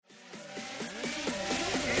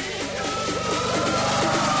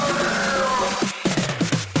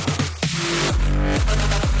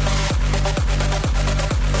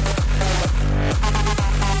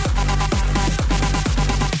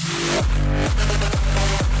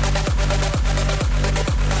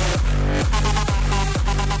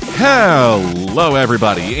Hello,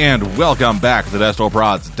 everybody, and welcome back to the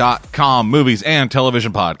DestroProds.com movies and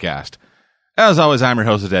television podcast. As always, I'm your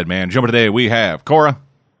host, the Dead Man. Jumping today, we have Cora.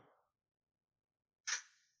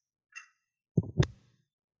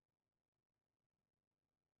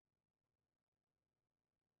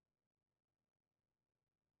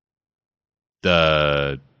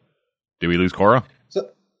 Did we lose Cora?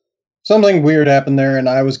 Something weird happened there, and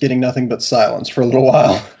I was getting nothing but silence for a little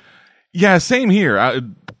while. Yeah, same here. I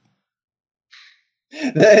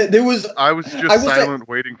was just silent,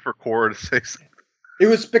 waiting for Cora to say something. It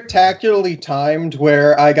was spectacularly timed,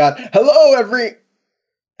 where I got "Hello,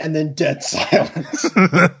 and then dead silence.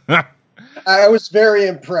 I was very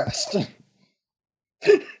impressed.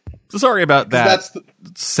 So sorry about that.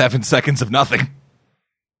 7 seconds of nothing.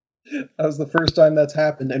 That was the first time that's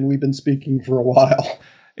happened, and we've been speaking for a while.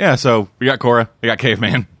 Yeah, so we got Cora, we got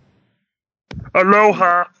Caveman.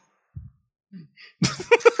 Aloha.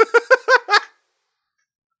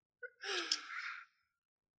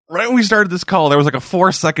 Right when we started this call, there was like a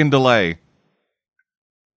 4-second delay.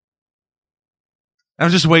 I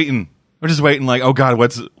was just waiting. We're just waiting, like, oh god,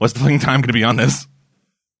 what's the fucking time going to be on this?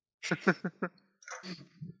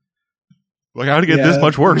 Like, how to get this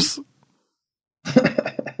much worse?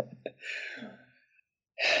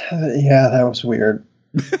 Yeah, that was weird.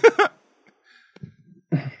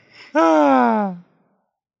 Oh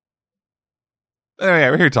yeah,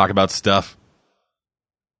 we're here to talk about stuff.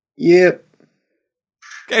 Yep.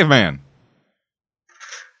 Caveman,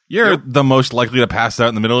 you're the most likely to pass out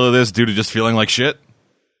in the middle of this due to just feeling like shit?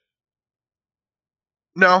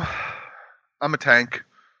 No, I'm a tank,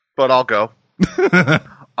 but I'll go.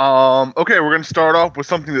 Okay, we're going to start off with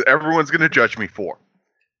something that everyone's going to judge me for.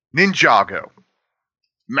 Ninjago.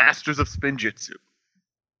 Masters of Spinjitzu.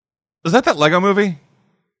 Is that Lego movie?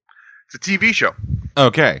 It's a TV show.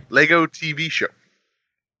 Okay. Lego TV show.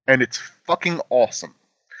 And it's fucking awesome.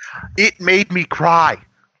 It made me cry.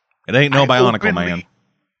 It ain't no Bionicle Man.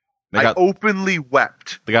 I openly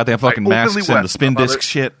wept. They got that fucking masks and the spin disc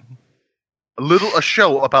shit. A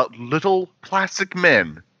show about little plastic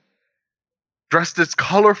men dressed as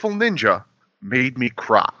colorful ninja made me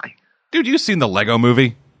cry. Dude, you seen the Lego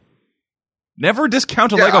movie? Never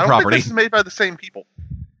discount a Lego property. I don't think this is made by the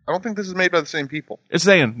same people. It's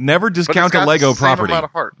saying, never discount a Lego property. Amount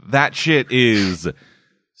of heart. That shit is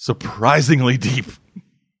surprisingly deep.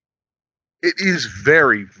 It is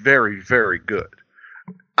very, very, very good.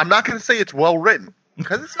 I'm not going to say it's well written,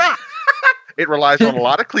 because it's not. It relies on a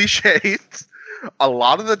lot of cliches. A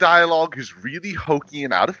lot of the dialogue is really hokey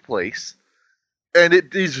and out of place. And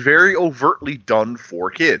it is very overtly done for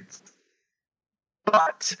kids.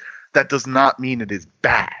 But that does not mean it is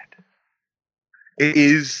bad. It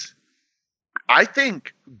is, I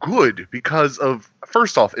think, good because of,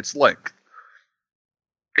 first off, its length.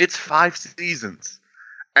 It's 5 seasons.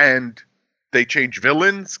 And they change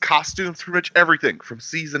villains, costumes, pretty much everything from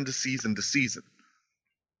season to season to season.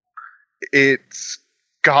 It's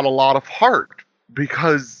got a lot of heart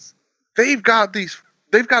because they've got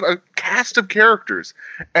a cast of characters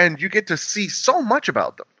and you get to see so much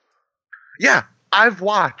about them. Yeah, I've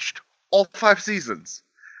watched all 5 seasons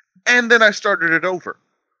and then I started it over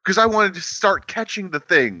because I wanted to start catching the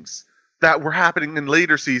things that were happening in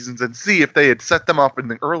later seasons and see if they had set them up in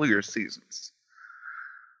the earlier seasons.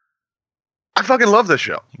 I fucking love this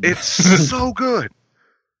show. It's so good.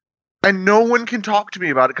 And no one can talk to me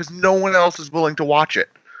about it because no one else is willing to watch it.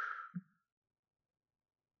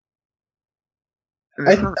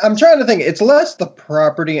 I'm trying to think. It's less the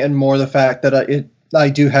property and more the fact that I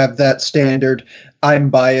do have that standard.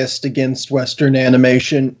 I'm biased against Western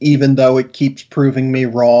animation, even though it keeps proving me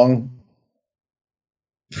wrong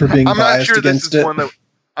for being biased against it.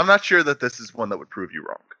 I'm not sure that this is one that would prove you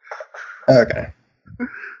wrong. Okay.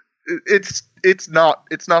 It's not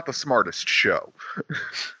the smartest show.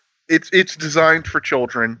 It's designed for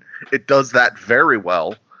children. It does that very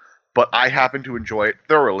well, but I happen to enjoy it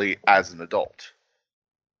thoroughly as an adult.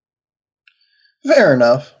 Fair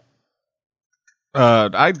enough.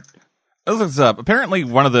 I looked this up. Apparently,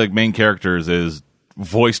 one of the main characters is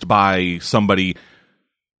voiced by somebody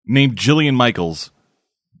named Jillian Michaels,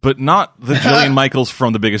 but not the Jillian Michaels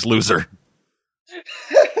from The Biggest Loser.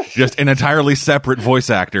 Just an entirely separate voice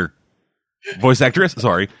actress,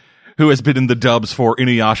 who has been in the dubs for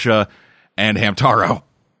Inuyasha and Hamtaro.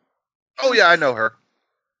 Oh yeah, I know her.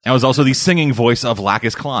 And was also the singing voice of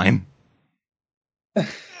Lacus Klein. I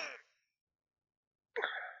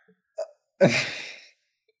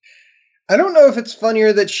don't know if it's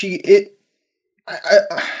funnier that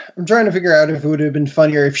I'm trying to figure out if it would have been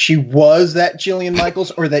funnier if she was that Jillian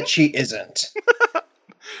Michaels or that she isn't.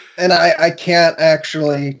 And I can't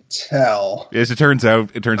actually tell. Yes, it turns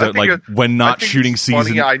out like when I not think shooting it's season.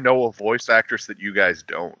 funny I know a voice actress that you guys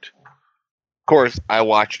don't. Of course, I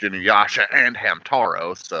watched Inuyasha and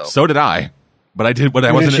Hamtaro, so So did I, but I did. But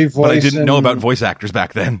I Who did she wasn't. But I voice didn't know in- about voice actors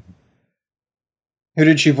back then. Who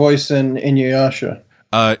did she voice in Inuyasha?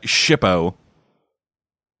 Shippo.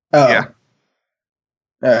 Oh. Yeah.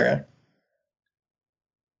 Okay.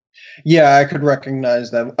 Yeah, I could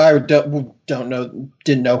recognize that. I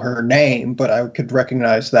didn't know her name, but I could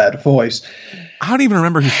recognize that voice. I don't even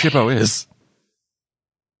remember who Shippo is.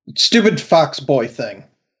 Stupid fox boy thing.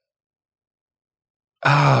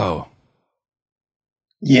 Oh,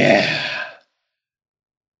 Yeah.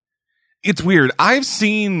 it's weird. I've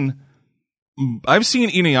seen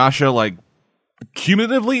Inuyasha like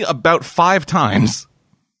cumulatively about 5 times,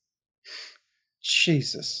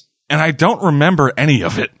 Jesus. and I don't remember any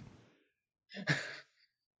of it.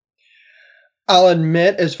 I'll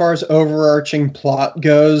admit, as far as overarching plot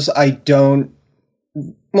goes, I don't.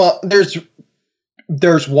 Well, there's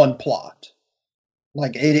one plot.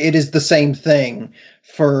 Like it is the same thing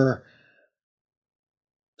for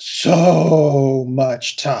so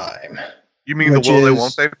much time. you mean Which the will they is-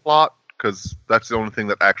 won't they plot? Because that's the only thing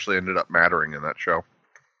that actually ended up mattering in that show.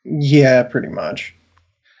 Yeah, pretty much.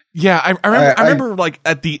 Yeah, I remember like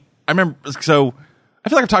so I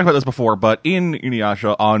feel like I've talked about this before, but in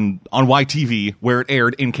Inuyasha on YTV where it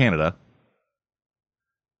aired in Canada,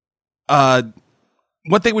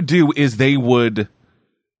 what they would do is they would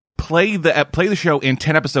play the show in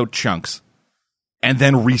 10-episode chunks and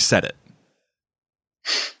then reset it.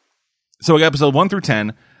 So episode 1 through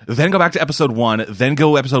 10, then go back to episode 1, then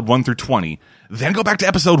go episode 1 through 20, then go back to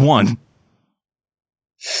episode 1.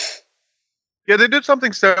 Yeah, they did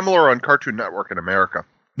something similar on Cartoon Network in America.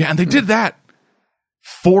 Yeah, and they did that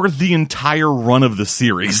for the entire run of the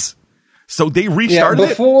series. So they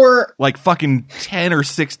restarted it like fucking 10 or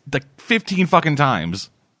 6, like 15 fucking times.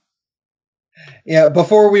 Yeah,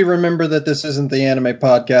 before we remember that this isn't the anime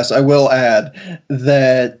podcast, I will add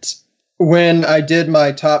that when I did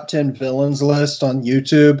my top 10 villains list on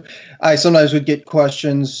YouTube, I sometimes would get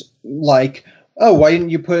questions like, oh, why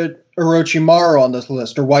didn't you put Orochimaru on this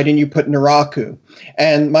list? Or why didn't you put Naraku?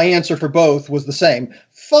 And my answer for both was the same.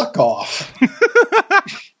 Fuck off.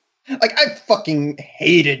 Like, I fucking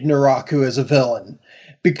hated Naraku as a villain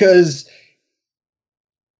because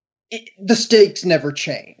the stakes never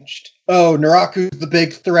changed. Oh, Naraku's the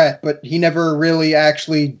big threat, but he never really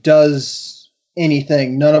actually does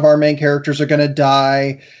anything. None of our main characters are going to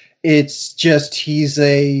die. It's just he's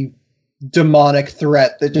a demonic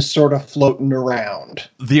threat that just sort of floating around.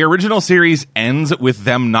 The original series ends with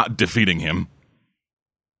them not defeating him.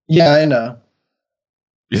 Yeah, I know.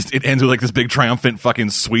 It ends with like this big triumphant fucking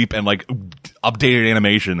sweep and like updated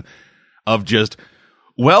animation of just,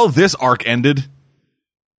 well, this arc ended.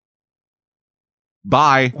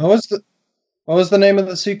 Bye. What was the name of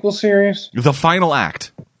the sequel series? The final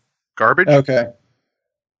act. Garbage? Okay.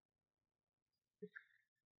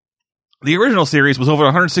 The original series was over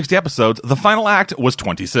 160 episodes. The final act was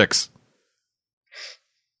 26.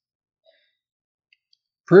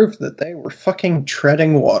 Proof that they were fucking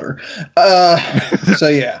treading water. So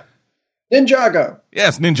yeah. Ninjago.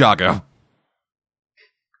 Yes, Ninjago.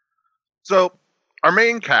 So, our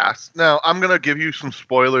main cast. Now, I'm going to give you some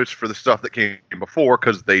spoilers for the stuff that came before,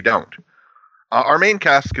 because they don't. Our main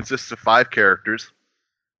cast consists of 5 characters.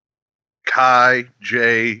 Kai,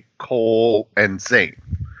 Jay, Cole, and Zane.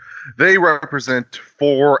 They represent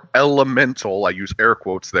 4 elemental, I use air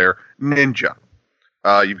quotes there, ninja.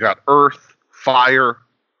 You've got earth, fire,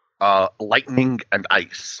 lightning, and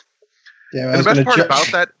ice. Yeah, And the best part about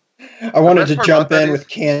that... I wanted to best part jump about that in is- with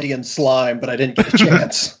candy and slime, but I didn't get a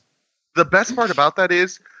chance. The best part about that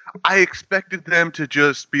is I expected them to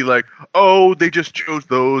just be like, oh, they just chose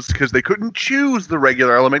those because they couldn't choose the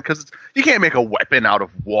regular element because you can't make a weapon out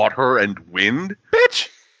of water and wind. Bitch.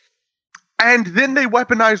 And then they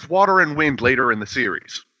weaponized water and wind later in the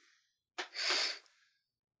series.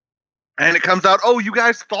 And it comes out, oh, you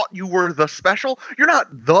guys thought you were the special? You're not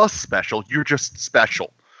the special. You're just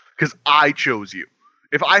special because I chose you.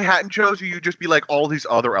 If I hadn't chose you, you'd just be like all these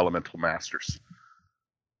other elemental masters.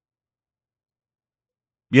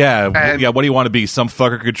 Yeah, And- yeah. What do you want to be? Some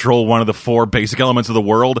fucker control one of the 4 basic elements of the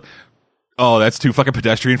world? Oh, that's too fucking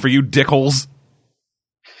pedestrian for you, dickholes.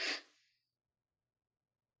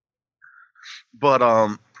 But,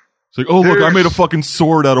 It's like, oh, look, I There's- made a fucking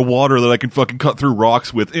sword out of water that I can fucking cut through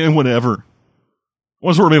rocks with. Whatever.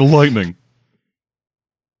 One sword made of lightning.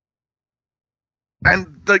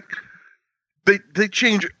 and like they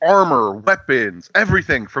change armor, weapons,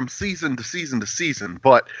 everything from season to season to season,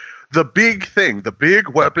 but The big thing, the big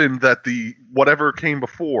weapon that the whatever came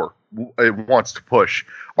before it wants to push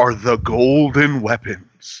are the golden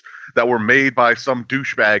weapons that were made by some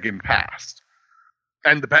douchebag in past.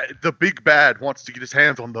 And the big bad wants to get his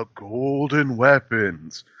hands on the golden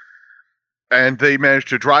weapons. And they managed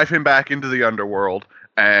to drive him back into the underworld,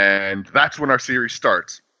 and that's when our series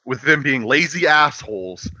starts, with them being lazy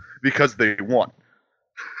assholes because they won.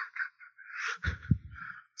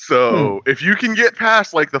 So if you can get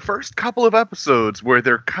past like the first couple of episodes where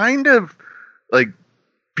they're kind of like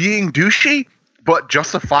being douchey, but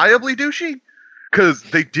justifiably douchey, because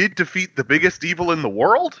they did defeat the biggest evil in the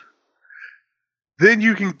world, then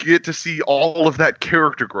you can get to see all of that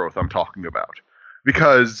character growth I'm talking about.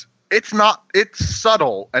 Because it's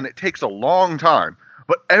subtle and it takes a long time,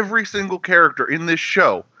 but every single character in this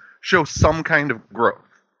show shows some kind of growth.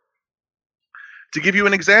 To give you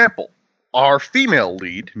an example, our female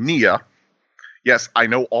lead, Nia, yes, I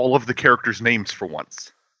know all of the characters' names for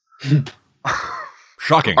once.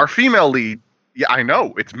 Shocking. Our female lead, yeah, I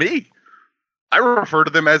know, it's me. I refer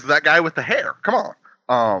to them as that guy with the hair. Come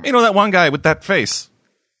on. You know that one guy with that face.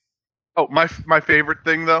 Oh, my favorite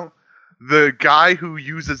thing, though? The guy who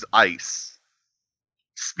uses ice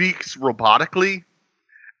speaks robotically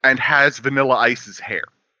and has Vanilla Ice's hair.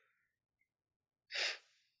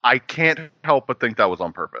 I can't help but think that was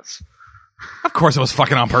on purpose. Of course it was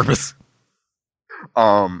fucking on purpose.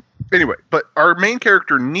 Anyway, but our main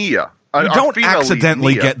character, Nia... You don't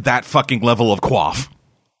accidentally lead, Nia, get that fucking level of quaff.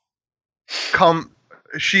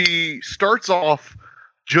 She starts off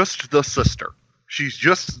just the sister. She's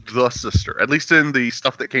just the sister. At least in the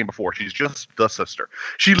stuff that came before, she's just the sister.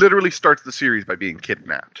 She literally starts the series by being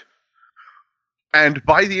kidnapped. And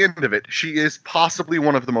by the end of it, she is possibly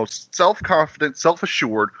one of the most self-confident,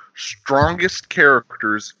 self-assured, strongest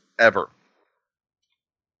characters ever.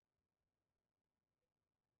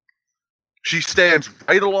 She stands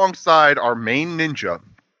right alongside our main ninja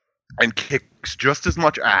and kicks just as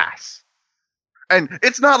much ass. And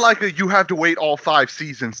it's not like you have to wait all 5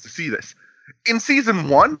 seasons to see this. In season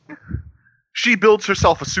 1, she builds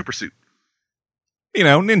herself a super suit. You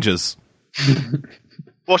know, ninjas.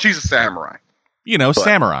 Well, she's a samurai. You know,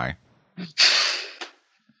 samurai.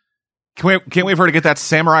 Can't wait for her to get that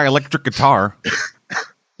samurai electric guitar.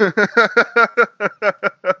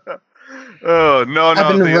 Oh, no.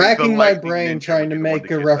 I've been racking my brain trying to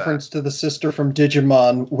make a reference to the sister from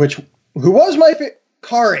Digimon, who was my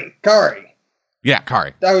Kari. Yeah,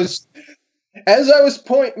 Kari. As I was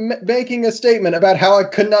making a statement about how I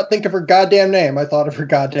could not think of her goddamn name, I thought of her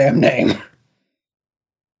goddamn name.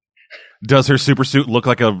 Does her super suit look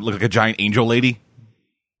like a giant angel lady?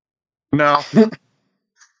 No.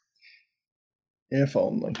 If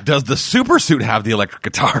only. Does the super suit have the electric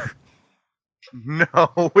guitar?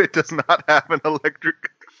 No, it does not have an electric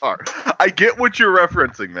guitar. I get what you're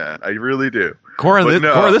referencing, man. I really do. Cora,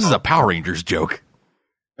 this is a Power Rangers joke.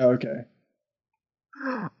 Okay.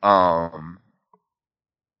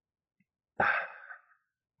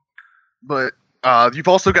 But you've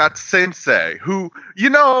also got Sensei, who, you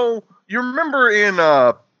remember in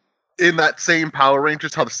that same Power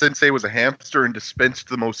Rangers how the Sensei was a hamster and dispensed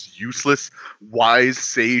the most useless, wise,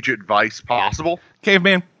 sage advice possible?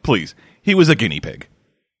 Caveman, please. He was a guinea pig.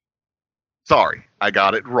 Sorry, I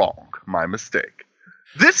got it wrong. My mistake.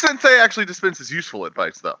 This Sensei actually dispenses useful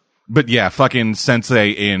advice, though. But yeah, fucking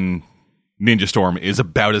Sensei in Ninja Storm is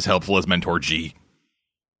about as helpful as Mentor G.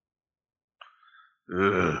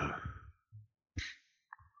 Ugh.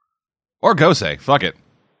 Or Gosei. Fuck it.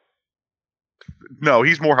 No,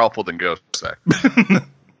 he's more helpful than Gosei.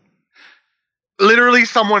 Literally,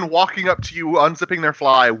 someone walking up to you, unzipping their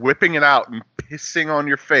fly, whipping it out, and pissing on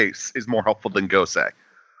your face is more helpful than Gosei.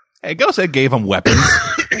 Hey, Gosei gave him weapons.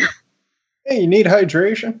 Hey, you need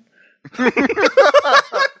hydration?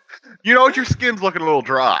 You know what? Your skin's looking a little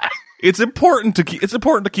dry. It's important to keep,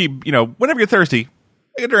 whenever you're thirsty,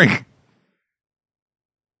 take a drink.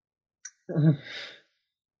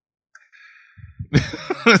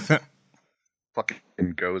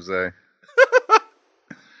 Fucking Gosei.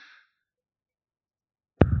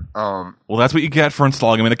 Well, that's what you get for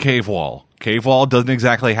installing him in a cave wall. Cave wall doesn't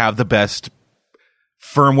exactly have the best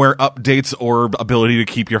firmware updates or ability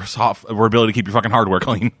to keep your fucking hardware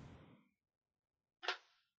clean.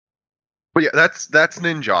 But yeah, that's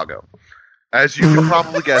Ninjago. As you can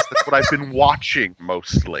probably guess, that's what I've been watching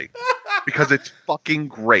mostly because it's fucking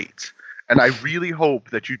great. And I really hope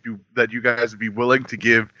that you guys would be willing to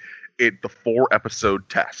give it the 4-episode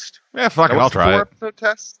test. Yeah, fuck it, I'll try it. 4-episode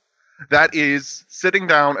test? That is sitting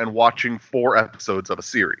down and watching 4 episodes of a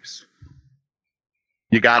series.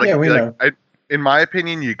 You gotta, know. in my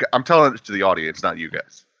opinion, I'm telling it to the audience, not you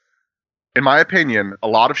guys. In my opinion, a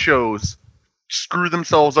lot of shows screw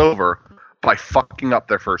themselves over by fucking up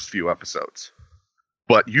their first few episodes.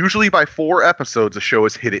 But usually by 4 episodes, a show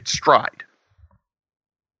has hit its stride.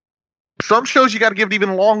 Some shows you got to give it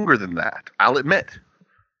even longer than that, I'll admit.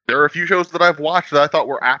 There are a few shows that I've watched that I thought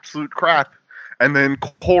were absolute crap, and then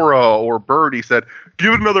Cora or Birdie said,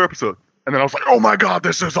 give it another episode. And then I was like, oh my god,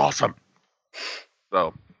 this is awesome.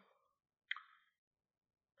 So,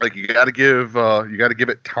 like, you got to give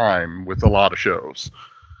it time with a lot of shows.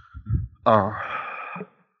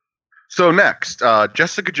 So next,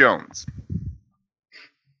 Jessica Jones.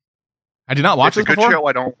 I did not watch It's this a good before. show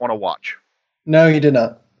I don't want to watch. No, you did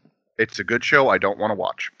not. It's a good show I don't want to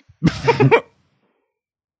watch.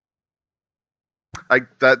 Like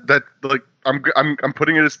that like I'm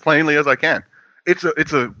putting it as plainly as I can. It's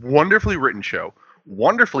a wonderfully written show,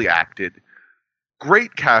 wonderfully acted,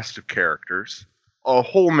 great cast of characters, a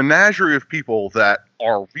whole menagerie of people that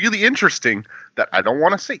are really interesting that I don't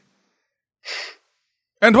want to see.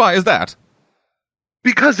 And why is that?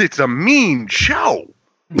 Because it's a mean show.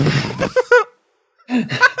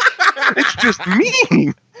 It's just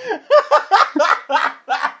mean.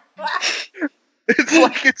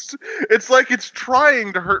 It's like it's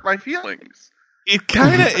trying to hurt my feelings. It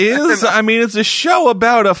kind of is. I mean, it's a show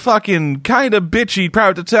about a fucking kind of bitchy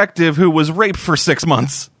private detective who was raped for 6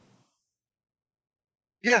 months.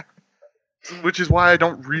 Yeah. Which is why I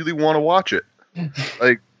don't really want to watch it.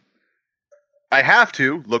 Like, I have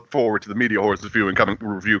to look forward to the Media Horse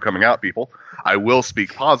review coming out, people. I will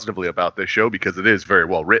speak positively about this show because it is very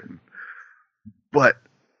well written. But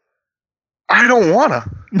I don't wanna.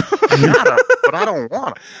 But I don't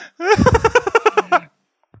wanna.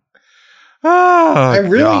 Oh,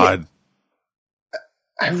 God.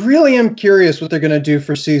 I really am curious what they're going to do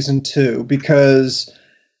for season 2, because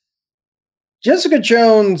Jessica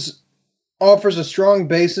Jones offers a strong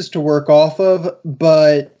basis to work off of,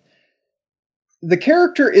 but the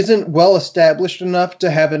character isn't well established enough to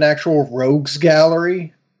have an actual rogues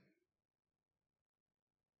gallery.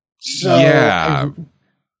 So Yeah.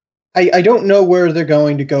 I don't know where they're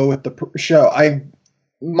going to go with the show. I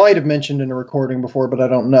might have mentioned in a recording before, but I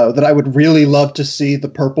don't know, that I would really love to see the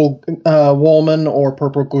Purple Woman or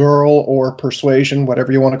Purple Girl or Persuasion,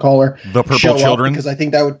 whatever you want to call her, The Purple Children. because I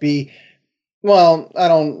think that would be, well, I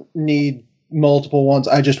don't need multiple ones.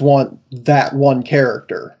 I just want that one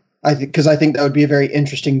character. Because I think that would be a very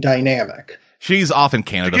interesting dynamic. She's off in To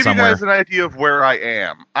Canada give somewhere. you guys an idea of where I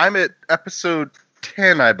am, I'm at episode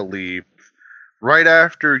 10, I believe, right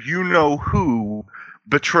after You Know Who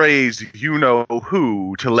betrays You Know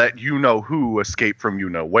Who to let You Know Who escape from You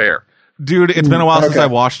Know Where. Dude, it's been a while since Okay. I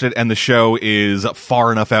watched it, and the show is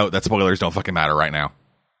far enough out that spoilers don't fucking matter right now.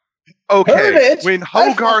 Heard Okay, it. when I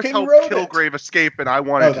Hogarth fucking helped wrote it. Kilgrave escape and I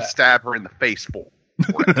wanted to Okay. stab her in the face for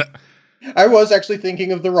it. I was actually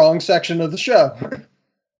thinking of the wrong section of the show.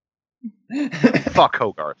 Fuck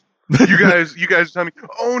Hogarth. You guys tell me,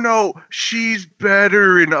 oh no, she's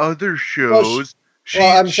better in other shows.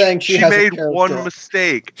 I'm saying she has a made character one arc.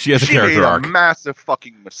 mistake. She has a character made arc. A massive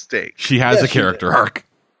fucking mistake. She has Yeah, a she character did. arc.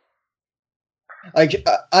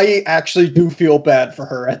 I actually do feel bad for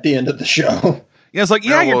her at the end of the show. Yeah, it's like,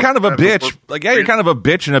 Yeah, you're well, kind of a bitch. Like, yeah, you're kind of a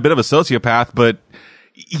bitch and a bit of a sociopath, but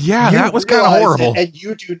yeah, You that was kind of realize horrible. it, and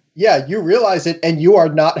you do, yeah, you realize it, and you are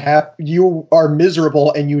not happy. You are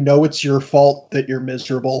miserable, and you know it's your fault that you're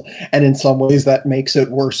miserable, and in some ways that makes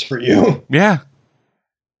it worse for you. Yeah.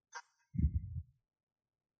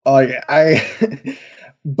 But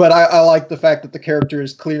I like the fact that the character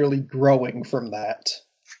is clearly growing from that.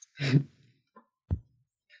 It's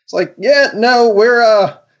like, yeah, no, we're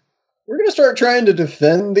gonna start trying to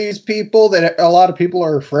defend these people that a lot of people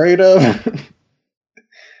are afraid of.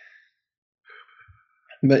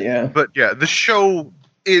 But yeah. But yeah, the show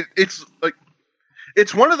it's like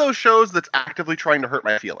it's one of those shows that's actively trying to hurt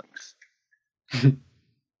my feelings.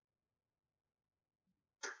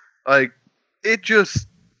 Like it just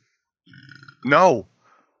no.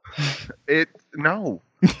 It's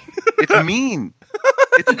mean.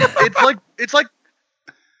 It's like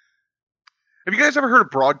have you guys ever heard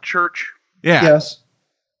of Broadchurch? Yeah. Yes.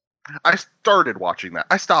 I started watching that.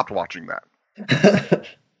 I stopped watching that.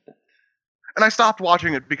 And I stopped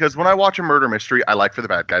watching it because when I watch a murder mystery, I like for the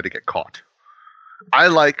bad guy to get caught. I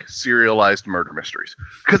like serialized murder mysteries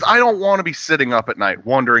because I don't want to be sitting up at night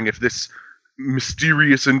wondering if this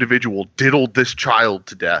mysterious individual diddled this child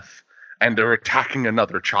to death and they're attacking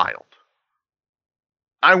another child.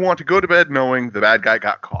 I want to go to bed knowing the bad guy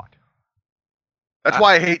got caught. That's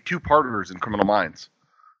why I hate two-parters in Criminal Minds.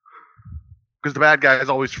 Because the bad guy is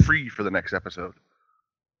always free for the next episode.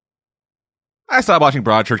 I stopped watching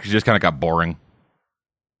Broadchurch because it just kind of got boring.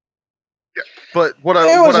 But what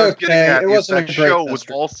I It was was getting okay. at It is wasn't that a great show was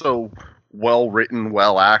mystery. also well written,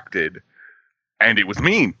 well acted, and it was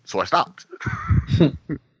mean, so I stopped.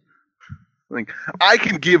 Like, I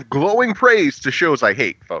can give glowing praise to shows I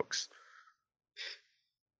hate, folks.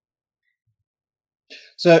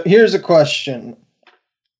 So here's a question.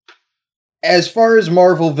 As far as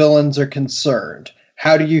Marvel villains are concerned,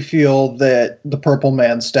 how do you feel that the Purple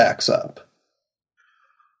Man stacks up?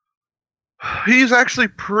 He's actually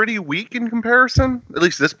pretty weak in comparison, at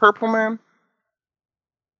least this Purple Man.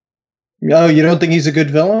 Oh, you don't think he's a good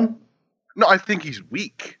villain? No, I think he's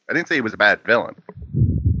weak. I didn't say he was a bad villain.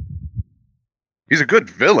 He's a good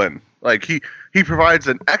villain. Like, he provides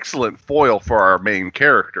an excellent foil for our main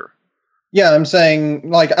character. Yeah, I'm saying,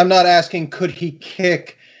 like, I'm not asking could he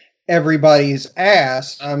kick everybody's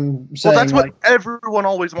ass. I'm saying, Well, that's like, what everyone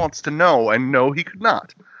always wants to know, and no, he could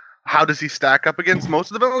not. How does he stack up against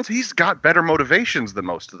most of the villains? He's got better motivations than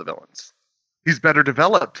most of the villains. He's better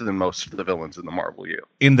developed than most of the villains in the Marvel U.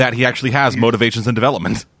 In that he actually has motivations and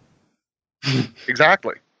development.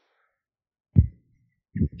 Exactly.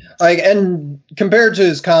 like, and compared to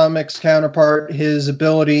his comics counterpart, his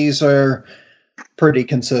abilities are pretty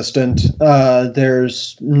consistent.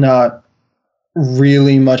 There's not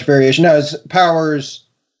really much variation. Now, his powers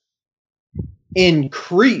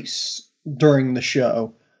increase during the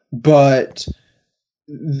show, but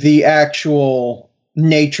the actual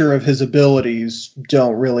nature of his abilities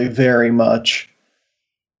don't really vary much.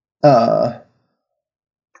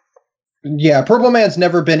 Yeah, Purple Man's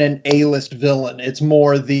never been an A-list villain. It's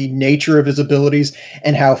more the nature of his abilities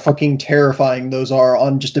and how fucking terrifying those are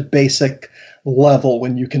on just a basic level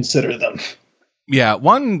when you consider them. Yeah,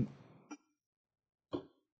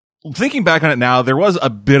 thinking back on it now, there was a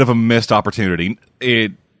bit of a missed opportunity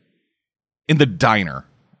in the diner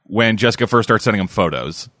when Jessica first started sending him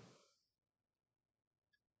photos.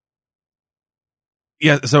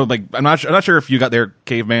 Yeah, so like I'm not sure if you got there,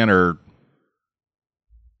 Caveman, or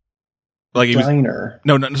like he was Diner.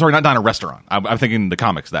 no, sorry, not diner, restaurant. I'm thinking the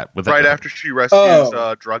comics that with Right that, after she rescues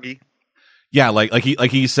Druggy. yeah, like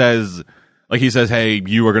he says. Like he says, "Hey,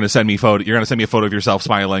 you are going to send me photo. You're going to send me a photo of yourself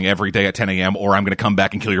smiling every day at 10 a.m., or I'm going to come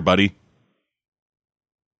back and kill your buddy."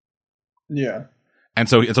 Yeah. And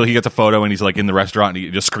so he gets a photo, and he's like in the restaurant, and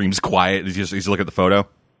he just screams quiet. He's looking at the photo.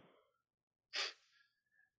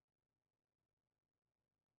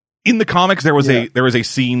 In the comics, there was a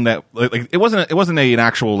scene that like it wasn't an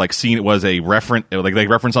actual like scene. It was a reference. Like they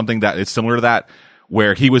referenced something that is similar to that,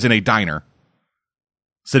 where he was in a diner,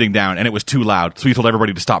 sitting down, and it was too loud, so he told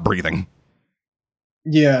everybody to stop breathing.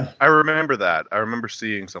 Yeah. I remember that. I remember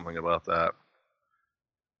seeing something about that.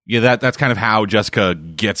 Yeah, that's kind of how Jessica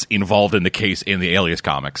gets involved in the case in the Alias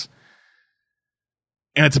comics.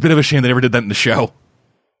 And it's a bit of a shame they never did that in the show.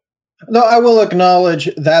 No, I will acknowledge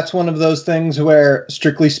that's one of those things where,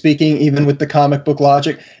 strictly speaking, even with the comic book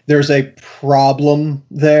logic, there's a problem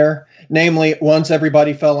there. Namely, once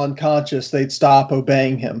everybody fell unconscious, they'd stop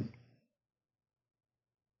obeying him.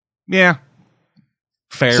 Yeah.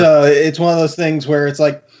 Fair. So it's one of those things where it's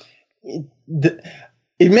like, it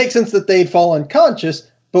makes sense that they'd fall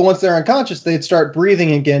unconscious, but once they're unconscious, they'd start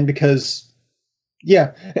breathing again because,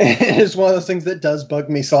 yeah, it's one of those things that does bug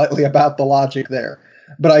me slightly about the logic there.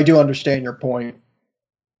 But I do understand your point.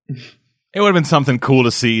 It would have been something cool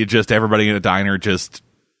to see just everybody in a diner just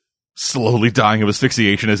slowly dying of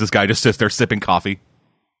asphyxiation as this guy just sits there sipping coffee.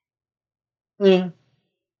 Mm.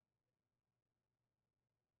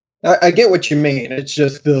 I get what you mean. It's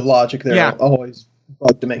just the logic there always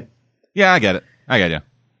bugged me. Yeah, I get it. I get you.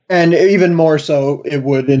 And even more so, it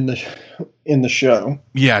would in the show.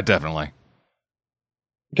 Yeah, definitely.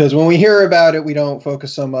 Because when we hear about it, we don't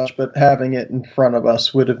focus so much, but having it in front of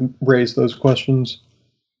us would have raised those questions.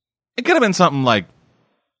 It could have been something like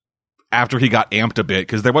after he got amped a bit,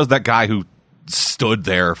 because there was that guy who stood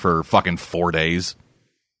there for fucking 4 days.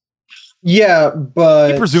 Yeah,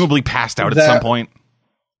 but... He presumably passed out at some point.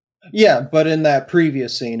 Yeah, but in that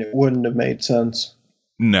previous scene, it wouldn't have made sense.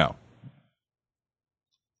 No.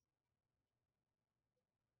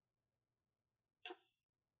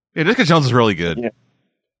 Yeah, Jessica Jones is really good. Yeah.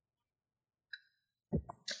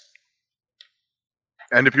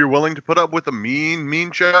 And if you're willing to put up with a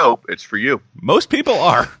mean show, it's for you. Most people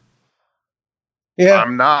are. Yeah.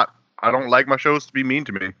 I'm not. I don't like my shows to be mean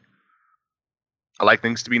to me. I like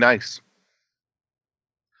things to be nice.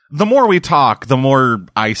 The more we talk, the more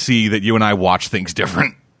I see that you and I watch things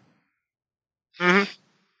different. Mm-hmm.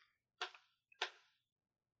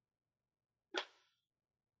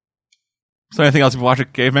 So anything else you watch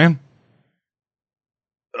at Caveman?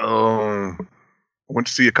 I went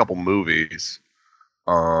to see a couple movies.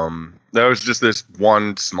 There was just this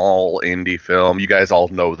one small indie film. You guys all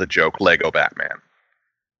know the joke, Lego Batman.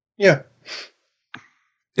 Yeah.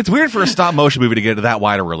 It's weird for a stop motion movie to get that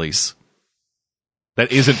wide a release.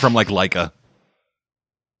 That isn't from like Leica.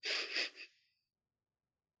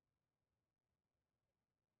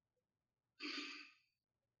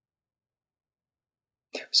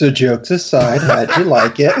 So jokes aside, how'd you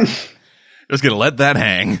like it? Just gonna let that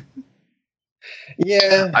hang.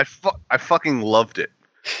 Yeah. I fucking loved it.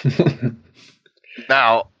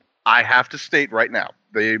 Now, I have to state right now,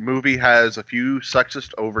 the movie has a few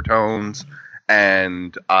sexist overtones,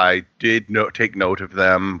 and I did take note of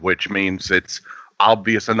them, which means it's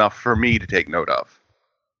obvious enough for me to take note of.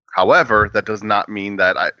 However, that does not mean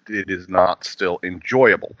that it is not still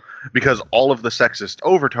enjoyable, because all of the sexist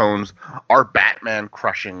overtones are Batman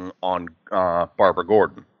crushing on Barbara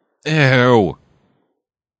Gordon. Ew.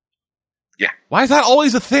 Yeah. Why is that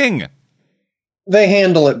always a thing? They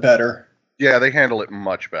handle it better. Yeah, they handle it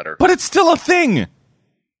much better. But it's still a thing.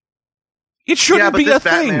 It shouldn't be a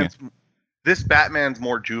thing. This Batman's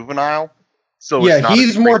more juvenile. So yeah, it's not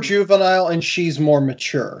he's more juvenile and she's more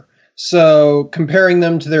mature. So comparing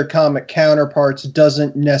them to their comic counterparts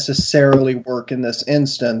doesn't necessarily work in this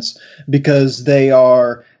instance because they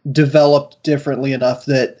are developed differently enough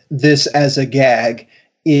that this as a gag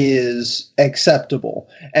is acceptable.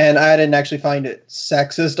 And I didn't actually find it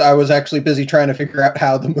sexist. I was actually busy trying to figure out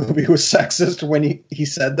how the movie was sexist when he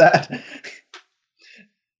said that.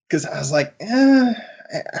 Because I was like, I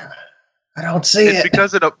don't see it. It's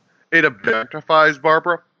because it objectifies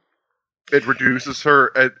Barbara. It reduces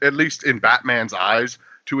her, at least in Batman's eyes,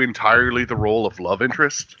 to entirely the role of love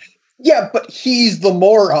interest. Yeah, but he's the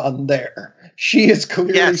moron there. She is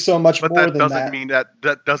clearly so much more than that.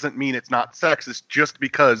 That doesn't mean it's not sexist just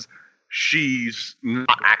because she's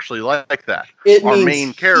not actually like that. Our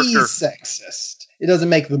main character he's sexist. It doesn't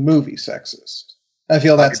make the movie sexist. I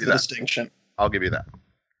feel that's the distinction. I'll give you that.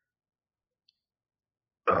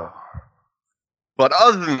 But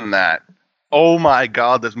other than that, oh my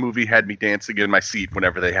god, this movie had me dancing in my seat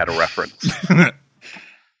whenever they had a reference.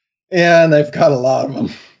 Yeah, and they've got a lot of them.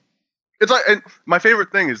 It's like, and my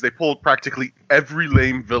favorite thing is they pulled practically every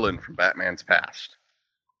lame villain from Batman's past.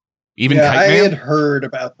 Even Kite Man? I had heard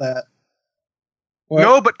about that. What?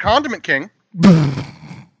 No, but Condiment King.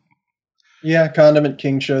 Yeah, Condiment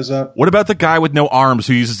King shows up. What about the guy with no arms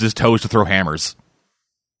who uses his toes to throw hammers?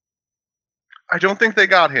 I don't think they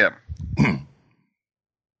got him.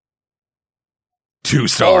 2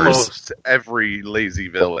 stars. Almost every lazy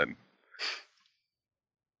villain.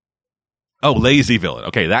 Oh, lazy villain.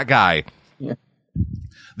 Okay, that guy. Yeah.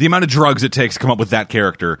 The amount of drugs it takes to come up with that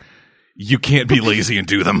character, you can't be lazy and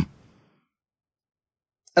do them.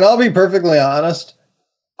 And I'll be perfectly honest,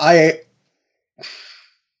 this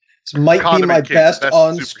might be my best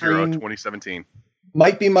on-screen 2017.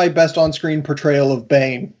 Might be my best on-screen portrayal of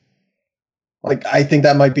Bane. Like, I think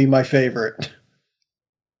that might be my favorite.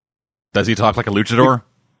 Does he talk like a luchador?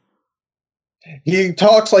 He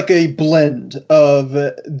talks like a blend of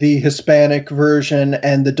the Hispanic version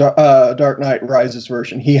and the Dark Knight Rises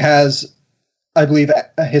version. He has, I believe,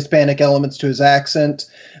 Hispanic elements to his accent,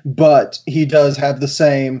 but he does have the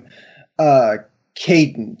same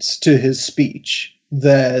cadence to his speech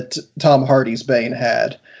that Tom Hardy's Bane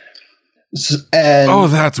had.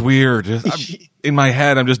 And that's weird. In my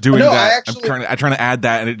head, I'm just doing that. I'm trying to add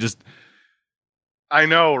that, and it just... I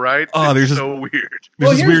know, right? Oh, it's so weird.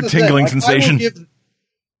 There's this weird tingling sensation.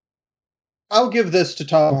 I'll give this to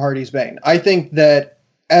Tom Hardy's Bane. I think that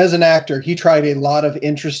as an actor, he tried a lot of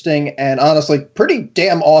interesting and honestly pretty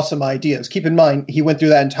damn awesome ideas. Keep in mind, he went through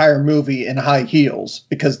that entire movie in high heels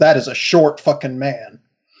because that is a short fucking man.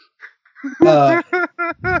 He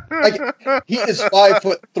is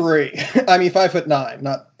 5'3". I mean 5'9",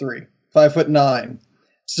 not 3. 5'9".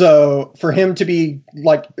 So for him to be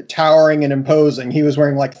like towering and imposing, he was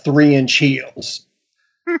wearing like 3-inch heels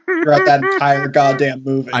throughout that entire goddamn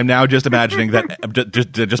movie. I'm now just imagining that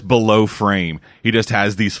just below frame, he just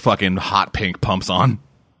has these fucking hot pink pumps on.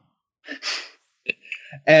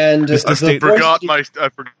 And I forgot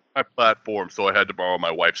my platform, so I had to borrow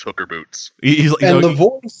my wife's hooker boots. He's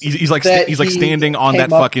like standing on that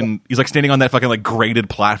fucking like graded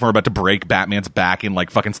platform about to break Batman's back in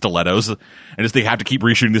like fucking stilettos, and just they have to keep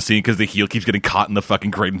reshooting the scene because the heel keeps getting caught in the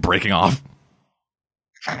fucking grate and breaking off.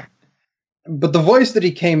 But the voice that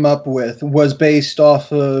he came up with was based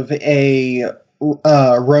off of a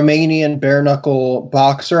Romanian bare knuckle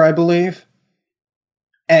boxer, I believe,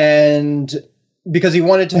 and because he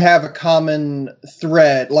wanted to have a common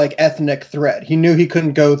thread, like ethnic thread. He knew he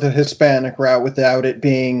couldn't go the Hispanic route without it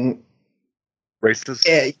being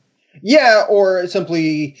racist. Yeah, or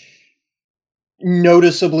simply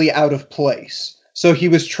noticeably out of place. So he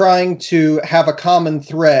was trying to have a common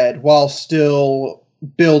thread while still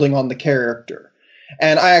building on the character.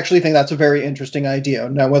 And I actually think that's a very interesting idea.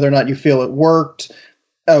 Now, whether or not you feel it worked,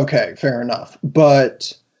 okay, fair enough.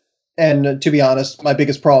 But, and to be honest, my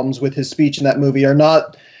biggest problems with his speech in that movie is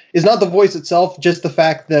not the voice itself, just the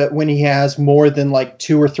fact that when he has more than like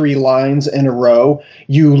 2 or 3 lines in a row,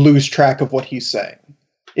 you lose track of what he's saying.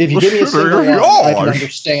 If you give me a single line, I can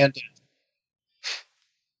understand it.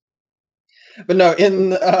 But no,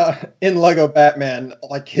 in Lego Batman,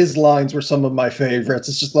 like his lines were some of my favorites.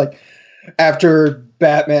 It's just like after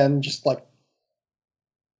Batman, just like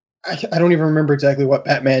I don't even remember exactly what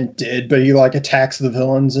Batman did, but he like attacks the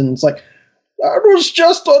villains, and it's like that was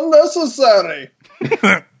just unnecessary.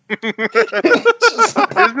 Isn't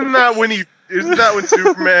that when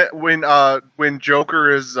Superman when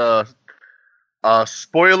Joker is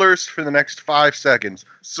spoilers for the next 5 seconds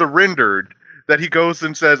surrendered, that he goes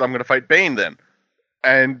and says, I'm going to fight Bane then.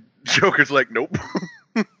 And Joker's like, nope.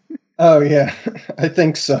 Oh, yeah. I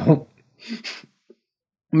think so.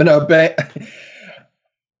 But no,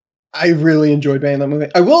 I really enjoyed Bane in that movie.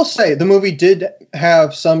 I will say, the movie did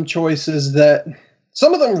have some choices that,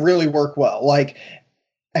 some of them really work well. Like,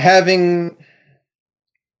 having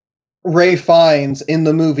Ray Fiennes in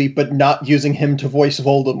the movie, but not using him to voice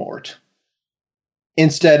Voldemort.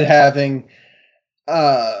 Instead having,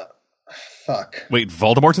 Wait,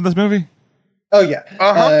 Voldemort's in this movie? Oh, yeah.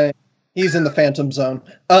 Uh-huh. He's in the Phantom Zone.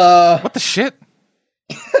 What the shit?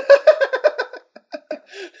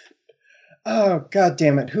 Oh, god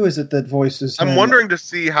damn it. Who is it that voices him? I'm wondering to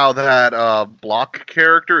see how that Block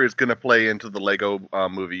character is going to play into the Lego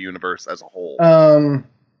movie universe as a whole.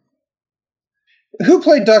 Who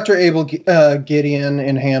played Dr. Abel Gideon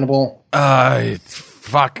in Hannibal? Eddie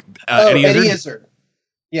Izzard.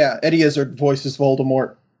 Yeah, Eddie Izzard voices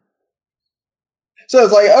Voldemort. So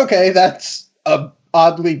it's like, okay, that's a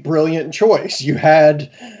oddly brilliant choice. You had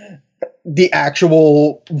the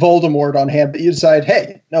actual Voldemort on hand, but you decide,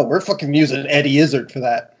 hey, no, we're fucking using Eddie Izzard for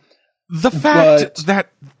that. The fact that,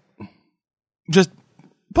 just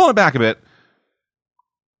pull it back a bit,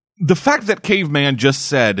 the fact that Caveman just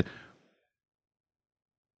said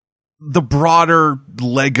the broader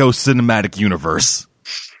Lego cinematic universe.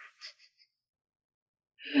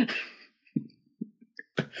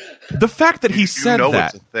 The fact that he said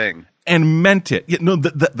that it's a thing. And meant it. Yeah, no,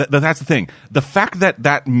 that's the thing. The fact that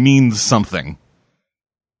that means something.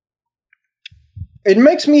 It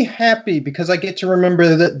makes me happy because I get to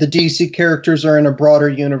remember that the DC characters are in a broader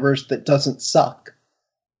universe that doesn't suck.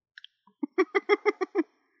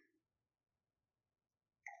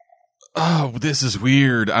 Oh, this is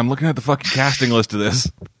weird. I'm looking at the fucking casting list of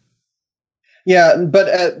this. Yeah,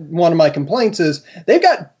 but one of my complaints is they've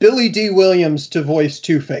got Billy D. Williams to voice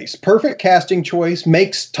Two-Face. Perfect casting choice.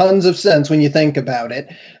 Makes tons of sense when you think about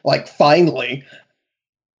it. Like, finally.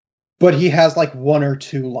 But he has like 1 or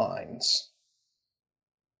 2 lines.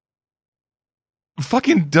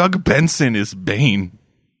 Fucking Doug Benson is Bane.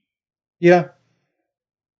 Yeah.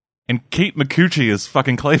 And Kate Micucci is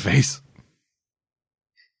fucking Clayface.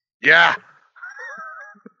 Yeah.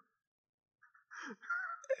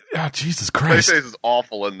 Oh, Jesus Christ. Clayface is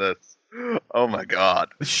awful in this. Oh my god.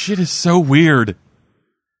 This shit is so weird.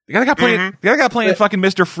 The guy that got playing fucking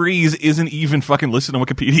Mr. Freeze isn't even fucking listed on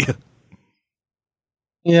Wikipedia.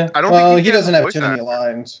 Yeah. I don't think he doesn't have too many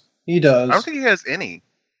lines. He does. I don't think he has any.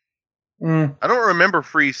 I don't remember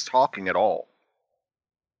Freeze talking at all.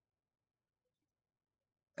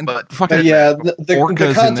 But yeah,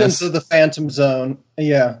 the contents of the Phantom Zone.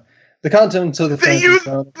 Yeah. The contents of the Phantom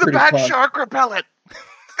Zone. They used the bat shark repellent.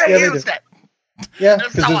 They used it. Yeah,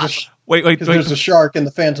 because there's a shark in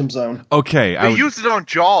the Phantom Zone. Okay. They used it on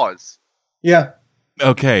Jaws. Yeah.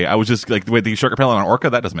 Okay, I was just like, wait, the shark repellent on Orca?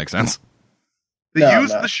 That doesn't make sense. They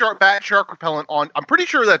used the bat shark repellent on, I'm pretty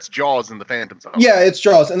sure that's Jaws in the Phantom Zone. Yeah, it's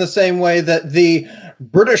Jaws, in the same way that the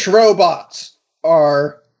British robots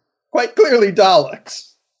are quite clearly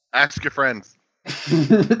Daleks. Ask your friends.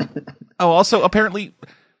 Oh, also, apparently,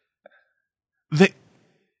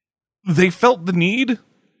 they felt the need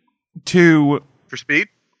to... For speed?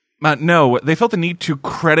 No, they felt the need to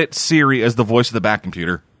credit Siri as the voice of the Bat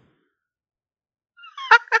computer.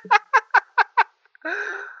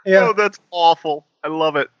 Yeah. Oh, that's awful. I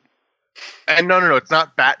love it. And no, it's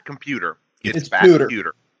not Bat computer. It's Bat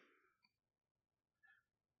computer.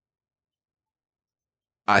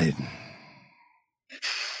 And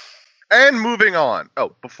moving on.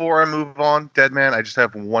 Oh, before I move on, Deadman, I just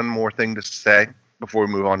have one more thing to say before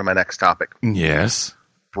we move on to my next topic. Yes.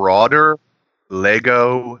 Broader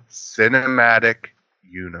Lego cinematic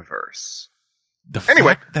universe.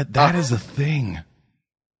 Anyway, that is a thing.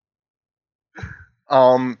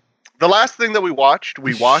 The last thing that we watched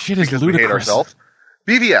because we hate ourselves.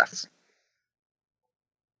 BVS.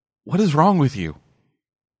 What is wrong with you?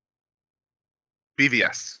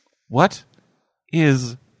 BVS. What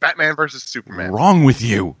is Batman versus Superman wrong with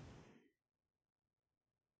you?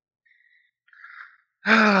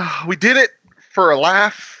 We did it for a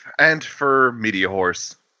laugh and for Media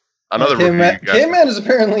Horse. Another review. K-Man is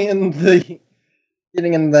apparently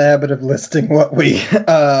getting in the habit of listing what we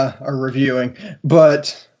are reviewing,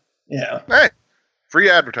 but yeah. Hey, free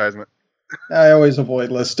advertisement. I always avoid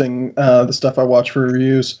listing the stuff I watch for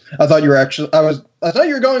reviews. I thought you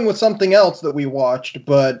were going with something else that we watched,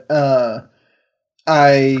 but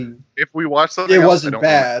if we watched something, it wasn't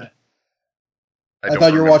bad. I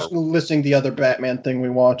thought you were listing the other Batman thing we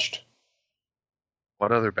watched.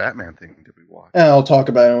 What other Batman thing did we watch? I'll talk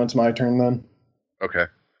about it when it's my turn then. Okay.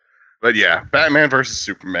 But yeah, Batman versus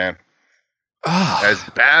Superman. As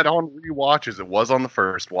bad on rewatch as it was on the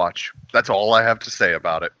first watch. That's all I have to say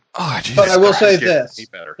about it. But I will say this.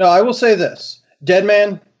 No, I will say this.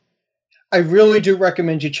 Deadman, I really do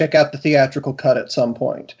recommend you check out the theatrical cut at some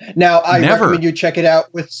point. Now, I recommend you check it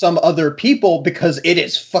out with some other people because it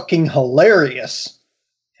is fucking hilarious.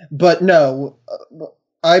 But no,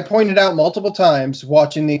 I pointed out multiple times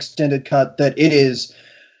watching the extended cut that it is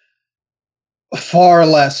far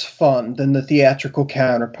less fun than the theatrical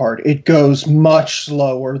counterpart. It goes much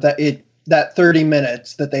slower. That 30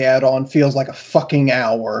 minutes that they add on feels like a fucking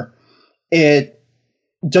hour. It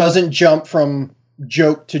doesn't jump from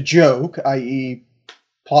joke to joke, i.e.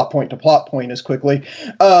 plot point to plot point as quickly.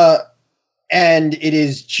 And it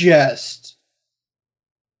is just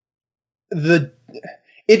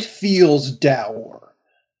it feels dour.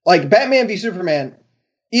 Like Batman v Superman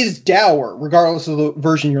is dour regardless of the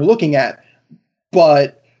version you're looking at,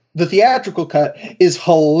 but the theatrical cut is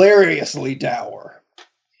hilariously dour.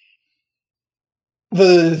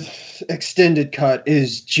 The extended cut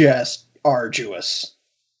is just arduous.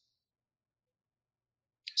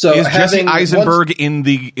 So is Jesse Eisenberg in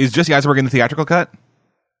the theatrical cut?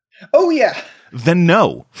 Oh yeah. Then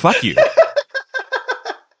no. Fuck you.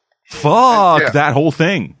 Fuck that whole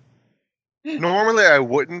thing. Normally I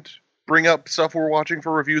wouldn't bring up stuff we're watching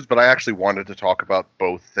for reviews, but I actually wanted to talk about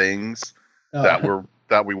both things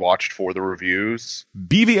that we watched for the reviews.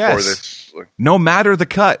 BVS, for this, no matter the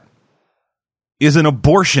cut, is an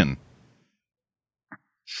abortion.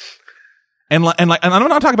 And I'm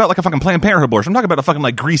not talking about like a fucking Planned Parenthood abortion. I'm talking about a fucking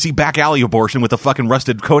like greasy back alley abortion with a fucking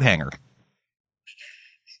rusted coat hanger.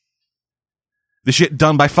 The shit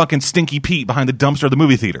done by fucking Stinky Pete behind the dumpster of the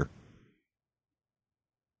movie theater.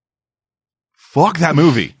 Fuck that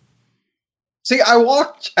movie. See, I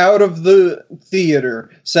walked out of the theater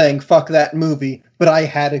saying, fuck that movie, but I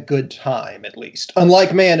had a good time, at least.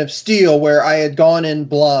 Unlike Man of Steel, where I had gone in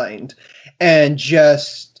blind and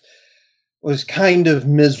just was kind of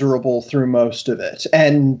miserable through most of it.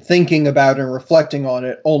 And thinking about it and reflecting on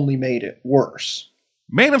it only made it worse.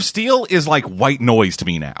 Man of Steel is like white noise to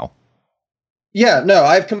me now. Yeah, no,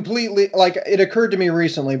 I've completely, like, it occurred to me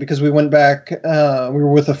recently because we went back, we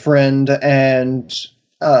were with a friend and,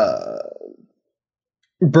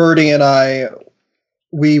 Birdie and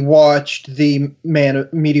we watched the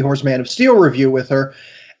Media Horse Man of Steel review with her.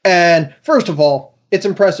 And first of all, it's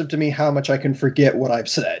impressive to me how much I can forget what I've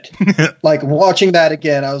said. Like watching that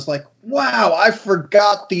again, I was like, wow, I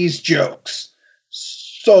forgot these jokes.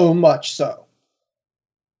 So much so.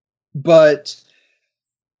 But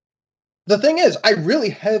the thing is, I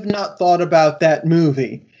really have not thought about that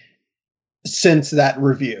movie since that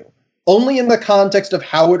review. Only in the context of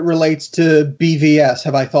how it relates to BVS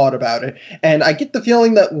have I thought about it. And I get the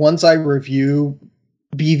feeling that once I review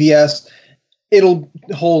BVS, it'll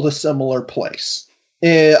hold a similar place.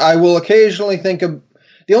 I will occasionally think of...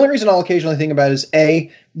 The only reason I'll occasionally think about it is,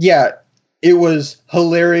 it was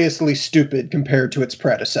hilariously stupid compared to its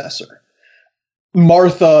predecessor.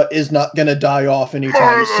 Martha is not going to die off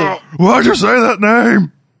anytime soon. Why'd you say that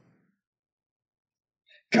name?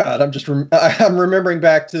 God, I'm remembering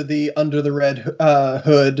back to the Under the Red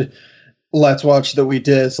Hood Let's Watch that we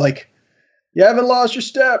did. It's like, you haven't lost your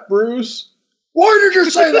step, Bruce. Why did you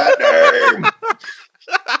say that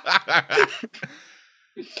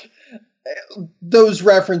name? Those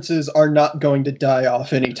references are not going to die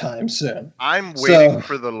off anytime soon. I'm waiting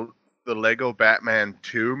for the Lego Batman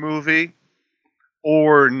 2 movie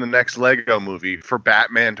or in the next Lego movie for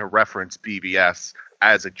Batman to reference BVS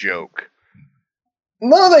as a joke.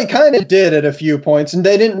 No, they kind of did at a few points, and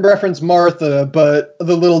they didn't reference Martha, but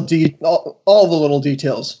the little all the little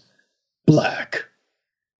details. Black.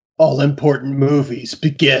 all important movies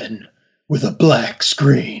begin with a black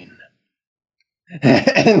screen.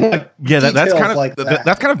 And like, yeah, that's kind of like that.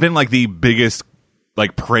 that's kind of been like the biggest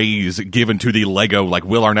like praise given to the Lego like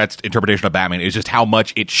Will Arnett's interpretation of Batman is just how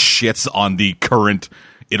much it shits on the current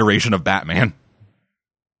iteration of Batman.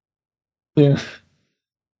 Yeah.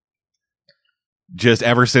 Just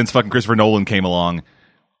ever since fucking Christopher Nolan came along,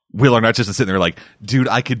 Will Arnett's just sitting there like, dude,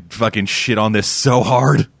 I could fucking shit on this so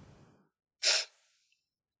hard.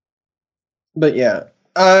 But yeah,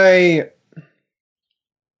 my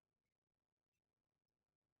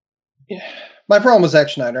problem with Zack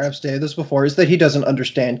Snyder, I've stated this before, is that he doesn't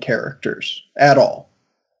understand characters at all.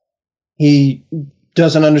 He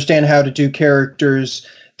doesn't understand how to do characters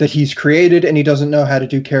that he's created, and he doesn't know how to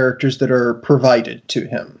do characters that are provided to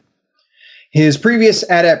him. His previous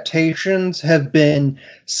adaptations have been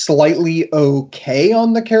slightly okay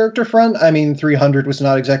on the character front. I mean, 300 was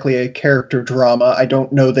not exactly a character drama. I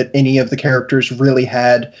don't know that any of the characters really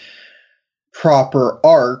had proper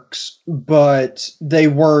arcs, but they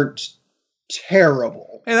weren't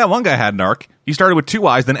terrible. Hey, that one guy had an arc. He started with 2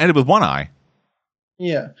 eyes, then ended with 1 eye.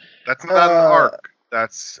 Yeah. That's not an arc.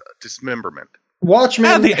 That's dismemberment.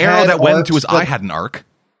 Watchmen And the arrow had that went arcs, into his but eye had an arc.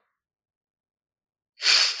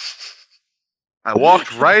 I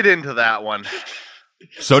walked right into that one.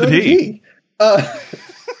 So did he. But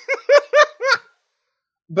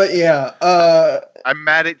yeah, I'm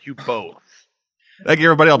mad at you both. Thank you,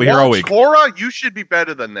 everybody. I'll be here all week. Tora, you should be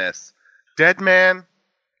better than this. Dead Man.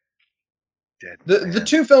 the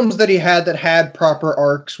two films that he had that had proper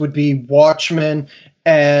arcs would be Watchmen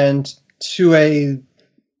and, to a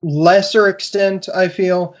lesser extent, I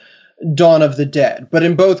feel, Dawn of the Dead. But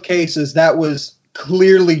in both cases, that was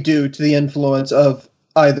clearly due to the influence of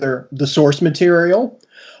either the source material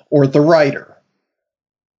or the writer.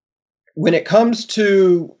 When it comes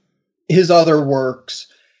to his other works,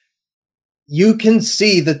 you can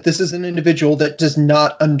see that this is an individual that does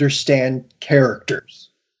not understand characters.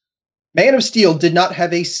 Man of Steel did not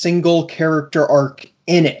have a single character arc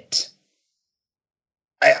in it.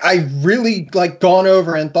 I really gone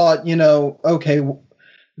over and thought, okay,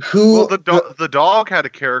 who? Well, the dog had a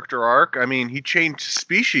character arc. I mean, he changed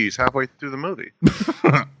species halfway through the movie.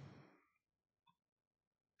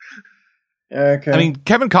 Okay. I mean,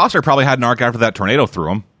 Kevin Costner probably had an arc after that tornado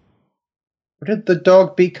threw him. What did the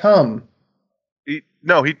dog become? He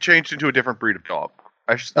changed into a different breed of dog.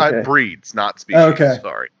 Okay. Breeds, not species. Okay.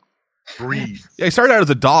 Sorry. Breeds. Yeah, he started out as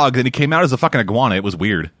a dog, then he came out as a fucking iguana. It was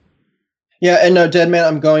weird. Yeah, and no, Deadman,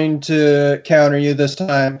 I'm going to counter you this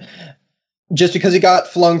time. Just because he got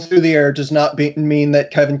flung through the air does not mean that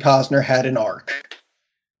Kevin Costner had an arc.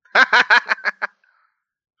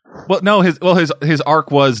 Well, no, his arc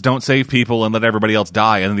was don't save people and let everybody else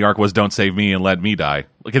die, and then the arc was don't save me and let me die.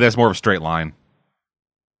 Okay, that's more of a straight line.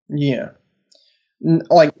 Yeah.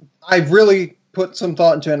 I've really put some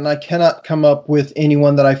thought into it, and I cannot come up with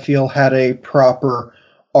anyone that I feel had a proper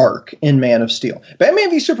arc in Man of Steel. Batman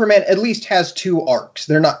v Superman at least has 2 arcs.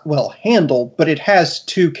 They're not well handled, but it has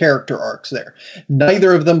 2 character arcs there.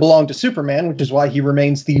 Neither of them belong to Superman, which is why he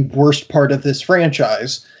remains the worst part of this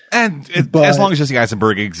franchise. And as long as Jesse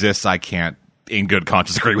Eisenberg exists, I can't, in good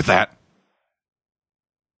conscience, agree with that.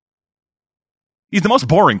 He's the most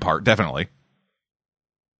boring part, definitely.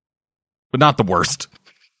 But not the worst.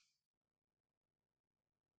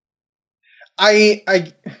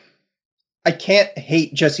 I can't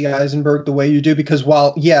hate Jesse Eisenberg the way you do, because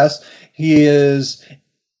while, yes, he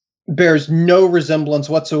bears no resemblance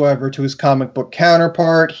whatsoever to his comic book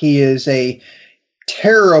counterpart, he is a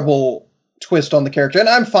terrible twist on the character, and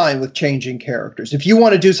I'm fine with changing characters. If you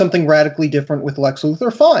want to do something radically different with Lex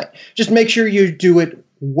Luthor, fine. Just make sure you do it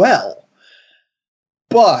well.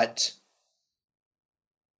 But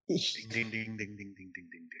Ding, ding, ding, ding, ding, ding, ding,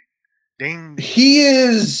 ding, ding. Ding. he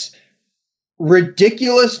is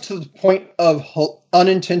ridiculous to the point of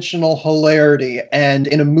unintentional hilarity, and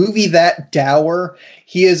in a movie that dour,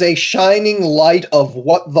 he is a shining light of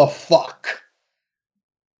what the fuck.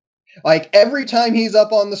 Every time he's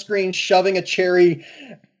up on the screen shoving a cherry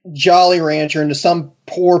Jolly Rancher into some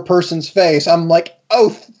poor person's face, I'm like, oh,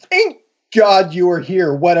 thank God you are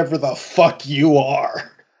here, whatever the fuck you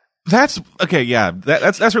are. That's okay. Yeah,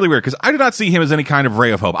 that's really weird because I do not see him as any kind of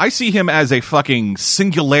ray of hope. I see him as a fucking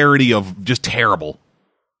singularity of just terrible.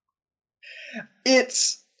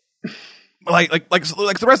 It's like the rest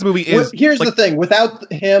of the movie is. Here's the thing: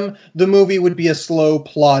 without him, the movie would be a slow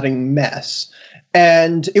plotting mess,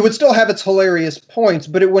 and it would still have its hilarious points,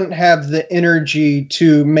 but it wouldn't have the energy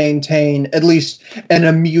to maintain at least an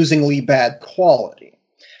amusingly bad quality.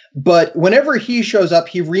 But whenever he shows up,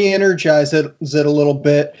 he re-energizes it a little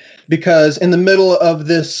bit, because in the middle of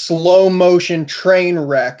this slow motion train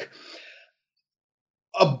wreck,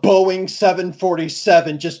 a Boeing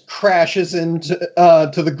 747 just crashes into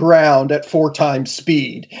to the ground at 4 times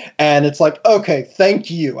speed. And it's like, okay,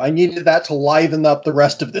 thank you. I needed that to liven up the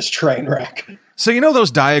rest of this train wreck. So you know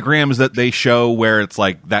those diagrams that they show where it's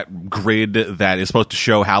like that grid that is supposed to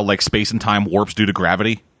show how like space and time warps due to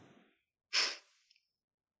gravity?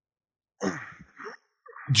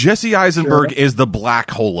 Jesse Eisenberg is the black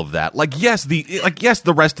hole of that. Yes,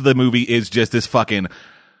 the rest of the movie is just this fucking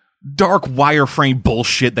dark wireframe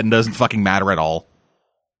bullshit that doesn't fucking matter at all.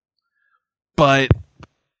 But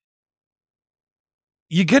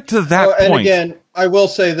you get to that point. And again, I will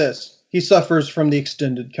say this. He suffers from the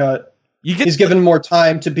extended cut. He's given more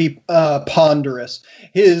time to be ponderous.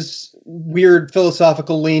 His weird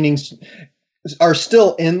philosophical leanings are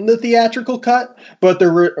still in the theatrical cut, but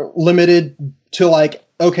they're limited to like,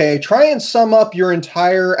 okay, try and sum up your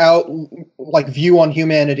entire view on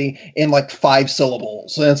humanity in like 5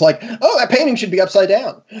 syllables. And it's like, oh, that painting should be upside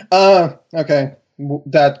down. Okay.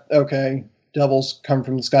 Okay. Devils come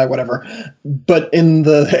from the sky, whatever. But in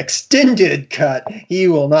the extended cut, he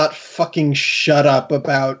will not fucking shut up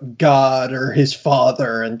about God or his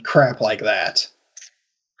father and crap like that.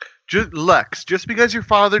 Lex, just because your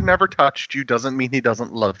father never touched you doesn't mean he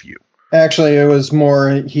doesn't love you. Actually, it was more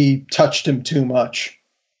he touched him too much.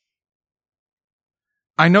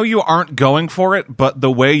 I know you aren't going for it, but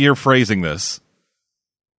the way you're phrasing this.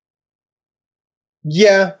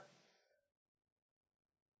 Yeah.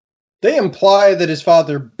 They imply that his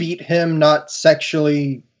father beat him, not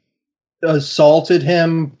sexually assaulted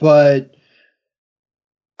him, but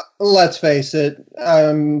let's face it,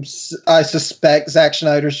 I suspect Zack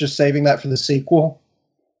Snyder's just saving that for the sequel.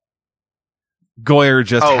 Goyer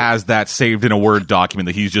just has that saved in a Word document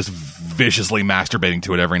that he's just viciously masturbating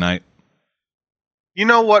to it every night. You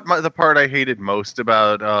know what? The part I hated most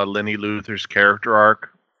about Lenny Luthor's character arc?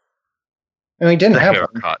 I mean, he didn't have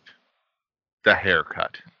haircut. The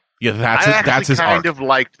haircut. Yeah, that's his arc. I kind of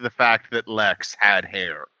liked the fact that Lex had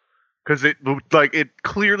hair, because it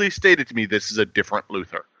clearly stated to me this is a different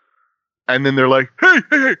Luthor. And then they're like, hey,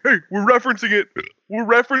 we're referencing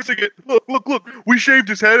it. Look, we shaved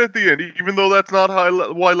his head at the end, even though that's not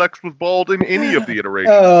why Lex was bald in any of the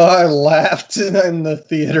iterations. Oh, I laughed in the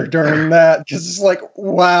theater during that, because it's like,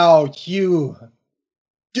 wow, you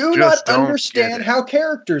do not understand how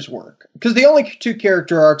characters work. Because the only 2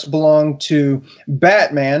 character arcs belong to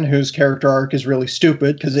Batman, whose character arc is really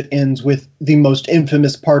stupid, because it ends with the most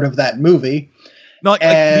infamous part of that movie. No,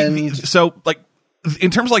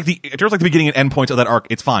 in terms of the beginning and end points of that arc,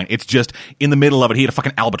 it's fine. It's just in the middle of it, he had a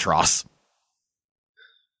fucking albatross.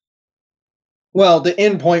 Well, the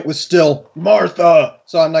end point was still Martha,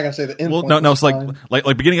 so I'm not gonna say the end point. No, it's like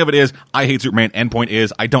beginning of it is I hate Superman. End point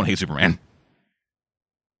is I don't hate Superman.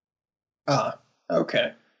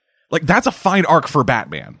 Okay. Like that's a fine arc for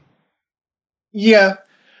Batman. Yeah,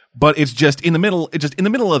 but it's just in the middle. It's just in the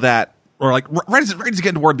middle of that, or like right as it's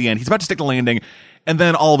getting toward the end, he's about to stick the landing. And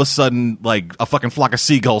then all of a sudden, like a fucking flock of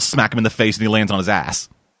seagulls smack him in the face, and he lands on his ass.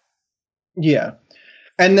 Yeah,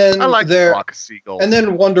 and then I like the flock of seagulls. And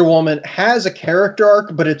then Wonder Woman has a character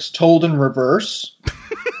arc, but it's told in reverse,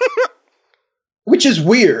 which is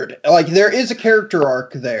weird. Like there is a character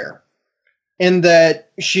arc there, in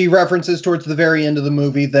that she references towards the very end of the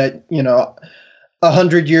movie that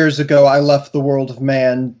 100 years ago I left the world of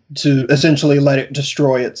man to essentially let it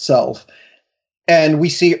destroy itself. And we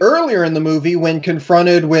see earlier in the movie, when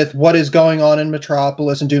confronted with what is going on in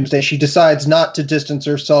Metropolis and Doomsday, she decides not to distance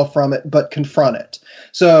herself from it, but confront it.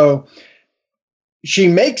 So she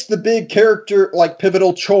makes the big character,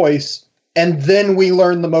 pivotal choice, and then we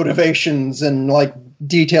learn the motivations and,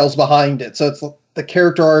 details behind it. So it's the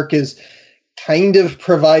character arc is kind of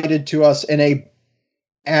provided to us in a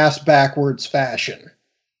ass-backwards fashion.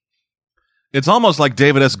 It's almost like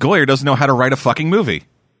David S. Goyer doesn't know how to write a fucking movie.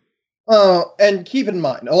 And keep in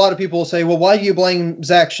mind, a lot of people will say, well, why do you blame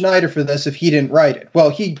Zack Snyder for this if he didn't write it? Well,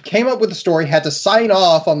 he came up with the story, had to sign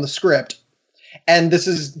off on the script, and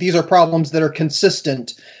these are problems that are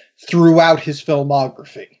consistent throughout his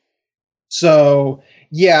filmography. So,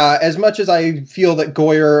 yeah, as much as I feel that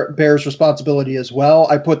Goyer bears responsibility as well,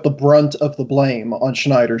 I put the brunt of the blame on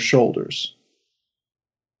Snyder's shoulders.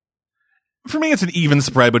 For me, it's an even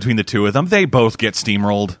spread between the two of them. They both get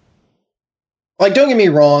steamrolled. Don't get me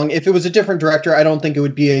wrong. If it was a different director, I don't think it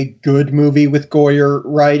would be a good movie with Goyer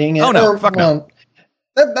writing it. Oh, no. Fuck no.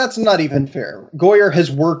 That's not even fair. Goyer has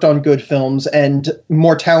worked on good films, and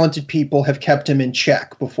more talented people have kept him in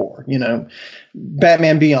check before.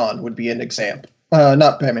 Batman Beyond would be an example.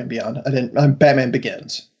 Not Batman Beyond. Batman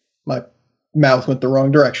Begins. My mouth went the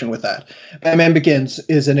wrong direction with that. Batman Begins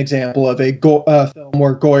is an example of a film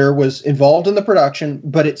where Goyer was involved in the production,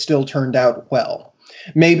 but it still turned out well.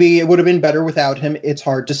 Maybe it would have been better without him. It's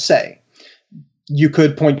hard to say. You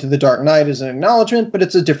could point to The Dark Knight as an acknowledgement, but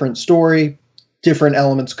it's a different story. Different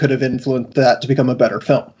elements could have influenced that to become a better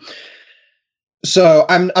film. So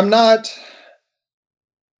I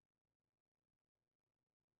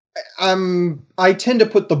tend to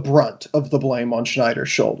put the brunt of the blame on Schneider's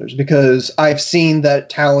shoulders because I've seen that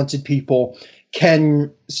talented people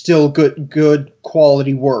can still good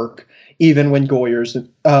quality work even when Goyer's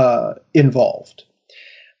involved.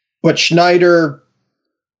 But Schneider,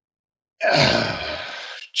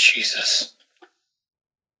 Jesus.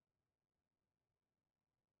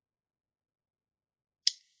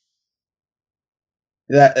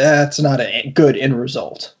 That's not a good end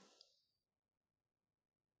result.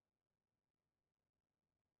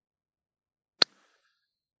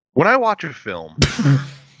 When I watch a film,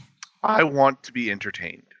 I want to be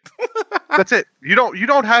entertained. That's it. You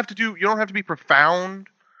don't have to be profound.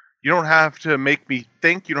 You don't have to make me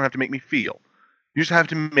think. You don't have to make me feel. You just have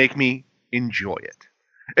to make me enjoy it.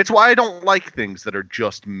 It's why I don't like things that are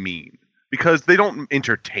just mean, because they don't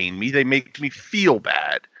entertain me. They make me feel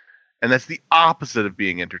bad. And that's the opposite of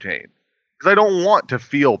being entertained. Because I don't want to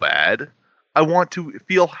feel bad. I want to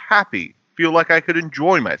feel happy, feel like I could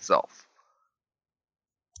enjoy myself.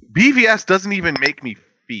 BVS doesn't even make me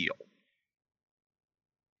feel.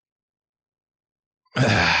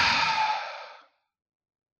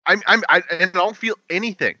 I don't feel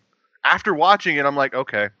anything. After watching it, I'm like,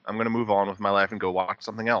 okay, I'm going to move on with my life and go watch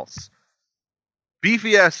something else.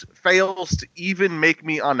 BVS fails to even make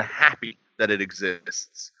me unhappy that it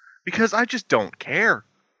exists. Because I just don't care.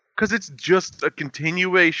 Because it's just a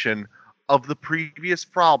continuation of the previous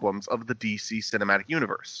problems of the DC cinematic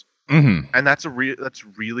universe. Mm-hmm. And that's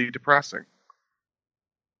really depressing.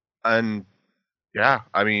 And yeah,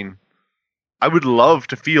 I mean, I would love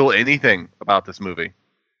to feel anything about this movie.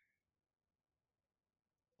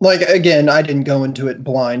 Like, again, I didn't go into it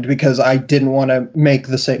blind because I didn't want to make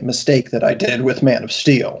the same mistake that I did with Man of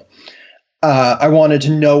Steel. I wanted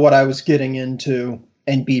to know what I was getting into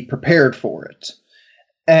and be prepared for it.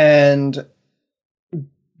 And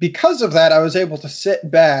because of that, I was able to sit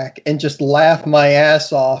back and just laugh my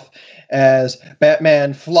ass off as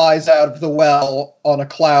Batman flies out of the well on a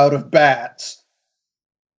cloud of bats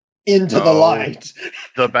into the light.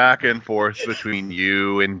 The back and forth between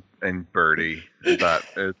you and Birdie at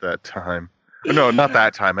that time. No, not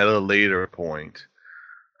that time. At a later point.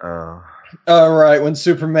 All right, when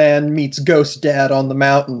Superman meets Ghost Dad on the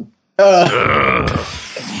mountain.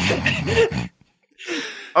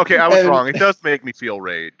 Okay, I was wrong. It does make me feel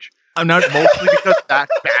rage. I'm not mostly because that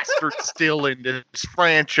bastard's still in this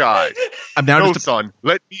franchise. Son,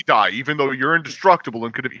 let me die, even though you're indestructible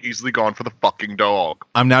and could have easily gone for the fucking dog.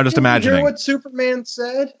 I'm now just imagining. You hear what Superman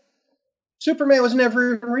said? Superman was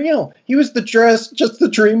never real. He was just the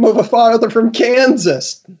dream of a father from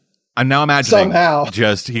Kansas. I'm now imagining somehow.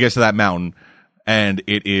 Just he gets to that mountain, and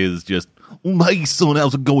it is just, hey son,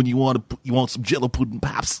 how's it going? You want some Jello pudding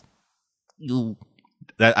pops?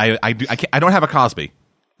 That I don't have a Cosby,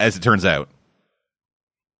 as it turns out,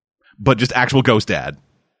 but just actual Ghost Dad,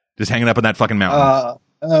 just hanging up on that fucking mountain.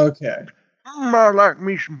 Okay. I like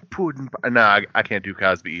me some pudding. No, I can't do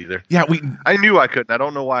Cosby either. Yeah, I knew I couldn't. I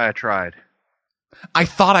don't know why I tried. I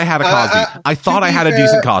thought I had a Cosby. I thought I had a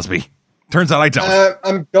decent Cosby. Turns out I don't.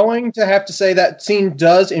 I'm going to have to say that scene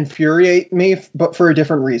does infuriate me, but for a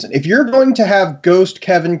different reason. If you're going to have Ghost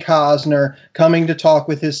Kevin Costner coming to talk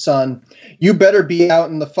with his son, you better be out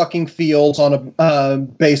in the fucking fields on a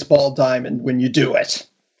baseball diamond when you do it.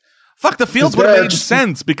 Fuck, the fields would have made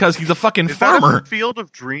sense because he's a fucking farmer. That a Field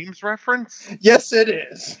of Dreams reference? Yes, it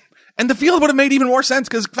is. And the field would have made even more sense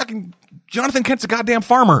because fucking Jonathan Kent's a goddamn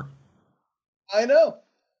farmer. I know.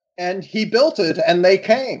 And he built it, and they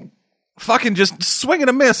came. Fucking just swing and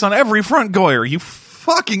a miss on every front, Goyer. You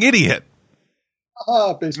fucking idiot.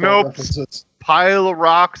 Baseball references. Pile of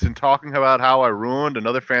rocks and talking about how I ruined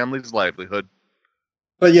another family's livelihood.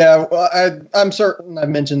 But yeah, I'm certain I've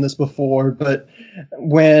mentioned this before, but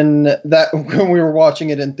when we were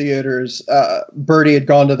watching it in theaters, Birdie had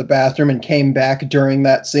gone to the bathroom and came back during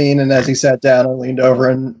that scene, and as he sat down, I leaned over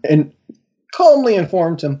and calmly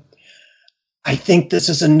informed him, I think this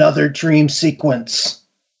is another dream sequence.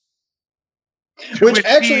 Which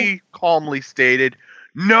actually he calmly stated,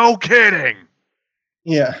 no kidding.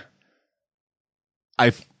 Yeah.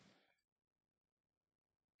 If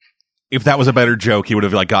that was a better joke, he would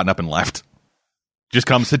have gotten up and left. Just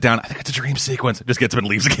come sit down. I think it's a dream sequence. Just gets up and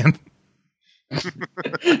leaves again.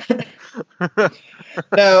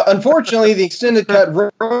 Now, unfortunately, the extended cut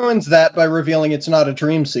ruins that by revealing it's not a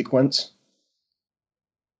dream sequence.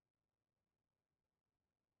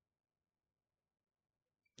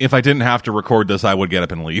 If I didn't have to record this, I would get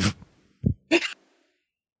up and leave.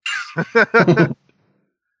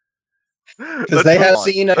 Because they have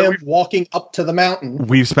seen him walking up to the mountain.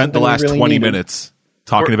 We've spent the last really 20 needed. minutes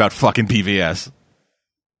talking about fucking PVS.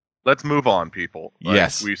 Let's move on, people.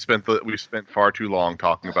 Yes. We've spent far too long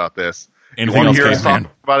talking about this. Anything If else, you hear us Caveman?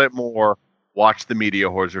 talk about it more, watch the Media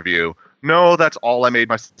Whores review. No, that's all I made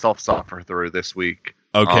myself suffer through this week.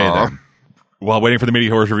 Okay, then. While waiting for the Media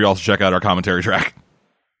Horror review, also check out our commentary track.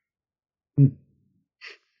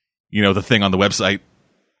 You know, the thing on the website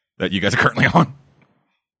that you guys are currently on.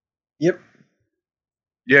 Yep.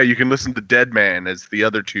 Yeah, you can listen to Dead Man as the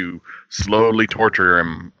other two slowly torture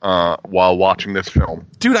him while watching this film.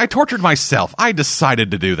 Dude, I tortured myself. I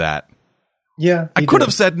decided to do that. Yeah. I could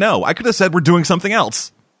have said no. I could have said we're doing something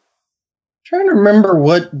else. Trying to remember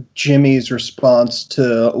what Jimmy's response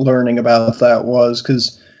to learning about that was,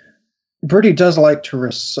 because Bertie does like to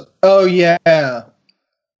oh yeah,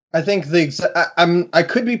 I think I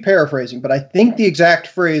could be paraphrasing, but I think the exact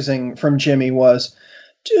phrasing from Jimmy was,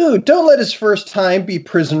 "Dude, don't let his first time be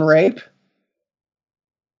prison rape."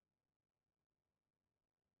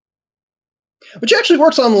 Which actually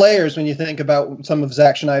works on layers when you think about some of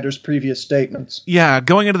Zack Schneider's previous statements. Yeah,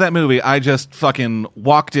 going into that movie, I just fucking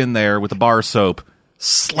walked in there with a bar of soap,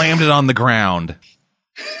 slammed it on the ground,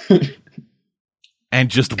 and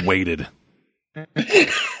just waited.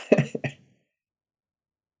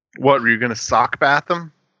 What, were you going to sock bath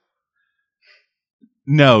him?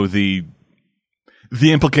 No, the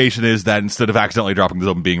implication is that instead of accidentally dropping the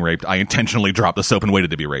soap and being raped, I intentionally dropped the soap and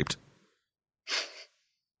waited to be raped.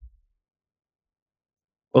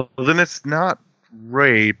 Well, then it's not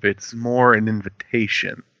rape, it's more an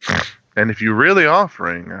invitation. And if you're really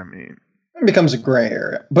offering, I mean... It becomes a gray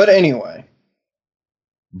area. But anyway.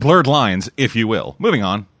 Blurred lines, if you will. Moving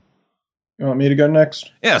on. You want me to go next?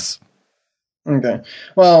 Yes. Okay.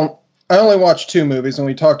 Well, I only watched 2 movies, and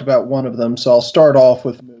we talked about one of them, so I'll start off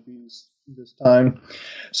with movies this time.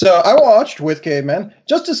 So I watched, with Caveman,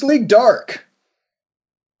 Justice League Dark.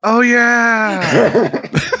 Oh, yeah!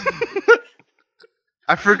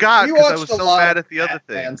 I forgot because I was so mad at the other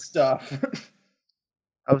things. Stuff.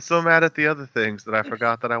 I was so mad at the other things that I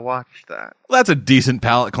forgot that I watched that. Well, that's a decent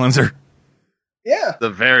palate cleanser. Yeah. The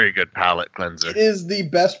very good palate cleanser. It is the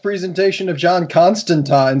best presentation of John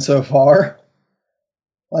Constantine so far.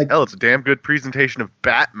 Hell, it's a damn good presentation of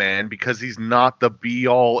Batman because he's not the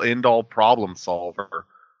be-all, end-all problem solver.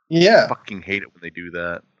 Yeah. I fucking hate it when they do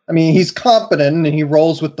that. I mean, he's competent and he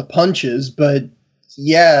rolls with the punches, but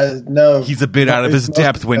yeah, no. He's a bit out of his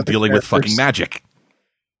depth when dealing with fucking magic.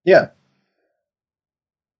 Yeah.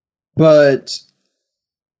 But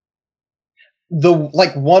the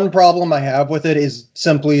one problem I have with it is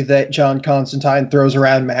simply that John Constantine throws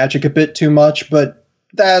around magic a bit too much, but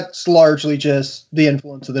that's largely just the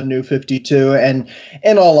influence of the New 52, and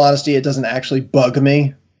in all honesty, it doesn't actually bug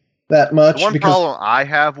me that much. The one problem I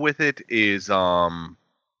have with it is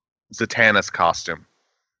Zatanna's costume.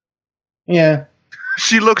 Yeah.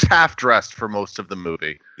 She looks half-dressed for most of the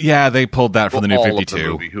movie. Yeah, they pulled that for the New all 52. Of the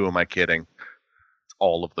movie. Who am I kidding? It's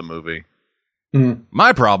all of the movie. Mm.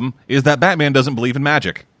 My problem is that Batman doesn't believe in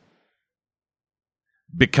magic.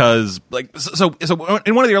 Because, so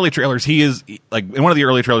in one of the early trailers, in one of the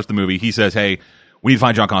early trailers of the movie, he says, hey, we need to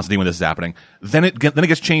find John Constantine when this is happening. Then it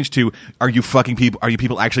gets changed to, are you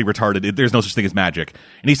people actually retarded? There's no such thing as magic.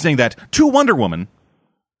 And he's saying that to Wonder Woman,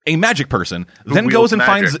 a magic person, then goes and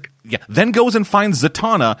finds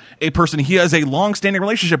Zatanna, a person he has a long-standing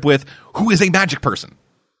relationship with, who is a magic person.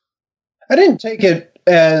 I didn't take it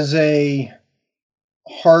as a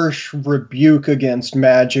harsh rebuke against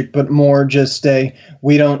magic, but more just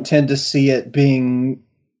we don't tend to see it being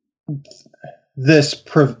this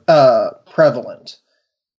prevalent.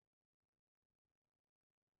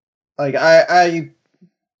 I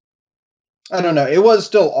don't know. It was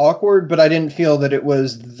still awkward, but I didn't feel that it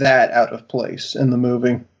was that out of place in the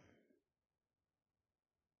movie.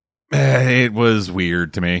 It was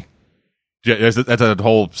weird to me. That's a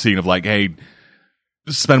whole scene of hey,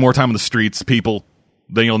 spend more time on the streets, people.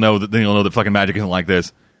 Then you'll know that fucking magic isn't like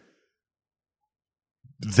this.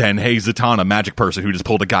 Then, hey, Zatanna, magic person who just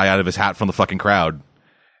pulled a guy out of his hat from the fucking crowd.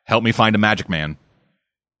 Help me find a magic man.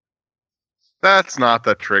 That's not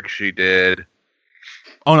the trick she did.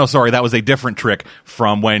 Oh, no, sorry. That was a different trick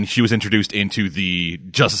from when she was introduced into the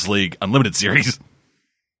Justice League Unlimited series.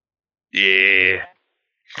 Yeah.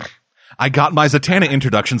 I got my Zatanna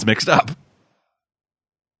introductions mixed up.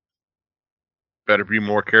 better be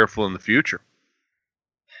more careful in the future.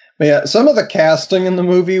 But yeah, some of the casting in the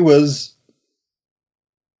movie was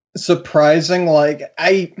surprising. Like,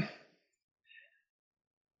 Dr.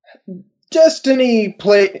 Destiny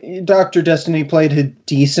played a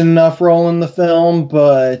decent enough role in the film,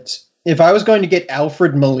 but if I was going to get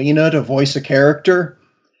Alfred Molina to voice a character,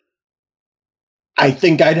 I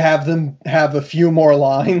think I'd have them have a few more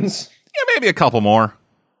lines. Yeah, maybe a couple more.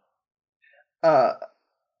 I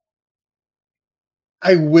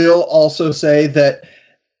will also say that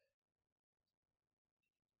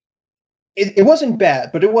it wasn't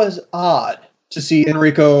bad, but it was odd to see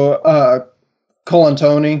Enrico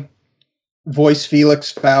Colantoni voice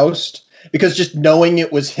Felix Faust, because just knowing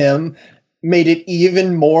it was him made it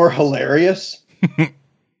even more hilarious.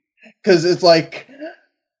 Because it's like,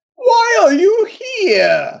 why are you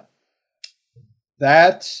here?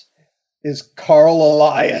 That is Carl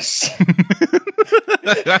Elias.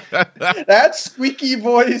 That squeaky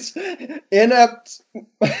voice, inept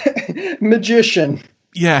magician.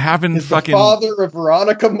 Yeah, having is fucking the father of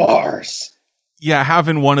Veronica Mars. Yeah,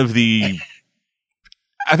 having one of the,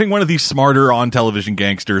 I think one of these smarter on television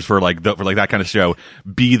gangsters for like that kind of show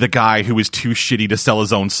be the guy who is too shitty to sell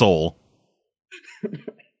his own soul.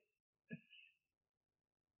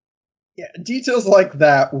 Yeah, details like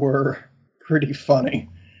that were pretty funny.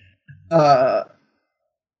 But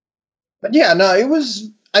yeah, no,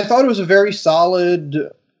 I thought it was a very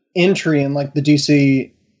solid entry in like the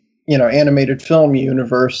DC, animated film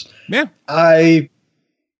universe. Yeah. I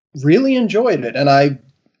really enjoyed it, and I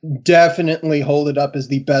definitely hold it up as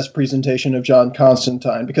the best presentation of John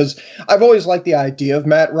Constantine, because I've always liked the idea of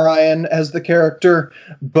Matt Ryan as the character,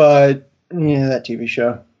 but yeah, that TV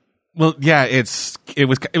show. Well, yeah, it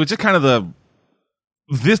was just kind of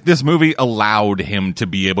this movie allowed him to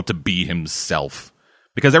be able to be himself,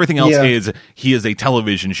 because everything else he is a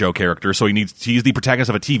television show character, so he's the protagonist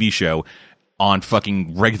of a TV show on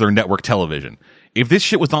fucking regular network television. If this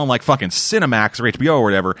shit was on like fucking Cinemax or HBO or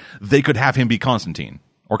whatever, they could have him be Constantine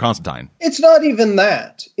or Constantine. It's not even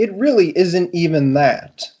that. It really isn't even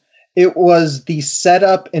that. It was the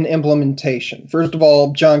setup and implementation. First of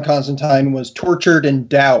all, John Constantine was tortured and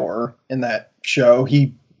dour in that show.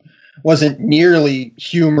 He wasn't nearly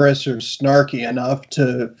humorous or snarky enough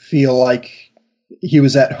to feel like he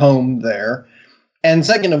was at home there. And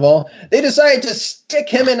second of all, they decided to stick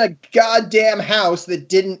him in a goddamn house that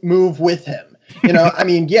didn't move with him. I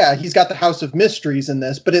mean, yeah, he's got the House of Mysteries in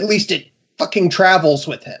this, but at least it fucking travels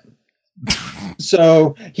with him.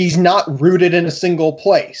 So he's not rooted in a single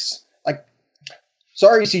place. Like,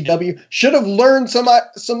 sorry, CW, should have learned some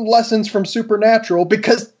lessons from Supernatural,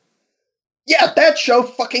 because, yeah, that show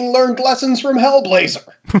fucking learned lessons from Hellblazer.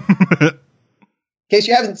 In case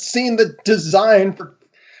you haven't seen the design for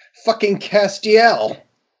fucking Castiel.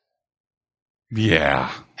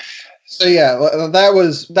 Yeah. So yeah, that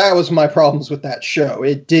was my problems with that show.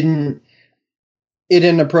 It didn't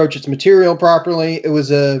approach its material properly. It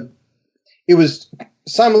was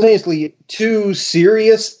simultaneously too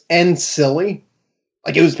serious and silly.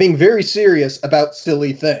 Like, it was being very serious about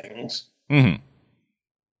silly things. Mm-hmm.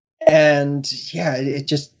 And yeah,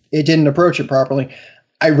 it didn't approach it properly.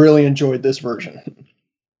 I really enjoyed this version.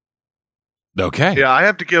 Okay. Yeah, I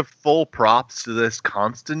have to give full props to this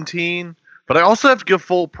Constantine, but I also have to give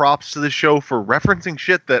full props to the show for referencing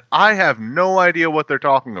shit that I have no idea what they're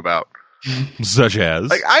talking about. Such as?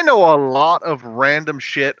 Like, I know a lot of random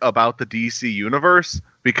shit about the DC universe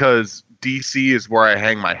because DC is where I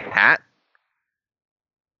hang my hat.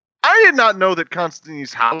 I did not know that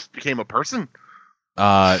Constantine's house became a person.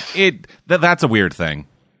 That's a weird thing,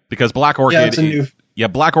 because Black Orchid.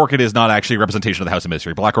 Black Orchid is not actually a representation of the House of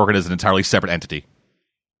Mystery. Black Orchid is an entirely separate entity.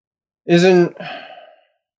 I was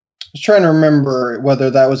trying to remember whether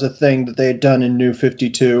that was a thing that they had done in New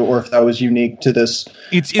 52 or if that was unique to this.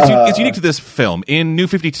 It's unique to this film. In New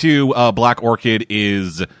 52, Black Orchid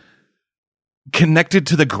is connected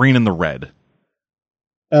to the green and the red.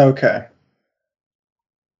 Okay.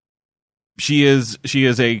 She is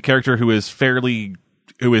a character who is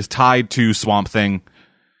tied to Swamp Thing.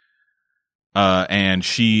 And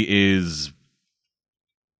she is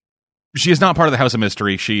not part of the House of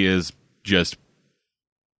Mystery. She is just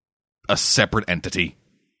a separate entity.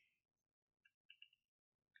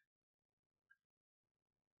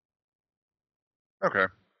 Okay.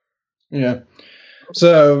 Yeah.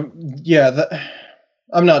 So, yeah,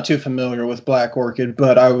 I'm not too familiar with Black Orchid,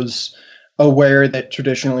 but I was aware that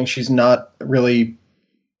traditionally she's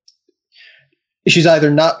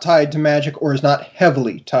either not tied to magic or is not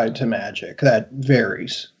heavily tied to magic. That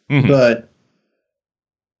varies. Mm-hmm. But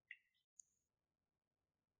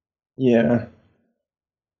yeah.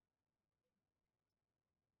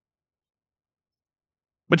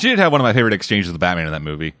 But she did have one of my favorite exchanges with Batman in that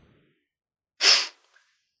movie.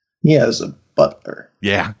 He has a butler.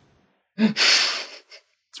 Yeah.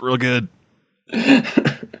 It's real good.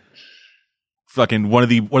 Fucking one of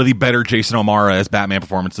the better Jason O'Mara as Batman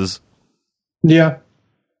performances. Yeah.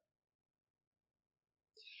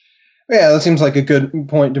 Yeah, that seems like a good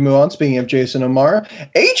point to move on. Speaking of Jason O'Mara,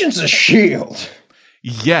 Agents of S.H.I.E.L.D.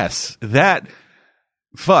 Yes, that...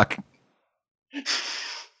 Fuck.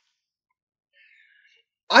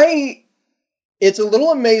 It's a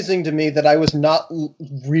little amazing to me that I was not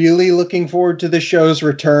really looking forward to the show's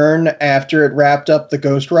return after it wrapped up the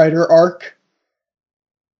Ghost Rider arc.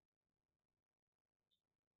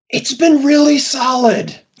 It's been really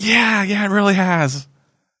solid. Yeah, it really has.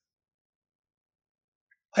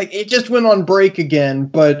 Like, it just went on break again,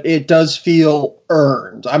 but it does feel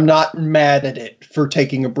earned. I'm not mad at it for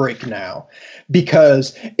taking a break now,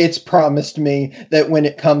 because it's promised me that when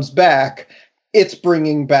it comes back, it's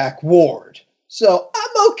bringing back Ward. So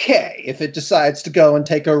I'm okay if it decides to go and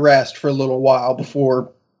take a rest for a little while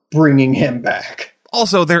before bringing him back.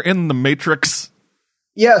 Also, they're in the Matrix.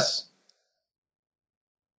 Yes.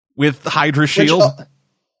 With Hydra Shield.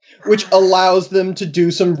 Which allows them to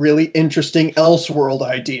do some really interesting Elseworld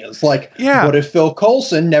ideas. Like, what if Phil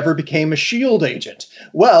Coulson never became a S.H.I.E.L.D. agent?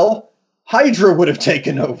 Well, Hydra would have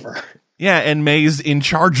taken over. Yeah, and May's in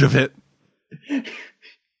charge of it.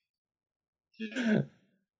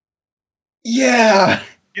 Yeah.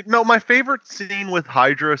 You know, my favorite scene with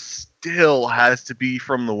Hydra still has to be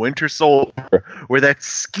from The Winter Soldier, where that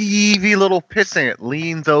skeevy little pissant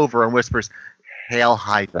leans over and whispers, "Hail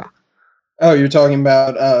Hydra." Oh, you're talking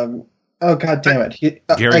about, oh, god damn it.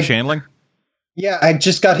 Gary Shandling? Yeah, I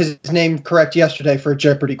just got his name correct yesterday for a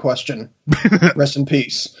Jeopardy question. Rest in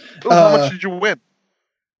peace. Ooh, how much did you win?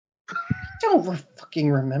 I don't fucking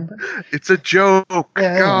remember. It's a joke.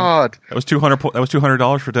 Yeah. God. That was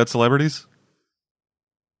 $200 for Dead Celebrities?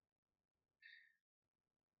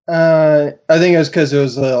 I think it was because it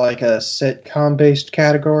was like a sitcom-based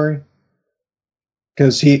category.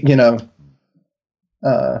 Because he had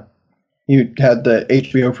the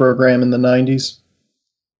HBO program in the 90s.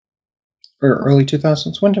 Or early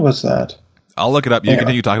 2000s. When was that? I'll look it up. You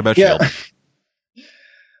continue talking about S.H.I.E.L.D.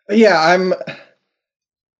 Yeah, I'm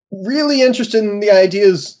really interested in the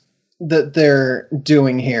ideas that they're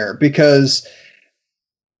doing here, because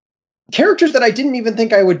characters that I didn't even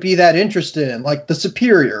think I would be that interested in, like the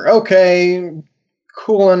Superior. Okay,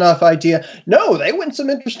 cool enough idea. No, they went some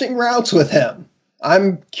interesting routes with him.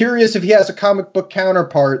 I'm curious if he has a comic book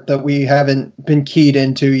counterpart that we haven't been keyed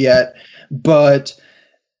into yet. But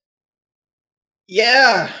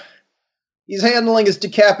yeah, he's handling his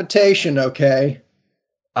decapitation okay.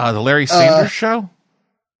 The Larry Sanders Show?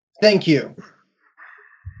 Thank you.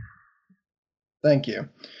 Yeah,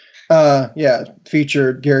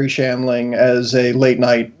 featured Gary Shandling as a late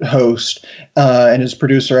night host, and his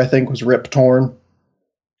producer, I think, was Rip Torn.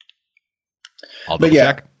 I'll double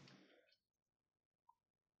check.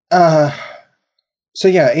 So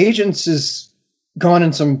yeah, Agents has gone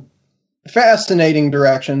in some fascinating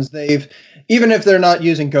directions. Even if they're not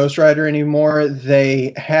using Ghost Rider anymore,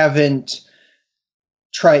 they haven't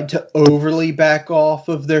tried to overly back off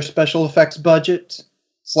of their special effects budget.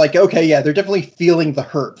 It's like, okay, yeah, they're definitely feeling the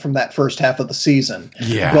hurt from that first half of the season.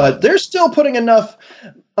 Yeah. But they're still putting enough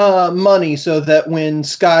money so that when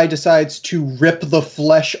Sky decides to rip the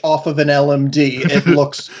flesh off of an LMD, it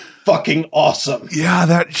looks fucking awesome. Yeah,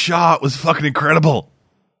 that shot was fucking incredible.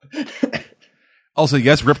 Also,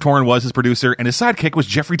 yes, Rip Torn was his producer, and his sidekick was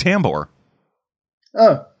Jeffrey Tambor.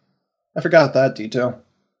 Oh, I forgot that detail.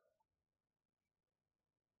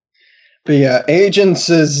 But yeah, Agents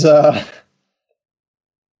has going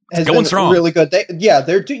strong. Really good.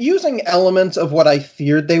 They're using elements of what I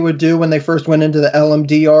feared they would do when they first went into the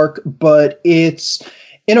LMD arc, but it's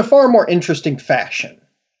in a far more interesting fashion.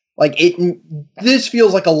 Like this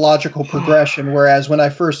feels like a logical progression, whereas when I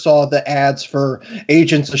first saw the ads for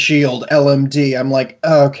Agents of S.H.I.E.L.D. LMD, I'm like,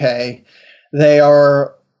 okay, they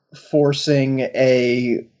are forcing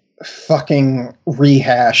a fucking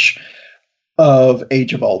rehash of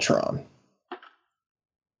Age of Ultron.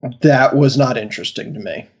 That was not interesting to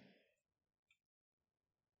me.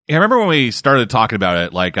 Yeah, I remember when we started talking about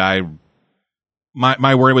it, like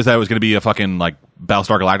my worry was that it was going to be a fucking like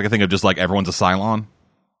Battlestar Galactica thing of just like everyone's a Cylon.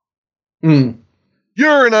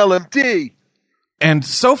 You're an LMD. And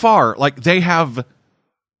so far, like they have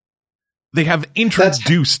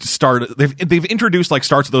introduced they've introduced like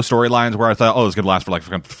starts of those storylines where I thought, oh, it's going to last for like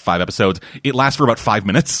 5 episodes. It lasts for about 5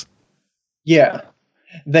 minutes. Yeah.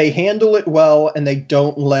 They handle it well, and they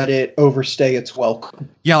don't let it overstay its welcome.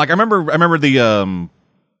 Yeah, like I remember the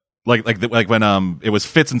like when it was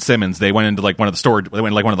Fitz and Simmons, they went into like one of the storage, they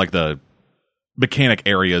went like one of like the mechanic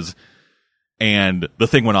areas, and the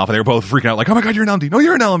thing went off, and they were both freaking out, like, "Oh my god, you're an LMD! No,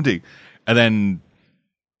 you're an LMD!" And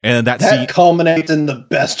that scene culminates in the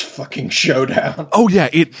best fucking showdown. Oh yeah,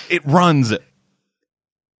 it runs.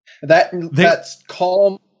 That's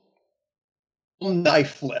calm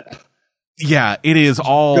knife flip. Yeah, it is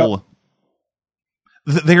all.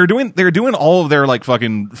 They're doing all of their like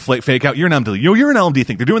fucking fake out. You're an LMD. You're an LMD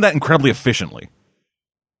thing. They're doing that incredibly efficiently.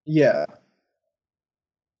 Yeah.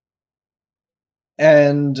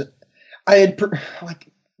 And I had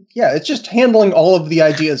it's just handling all of the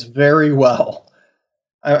ideas very well.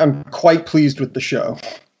 I'm quite pleased with the show.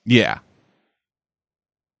 Yeah.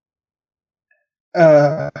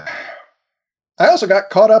 I also got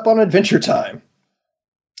caught up on Adventure Time.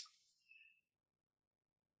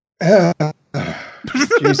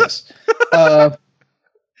 Jesus.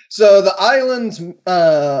 So the Islands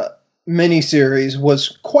miniseries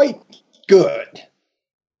was quite good.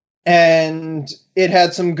 And it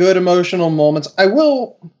had some good emotional moments. I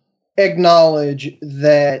will acknowledge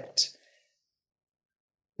that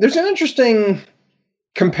there's an interesting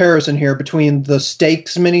comparison here between the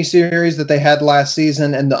Stakes miniseries that they had last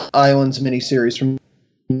season and the Islands miniseries from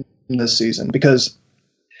this season, because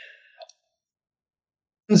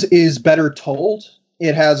is better told.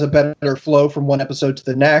 It has a better flow from one episode to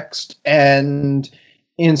the next, and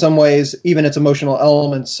in some ways, even its emotional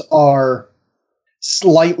elements are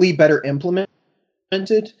slightly better implemented.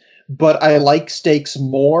 But I like Stakes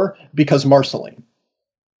more because Marceline.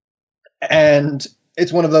 And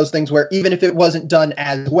it's one of those things where even if it wasn't done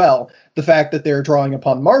as well, the fact that they're drawing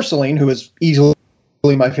upon Marceline, who is easily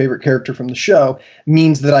my favorite character from the show,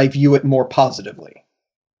 means that I view it more positively.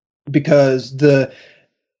 Because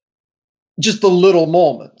just the little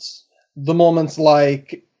moments, the moments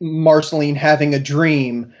like Marceline having a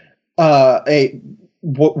dream after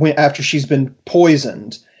she's been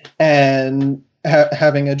poisoned, and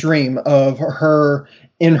having a dream of her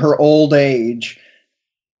in her old age,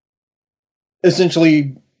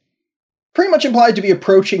 essentially pretty much implied to be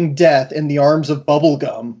approaching death in the arms of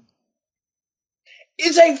Bubblegum,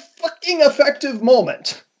 is a fucking effective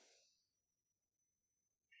moment.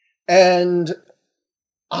 And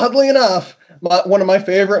oddly enough, one of my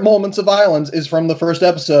favorite moments of Islands is from the first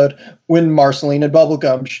episode when Marceline and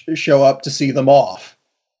Bubblegum show up to see them off,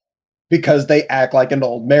 because they act like an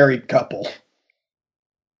old married couple.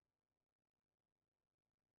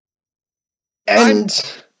 And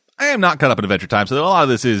I am not caught up in Adventure Time, so a lot of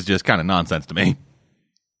this is just kind of nonsense to me.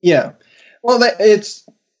 Yeah. Well, it's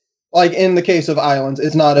like in the case of Islands,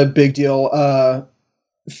 it's not a big deal.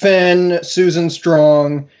 Finn, Susan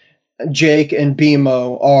Strong, Jake, and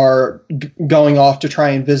BMO are going off to try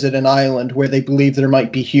and visit an island where they believe there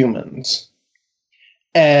might be humans.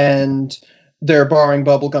 And they're borrowing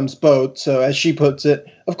Bubblegum's boat, so as she puts it,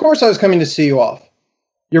 "Of course I was coming to see you off.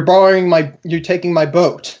 You're taking my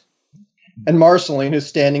boat." And Marceline, who's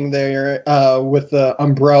standing there with the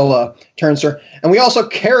umbrella, turns to her, "And we also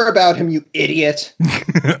care about him, you idiot."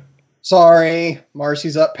 "Sorry,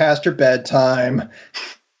 Marcy's up past her bedtime."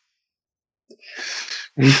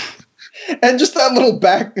 And just that little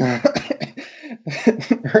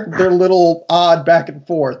their little odd back and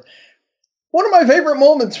forth. One of my favorite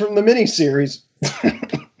moments from the miniseries.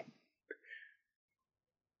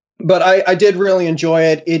 But I did really enjoy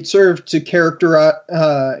it. It served to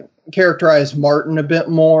characterize Martin a bit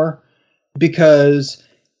more, because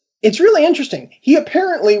it's really interesting. He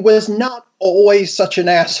apparently was not always such an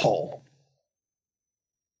asshole.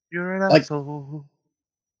 You're an asshole.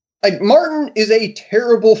 Like, Martin is a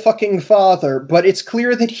terrible fucking father, but it's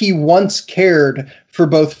clear that he once cared for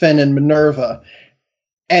both Finn and Minerva.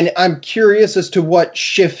 And I'm curious as to what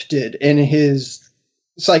shifted in his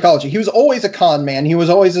psychology. He was always a con man. He was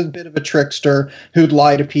always a bit of a trickster who'd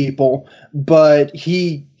lie to people, but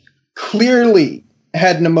he clearly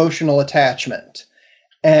had an emotional attachment.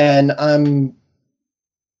 And I'm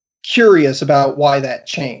curious about why that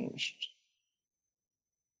changed.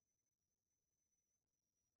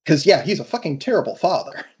 Because, yeah, he's a fucking terrible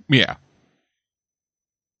father. Yeah.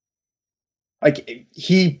 Like,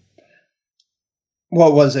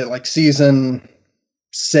 what was it, like season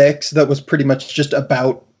 6, that was pretty much just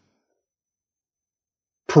about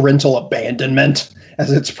parental abandonment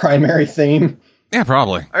as its primary theme? Yeah,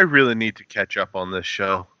 probably. I really need to catch up on this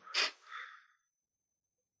show.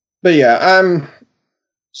 But yeah, I'm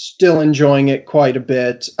still enjoying it quite a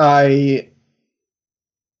bit. I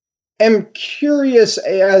am curious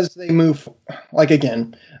as they move. Like,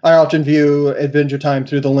 again, I often view Adventure Time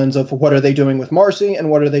through the lens of what are they doing with Marcy and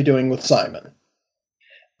what are they doing with Simon.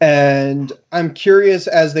 And I'm curious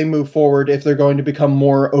as they move forward if they're going to become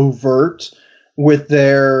more overt with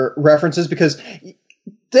their references, because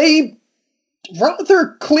they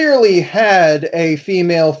rather clearly had a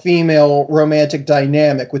female-female romantic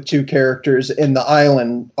dynamic with two characters in the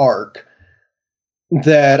island arc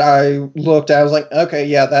that I looked at. I was like, okay,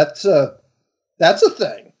 yeah, that's a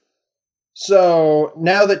thing. So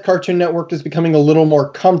now that Cartoon Network is becoming a little more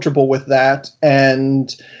comfortable with that,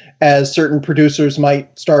 and as certain producers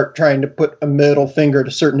might start trying to put a middle finger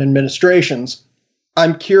to certain administrations,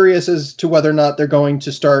 I'm curious as to whether or not they're going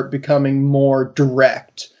to start becoming more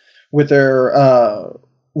direct with their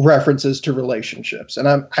references to relationships. And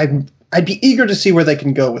I'd be eager to see where they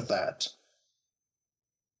can go with that.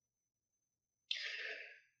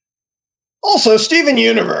 Also, Steven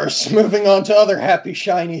Universe, moving on to other happy,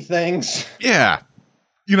 shiny things. Yeah.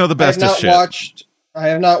 You know, the bestest shit. I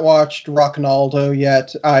have not watched Rocknaldo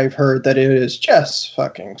yet. I've heard that it is just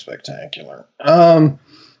fucking spectacular.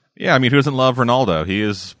 Yeah, I mean, who doesn't love Ronaldo? He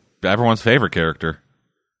is everyone's favorite character.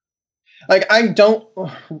 Like, I don't...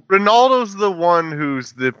 Ronaldo's the one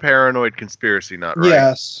who's the paranoid conspiracy nut, right?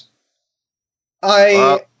 Yes.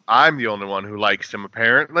 I'm the only one who likes him,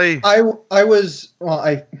 apparently.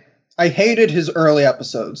 I hated his early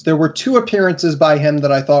episodes. There were 2 appearances by him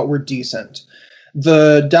that I thought were decent.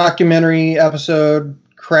 The documentary episode,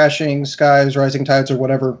 Crashing Skies, Rising Tides, or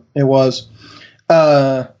whatever it was.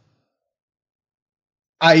 I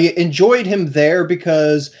enjoyed him there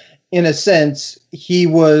because, in a sense, he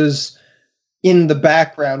was in the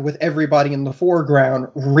background with everybody in the foreground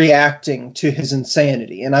reacting to his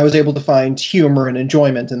insanity. And I was able to find humor and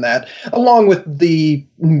enjoyment in that, along with the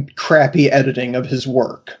crappy editing of his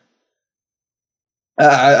work.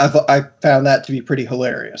 I found that to be pretty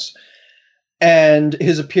hilarious. And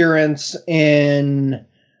his appearance in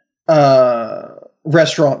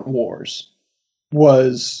Restaurant Wars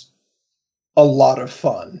was a lot of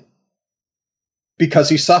fun because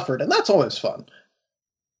he suffered, and that's always fun.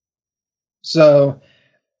 So,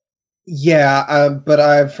 yeah, but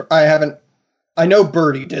I know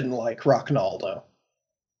Birdie didn't like Rocknaldo.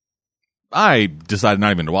 I decided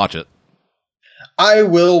not even to watch it. I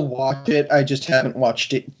will watch it. I just haven't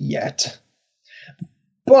watched it yet.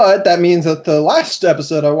 But that means that the last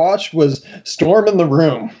episode I watched was Storm in the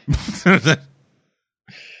Room.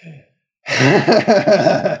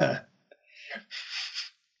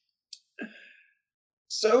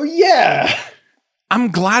 So, yeah. I'm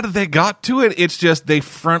glad that they got to it. It's just they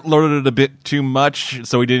front loaded it a bit too much,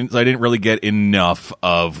 so I didn't really get enough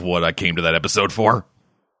of what I came to that episode for.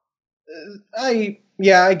 I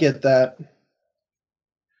get that.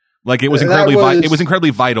 Like, it was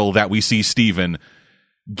incredibly vital that we see Steven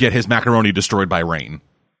get his macaroni destroyed by rain.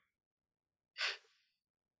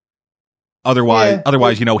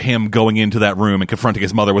 Otherwise, you know, him going into that room and confronting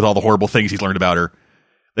his mother with all the horrible things he's learned about her,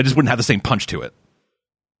 that just wouldn't have the same punch to it.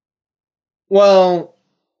 Well,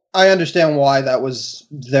 I understand why that was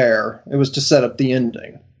there. It was to set up the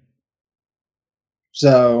ending.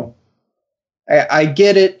 So, I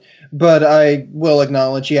get it, but I will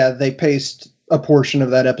acknowledge, they paced a portion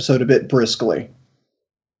of that episode a bit briskly.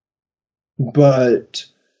 But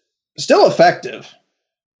still effective.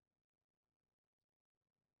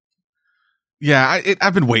 Yeah,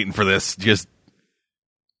 I've been waiting for this. Just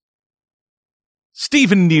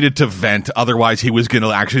Steven needed to vent, otherwise he was going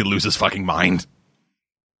to actually lose his fucking mind.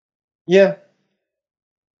 Yeah.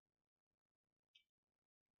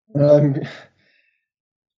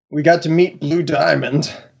 We got to meet Blue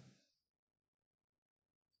Diamond.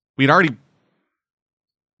 We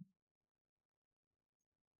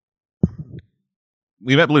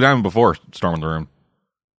met Blue Diamond before Storm in the Room.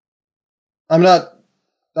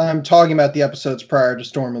 I'm talking about the episodes prior to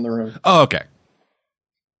Storm in the Room. Oh, okay.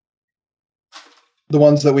 The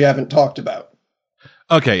ones that we haven't talked about.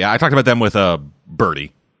 Okay, yeah, I talked about them with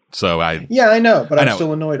Birdie. So I know, but I'm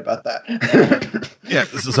still annoyed about that. Yeah,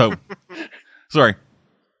 so sorry.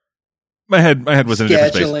 My head was in a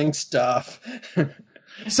different space. Scheduling stuff.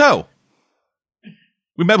 So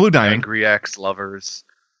we met Blue Diamond. Angry ex-lovers.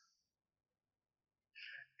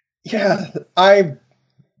 Yeah, I'm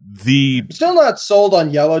still not sold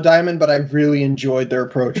on Yellow Diamond, but I really enjoyed their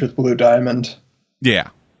approach with Blue Diamond. Yeah.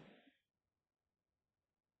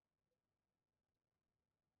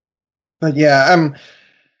 But yeah, I'm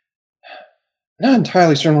not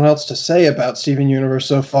entirely certain what else to say about Steven Universe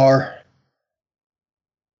so far.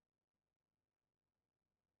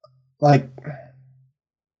 Like,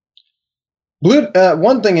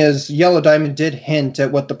 one thing is, Yellow Diamond did hint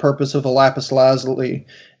at what the purpose of the Lapis Lazuli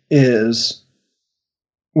is,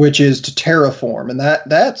 which is to terraform, and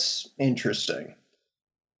that's interesting.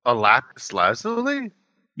 A lapis lazuli?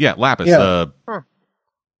 Yeah, Lapis. Yeah.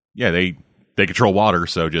 Yeah, they control water,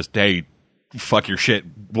 so just, hey, fuck your shit,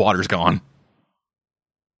 water's gone.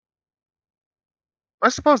 I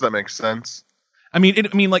suppose that makes sense. I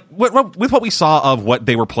mean, like, with what we saw of what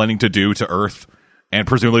they were planning to do to Earth, and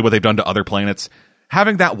presumably what they've done to other planets,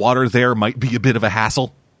 having that water there might be a bit of a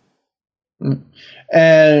hassle.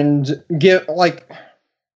 And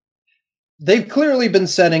they've clearly been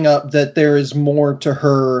setting up that there is more to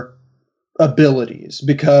her abilities,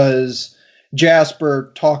 because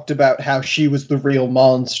Jasper talked about how she was the real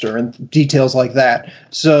monster and details like that.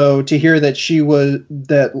 So to hear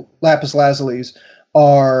that lapis lazulis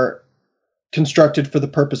are constructed for the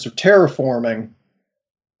purpose of terraforming,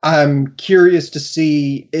 I'm curious to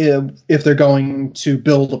see if they're going to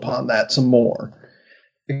build upon that some more.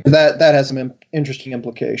 That has some interesting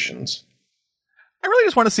implications. I really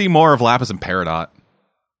just want to see more of Lapis and Peridot.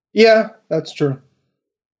 Yeah, that's true.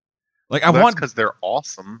 Like, Well, that's because they're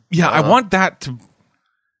awesome. Yeah, I want that to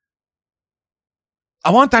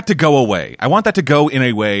go away. I want that to go in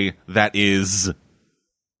a way that is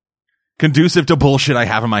conducive to bullshit I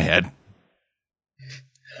have in my head.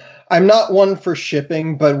 I'm not one for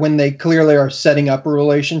shipping, but when they clearly are setting up a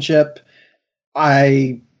relationship,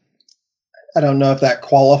 I don't know if that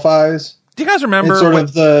qualifies. Do you guys remember? You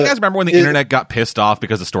guys remember when the internet got pissed off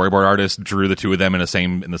because the storyboard artist drew the two of them in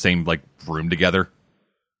the same like room together?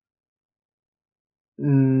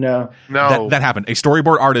 No. That happened. A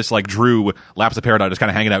storyboard artist like drew Lapis and Peridot just kind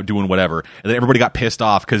of hanging out doing whatever, and then everybody got pissed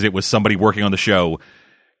off because it was somebody working on the show.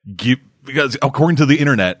 Because according to the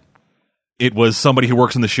internet, it was somebody who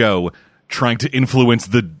works in the show trying to influence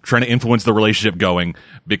the relationship going,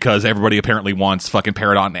 because everybody apparently wants fucking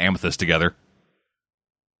Peridot and Amethyst together.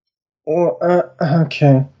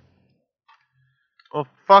 Okay. Well,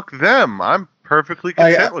 fuck them. I'm perfectly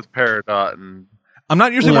content with Peridot. And I'm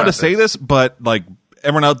not usually one to say this, but like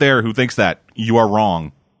everyone out there who thinks that, you are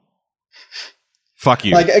wrong. Fuck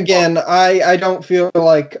you. Like, again, I don't feel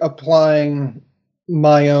like applying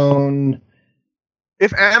my own.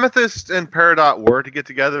 If Amethyst and Peridot were to get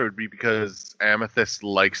together, it would be because Amethyst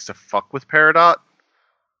likes to fuck with Peridot.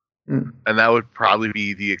 And that would probably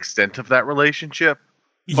be the extent of that relationship.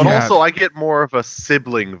 But also, I get more of a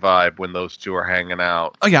sibling vibe when those two are hanging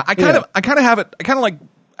out. Oh yeah, I kind of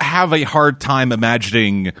have a hard time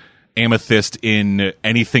imagining Amethyst in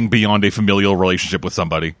anything beyond a familial relationship with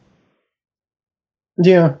somebody.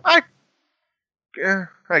 Yeah. At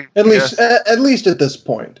least at this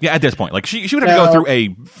point. Yeah, at this point. Like, she would have to go through a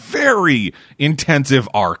very intensive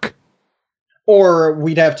arc. Or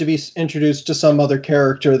we'd have to be introduced to some other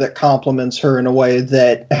character that complements her in a way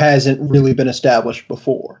that hasn't really been established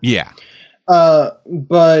before. Yeah.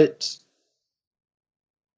 But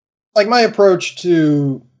like, my approach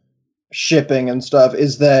to shipping and stuff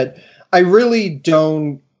is that I really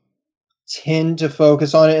don't tend to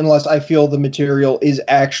focus on it unless I feel the material is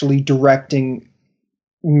actually directing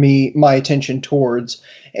my attention towards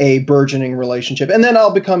a burgeoning relationship. And then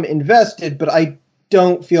I'll become invested, but I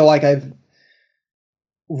don't feel like I've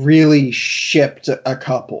really shipped a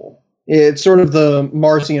couple. It's sort of the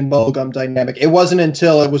Marcy and Bubblegum dynamic. It wasn't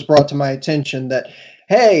until it was brought to my attention that,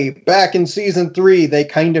 hey, back in season 3, they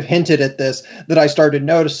kind of hinted at this, that I started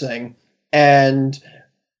noticing, and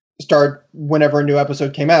whenever a new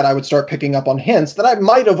episode came out, I would start picking up on hints that I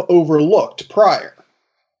might have overlooked prior.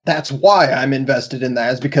 That's why I'm invested in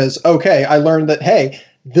that, is because, okay, I learned that, hey,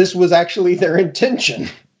 this was actually their intention.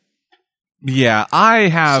 Yeah, I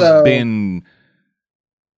have been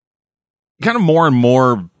kind of more and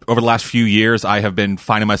more over the last few years, I have been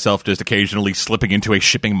finding myself just occasionally slipping into a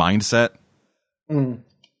shipping mindset.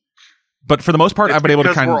 But for the most part, I've been able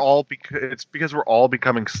to kind of... It's because we're all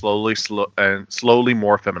becoming slowly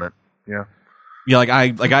more feminine. Yeah. Yeah,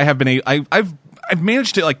 I have been I've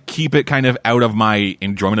managed to like keep it kind of out of my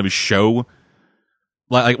enjoyment of a show.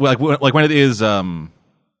 Like when it is when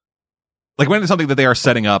it's something that they are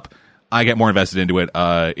setting up, I get more invested into it.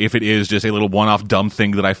 If it is just a little one-off dumb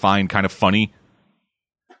thing that I find kind of funny,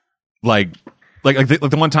 like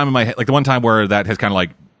the one time in my head, like the one time where that has kind of like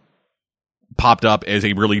popped up as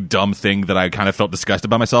a really dumb thing that I kind of felt disgusted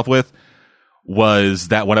by myself with, was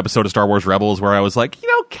that one episode of Star Wars Rebels where I was like,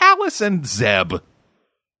 Callus and Zeb.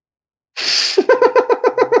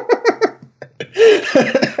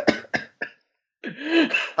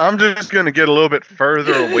 I'm just going to get a little bit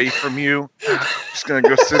further away from you. I'm just going to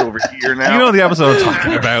go sit over here now. You know the episode I'm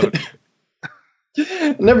talking about.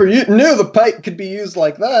 Never knew the pipe could be used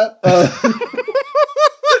like that.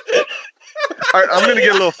 All right, I'm going to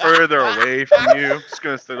get a little further away from you. Just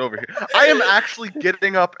going to sit over here. I am actually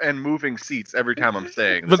getting up and moving seats every time I'm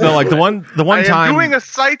saying this. But no, like the one I time am doing a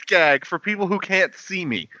sight gag for people who can't see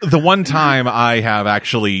me. the one time I have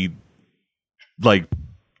actually like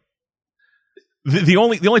the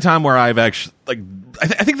only time where I've actually like I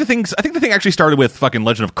think the thing actually started with fucking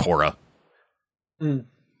Legend of Korra.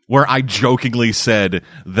 Where I jokingly said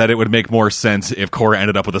that it would make more sense if Korra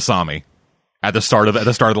ended up with Asami at the start of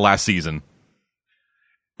the last season.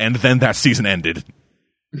 And then that season ended.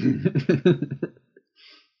 At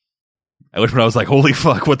which point I was like, holy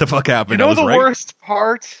fuck, what the fuck happened? You know I was the right. worst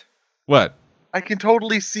part? What? I can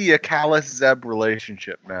totally see a Callus-Zeb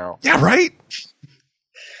relationship now. Yeah, right?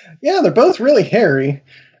 Yeah, they're both really hairy.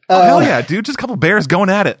 Oh, hell yeah, dude. Just a couple bears going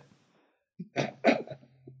at it.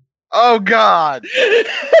 Oh, God.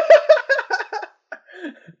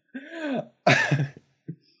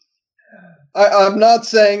 I'm not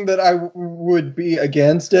saying that I would be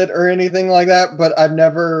against it or anything like that, but I've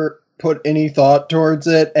never put any thought towards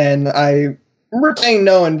it, and I retain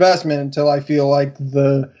no investment until I feel like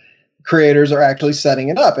the creators are actually setting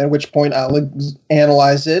it up, at which point I'll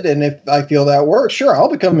analyze it, and if I feel that works, sure, I'll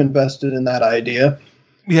become invested in that idea.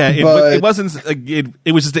 Yeah, it wasn't.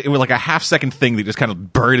 It was like a half-second thing that just kind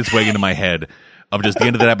of buried its way into my head of just the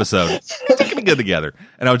end of that episode. It's gonna get together,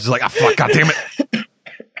 and I was just like, "Ah, fuck, god damn it!"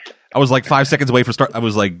 I was like 5 seconds away from start. I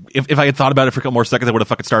was like, if I had thought about it for a couple more seconds, I would have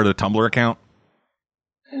fucking started a Tumblr account.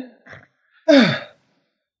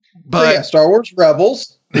 But yeah, Star Wars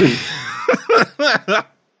Rebels.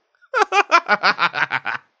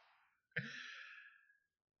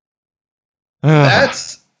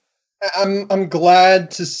 That's. I'm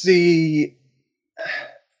glad to see.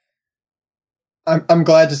 I'm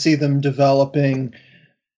glad to see them developing.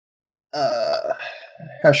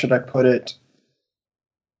 How should I put it?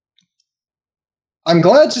 I'm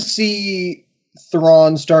glad to see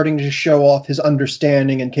Thrawn starting to show off his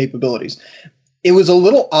understanding and capabilities. It was a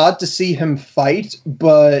little odd to see him fight,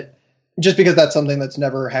 but just because that's something that's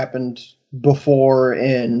never happened before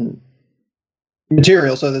in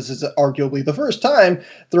material, so this is arguably the first time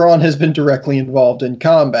Thrawn has been directly involved in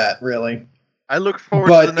combat, really. I look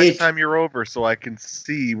forward to the next time you're over so I can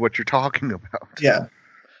see what you're talking about. Yeah.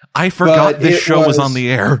 I forgot this show was on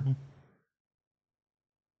the air.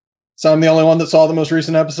 So I'm the only one that saw the most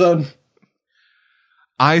recent episode?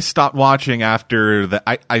 I stopped watching after the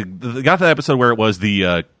I got to the episode where it was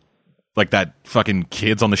the like that fucking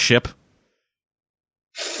kids on the ship.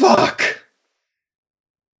 Fuck.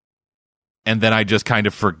 And then I just kind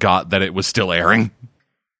of forgot that it was still airing.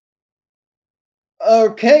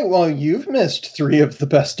 Okay, well, you've missed 3 of the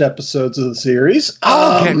best episodes of the series.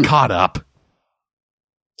 I'll get caught up.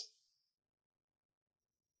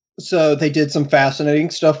 So they did some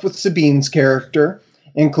fascinating stuff with Sabine's character,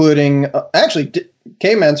 including... actually,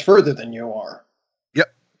 K-Man's further than you are.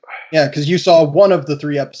 Yep. Yeah, because you saw one of the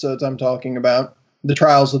 3 episodes I'm talking about, The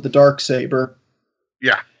Trials of the Darksaber.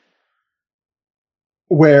 Yeah.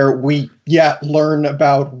 Where we, learn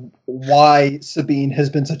about why Sabine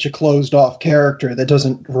has been such a closed-off character that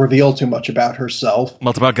doesn't reveal too much about herself.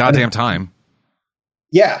 Well, it's about goddamn time.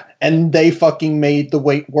 Yeah, and they fucking made the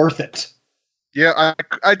wait worth it. Yeah,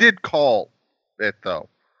 I did call it, though.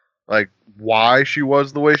 Like, why she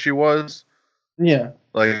was the way she was. Yeah.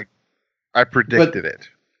 Like, I predicted it.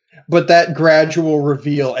 But that gradual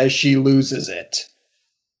reveal as she loses it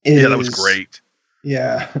is... Yeah, that was great.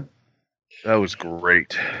 Yeah. That was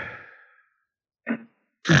great.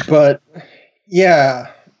 But,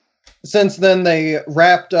 yeah. Since then, they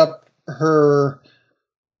wrapped up her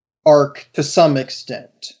arc to some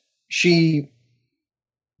extent. She...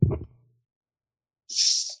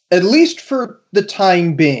 at least for the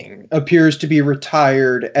time being, appears to be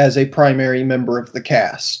retired as a primary member of the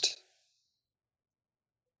cast.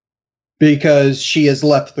 Because she has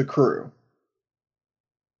left the crew.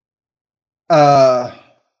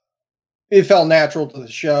 It felt natural to the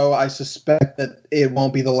show. I suspect that it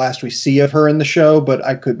won't be the last we see of her in the show, but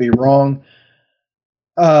I could be wrong.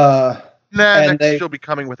 She'll be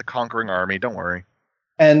coming with a conquering army, don't worry.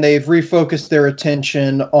 And they've refocused their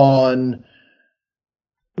attention on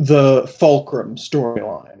the Fulcrum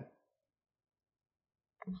storyline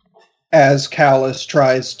as Kallus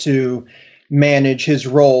tries to manage his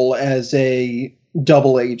role as a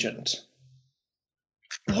double agent.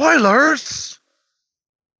 Spoilers!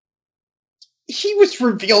 He was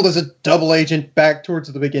revealed as a double agent back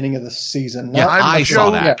towards the beginning of the season. I'm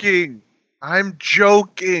joking. I'm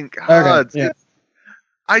joking. God. Okay, yeah.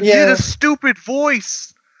 I did a stupid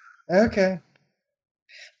voice. Okay.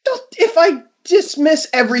 If I dismiss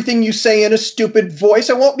everything you say in a stupid voice,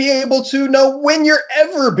 I won't be able to know when you're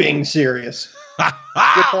ever being serious.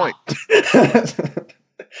 Good point.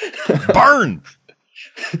 Burn!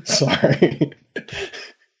 Sorry.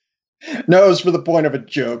 No, it was for the point of a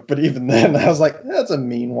joke, but even then, I was like, that's a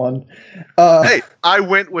mean one. Hey, I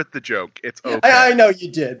went with the joke. It's okay. I know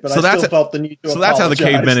you did, but So I still felt the need to So that's how the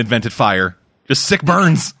apologize. cavemen invented fire. Just sick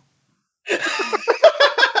burns.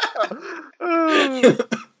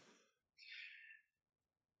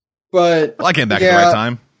 But Well, I came back at yeah, the right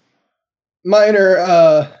time.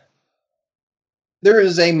 Minor, there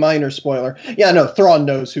is a minor spoiler. Yeah, no, Thrawn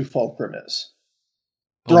knows who Fulcrum is.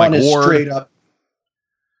 Oh my Thrawn is Gord. straight up.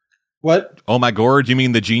 What? Oh my god, you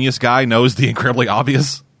mean the genius guy knows the incredibly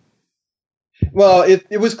obvious? Well,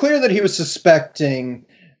 it was clear that he was suspecting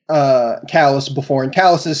Callus before, and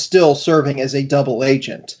Callus is still serving as a double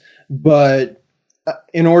agent. But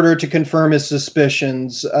in order to confirm his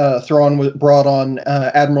suspicions, Thrawn brought on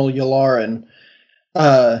Admiral Yularen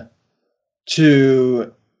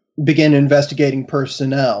to begin investigating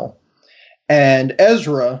personnel. And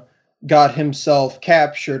Ezra got himself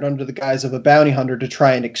captured under the guise of a bounty hunter to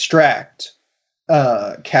try and extract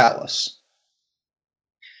Callus.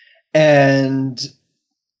 And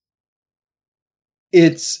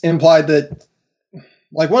it's implied that,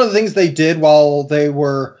 like, one of the things they did while they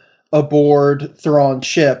were aboard Thrawn's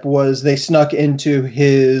ship was they snuck into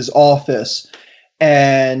his office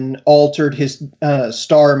and altered his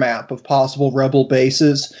star map of possible rebel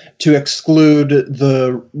bases to exclude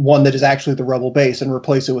the one that is actually the rebel base and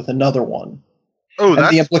replace it with another one. Oh,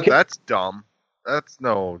 And the that's dumb. That's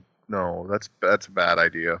no, that's a bad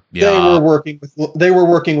idea. They were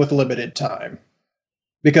working with limited time,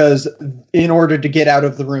 because in order to get out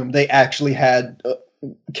of the room, they actually had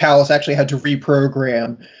Callus actually had to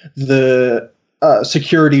reprogram the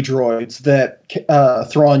security droids that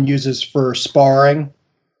Thrawn uses for sparring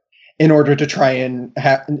in order to try and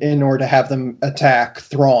have them attack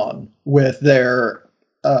Thrawn with their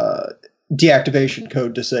deactivation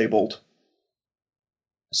code disabled.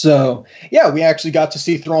 So, yeah, we actually got to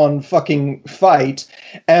see Thrawn fucking fight,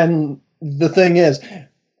 and the thing is,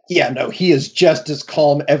 yeah, no, he is just as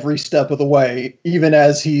calm every step of the way, even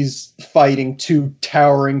as he's fighting two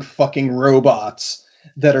towering fucking robots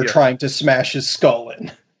that are trying to smash his skull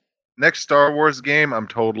in. Next Star Wars game, I'm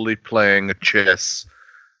totally playing chess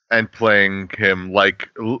and playing him like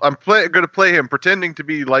I'm going to play him pretending to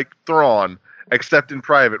be like Thrawn, except in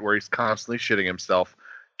private, where he's constantly shitting himself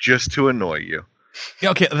just to annoy you. Yeah,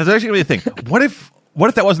 okay, that's actually gonna be a thing. What if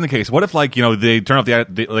that wasn't the case? What if, like, you know, they turn off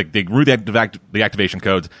they root the activation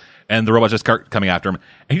codes, and the robots just start coming after him,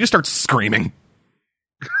 and he just starts screaming.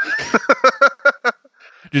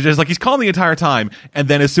 Just like he's calm the entire time, and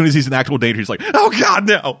then as soon as he's in actual danger, he's like, "Oh God,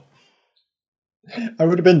 no!" I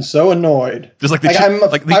would have been so annoyed. Just like I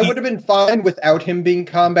would have been fine without him being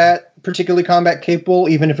particularly combat capable,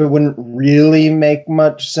 even if it wouldn't really make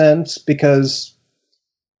much sense, because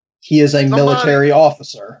he is a military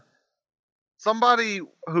officer. Somebody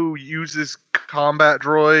who uses combat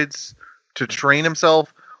droids to train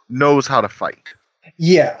himself knows how to fight.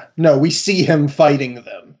 Yeah, no, we see him fighting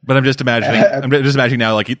them. But I'm just imagining. I'm just imagining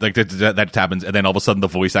now, like that happens, and then all of a sudden the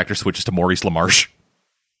voice actor switches to Maurice LaMarche.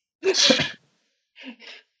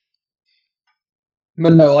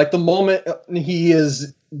 But no, like the moment he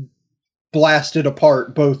is blasted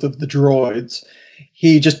apart both of the droids,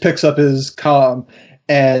 he just picks up his comm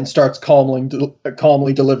and starts calmly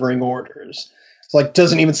delivering orders. It's like,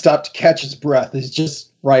 doesn't even stop to catch his breath. He's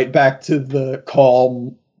just right back to the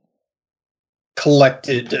calm,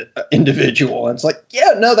 collected individual. And it's like,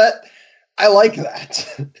 yeah, no, I like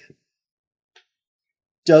that.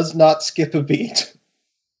 Does not skip a beat.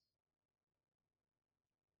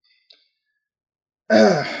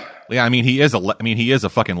 Yeah, I mean he is a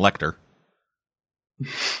fucking Lecter.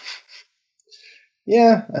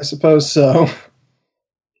 Yeah, I suppose so.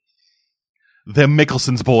 The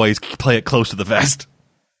Mickelson's boys play it close to the vest.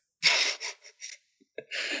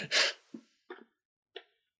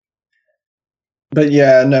 But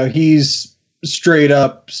yeah, no, he's straight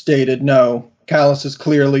up stated no. Callus is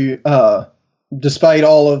clearly, despite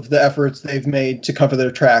all of the efforts they've made to cover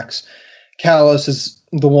their tracks, Callus is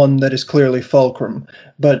the one that is clearly Fulcrum.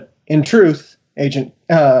 But in truth, Agent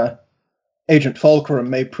Fulcrum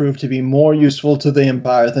may prove to be more useful to the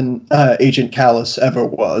Empire than Agent Callus ever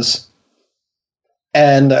was.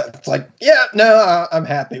 And it's like, yeah, no, I'm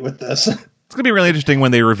happy with this. It's gonna be really interesting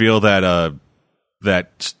when they reveal that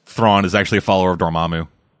that Thrawn is actually a follower of Dormammu.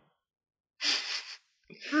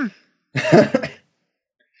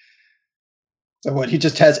 So what? He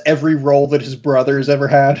just has every role that his brother has ever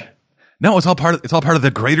had. No, it's all part of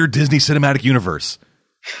the greater Disney cinematic universe.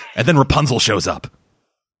 And then Rapunzel shows up.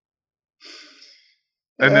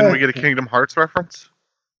 And then we get a Kingdom Hearts reference?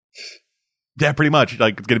 Yeah, pretty much.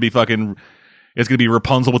 Like, it's going to be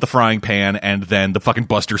Rapunzel with the frying pan, and then the fucking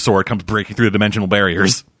Buster Sword comes breaking through the dimensional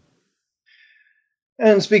barriers.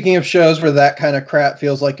 And speaking of shows where that kind of crap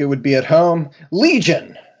feels like it would be at home,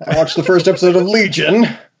 Legion. I watched the first episode of Legion.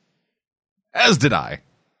 As did I.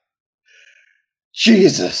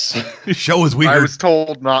 Jesus. This show is weird. I was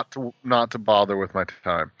told not to bother with my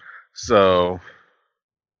time. So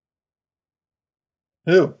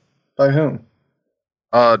Who? By whom?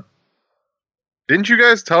 didn't you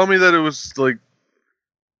guys tell me that it was like,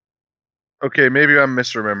 okay, maybe I'm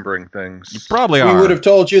misremembering things. You probably are. We would have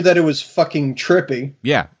told you that it was fucking trippy.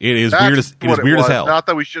 Yeah, it is That's weird as hell. Not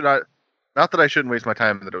that I shouldn't waste my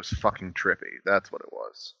time, that it was fucking trippy. That's what it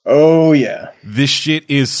was. Oh, yeah. This shit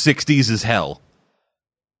is 60s as hell.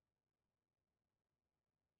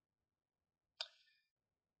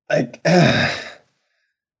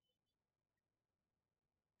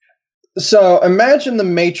 So imagine the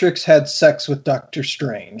Matrix had sex with Doctor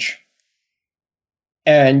Strange.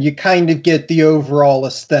 And you kind of get the overall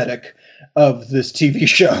aesthetic of this TV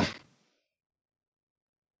show.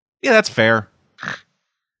 Yeah, that's fair.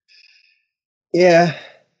 Yeah.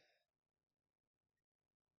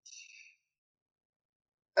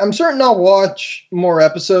 I'm certain I'll watch more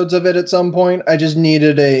episodes of it at some point. I just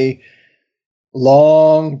needed a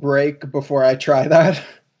long break before I try that.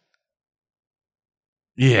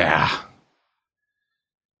 Yeah.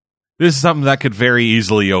 This is something that could very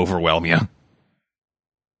easily overwhelm you.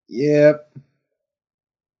 Yep.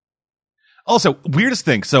 Also, weirdest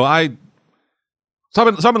thing. So I've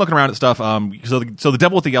been looking around at stuff. So the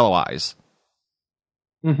devil with the yellow eyes,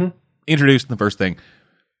 introduced in the first thing.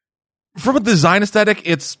 From a design aesthetic,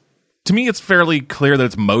 to me it's fairly clear that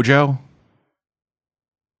it's Mojo.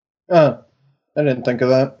 Oh, I didn't think of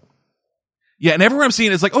that. Yeah, and everywhere I'm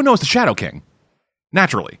seeing it's like, oh no, it's the Shadow King,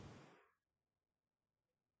 naturally.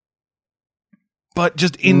 But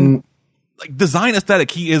just in like design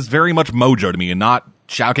aesthetic, he is very much Mojo to me, and not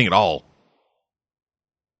Shadow King at all.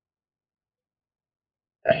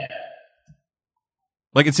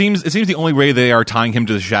 Like it seems the only way they are tying him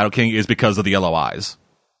to the Shadow King is because of the yellow eyes.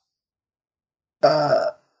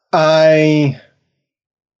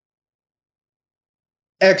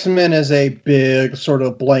 X-Men is a big sort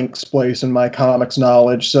of blank space in my comics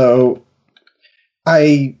knowledge, so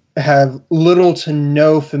I have little to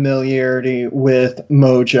no familiarity with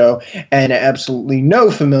Mojo and absolutely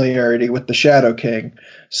no familiarity with the Shadow King.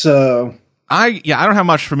 So I don't have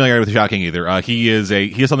much familiarity with the Shadow King either. He is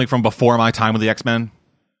something from before my time with the X-Men.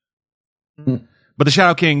 But the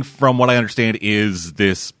Shadow King, from what I understand, is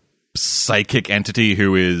this psychic entity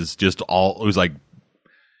who's like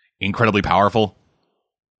incredibly powerful.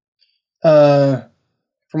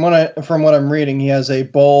 From what I'm reading, he has a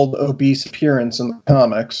bald, obese appearance in the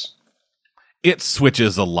comics. It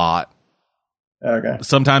switches a lot. Okay.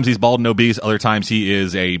 Sometimes he's bald and obese. Other times he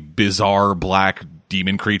is a bizarre black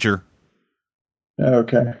demon creature.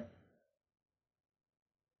 Okay.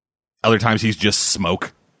 Other times he's just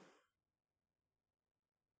smoke.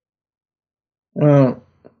 Well,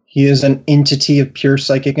 he is an entity of pure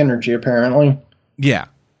psychic energy, apparently. Yeah.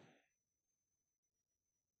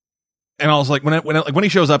 And I was like, when he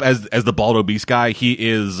shows up as the bald obese guy, he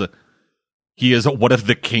is what if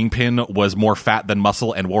the Kingpin was more fat than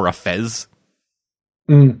muscle and wore a fez,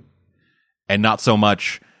 and not so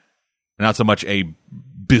much a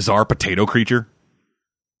bizarre potato creature.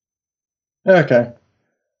 Okay.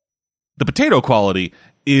 The potato quality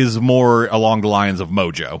is more along the lines of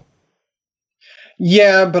Mojo.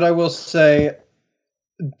 Yeah, but I will say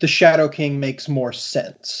the Shadow King makes more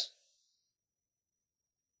sense.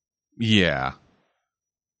 Yeah.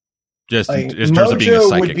 Just Like, in terms of being a Mojo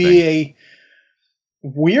psychic would be a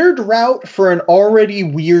weird route for an already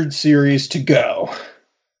weird series to go.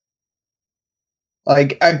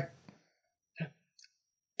 It's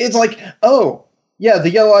like, oh, yeah,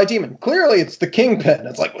 the Yellow-Eyed Demon. Clearly it's the Kingpin.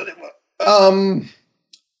 It's like, tons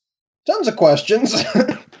of questions.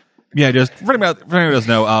 Yeah, just for anyone who doesn't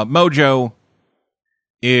know, Mojo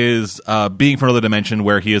is being from another dimension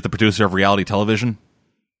where he is the producer of reality television.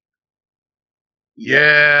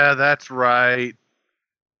 Yeah, that's right.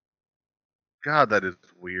 God, that is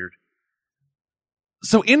weird.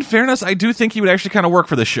 So, in fairness, I do think he would actually kind of work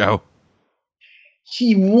for this show.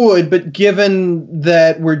 He would, but given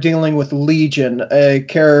that we're dealing with Legion, a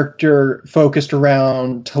character focused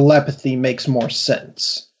around telepathy makes more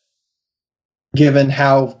sense. Given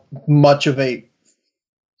how much of a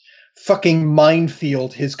fucking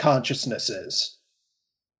minefield his consciousness is.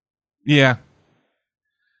 Yeah.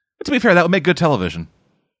 But to be fair, that would make good television.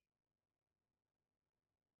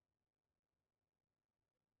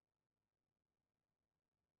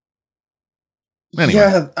 Anyway.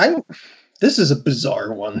 Yeah, this is a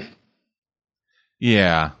bizarre one.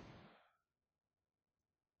 Yeah.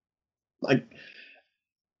 Like,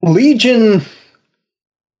 Legion...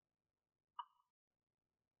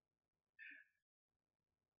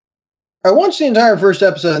 I watched the entire first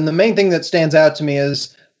episode, and the main thing that stands out to me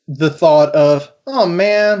is the thought of, oh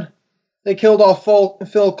man, they killed off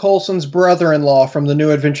Phil Coulson's brother-in-law from The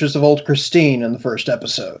New Adventures of Old Christine in the first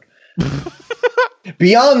episode.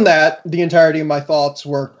 Beyond that, the entirety of my thoughts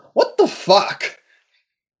were, what the fuck?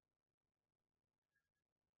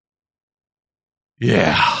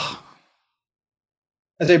 Yeah.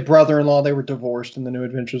 I say brother-in-law, they were divorced in The New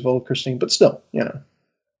Adventures of Old Christine, but still,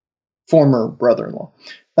 former brother-in-law.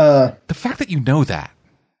 The fact that you know that.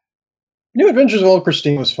 New Adventures of Old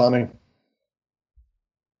Christine was funny.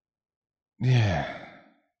 Yeah.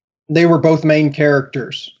 They were both main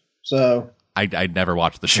characters, so... I'd never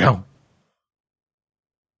watched the show.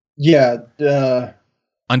 Yeah.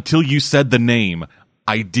 Until you said the name,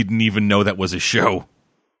 I didn't even know that was a show.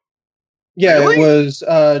 Yeah, Really? It was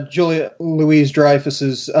Julia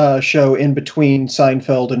Louis-Dreyfus's show in between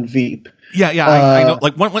Seinfeld and Veep. Yeah, I know.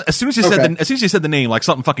 Like as soon as you Okay. said the name, like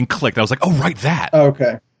something fucking clicked. I was like, oh, right, that.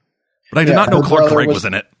 Okay. But I did Yeah, not know her Clark brother Gregg was- was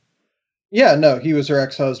in it. Yeah, no, he was her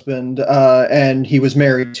ex-husband, and he was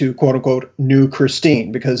married to quote-unquote new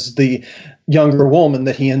Christine, because the younger woman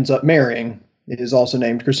that he ends up marrying is also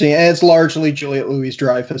named Christine. And it's largely Juliette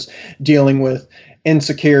Louis-Dreyfus dealing with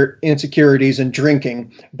insecurities and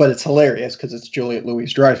drinking, but it's hilarious because it's Juliette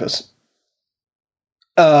Louis-Dreyfus.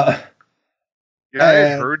 Yeah, I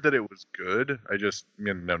had And- heard that it was good. I just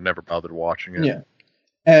never bothered watching it. Yeah.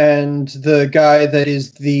 And the guy that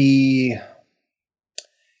is the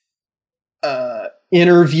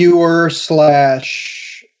interviewer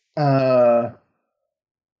slash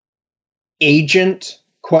agent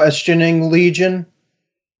questioning Legion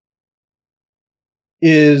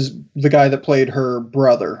is the guy that played her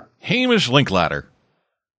brother. Hamish Linklater.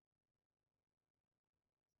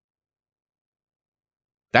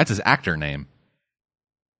 That's his actor name.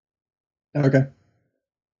 Okay.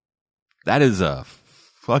 That is a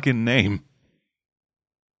fucking name.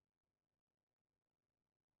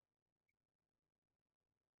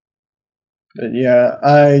 But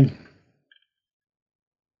yeah,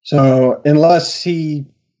 so unless he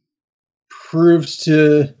proves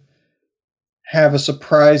to have a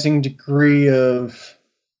surprising degree of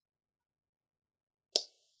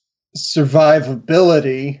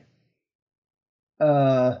survivability,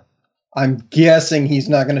 I'm guessing he's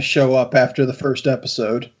not going to show up after the first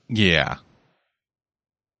episode, Yeah.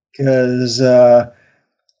 because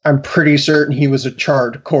I'm pretty certain he was a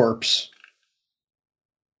charred corpse.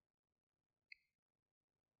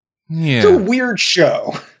 It's a Yeah. weird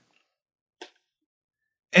show.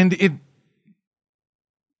 And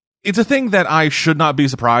it's a thing that I should not be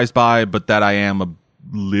surprised by, but that I am a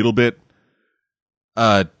little bit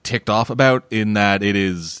ticked off about, in that it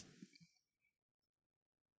is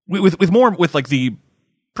with more with like the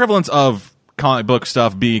prevalence of comic book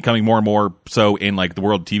stuff becoming more and more so in like the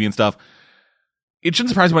world of TV and stuff. It shouldn't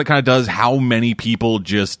surprise me when it kind of does how many people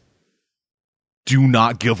just do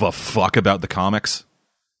not give a fuck about the comics.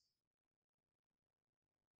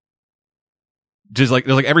 Just like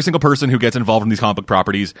there's like every single person who gets involved in these comic book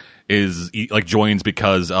properties is like joins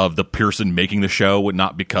because of the person making the show,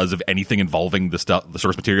 not because of anything involving the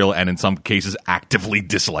source material, and in some cases actively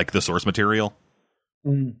dislike the source material.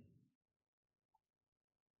 Mm.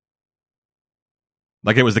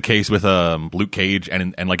 Like it was the case with Luke Cage,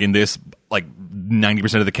 and like in this, like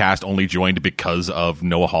 90% of the cast only joined because of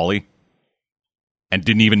Noah Hawley, and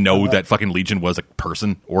didn't even know that fucking Legion was a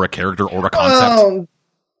person or a character or a concept. Well,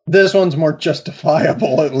 this one's more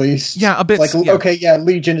justifiable, at least. Yeah, a bit. Like, yeah. okay, yeah,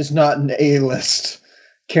 Legion is not an A-list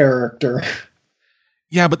character.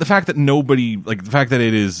 Yeah, but the fact that the fact that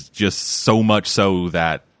it is just so much so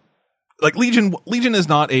that, like, Legion is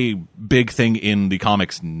not a big thing in the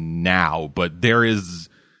comics now, but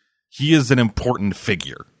he is an important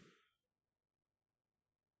figure.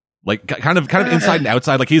 Like, kind of inside and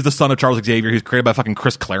outside. Like, he's the son of Charles Xavier. He's created by fucking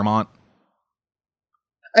Chris Claremont.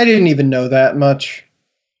 I didn't even know that much.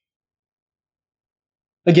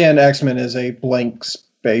 Again, X-Men is a blank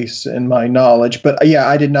space in my knowledge, but yeah,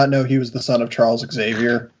 I did not know he was the son of Charles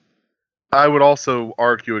Xavier. I would also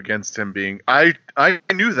argue against him being. I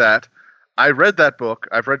knew that. I read that book.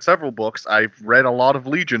 I've read several books. I've read a lot of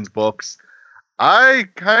Legion's books. I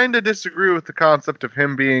kind of disagree with the concept of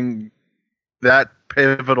him being that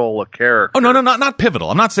pivotal a character. Oh, no, not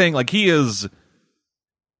pivotal. I'm not saying, like, he is...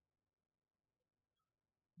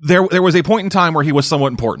 There was a point in time where he was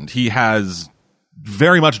somewhat important. He has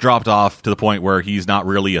very much dropped off to the point where he's not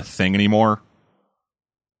really a thing anymore.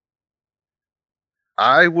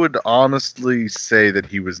 I would honestly say that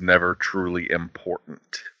he was never truly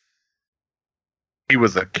important. He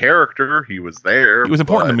was a character. He was there. He was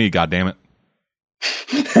important to me, goddammit.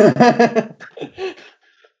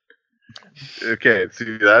 Okay,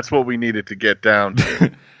 see, that's what we needed to get down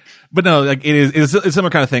to. But no, like it's a similar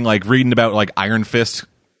kind of thing. Like reading about like Iron Fist,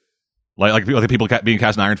 like people being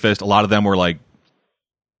cast in Iron Fist. A lot of them were like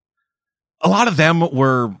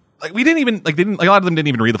we didn't even like a lot of them didn't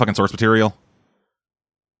even read the fucking source material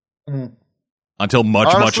until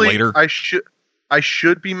much later. I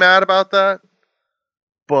should be mad about that,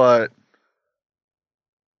 but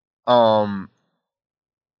I'm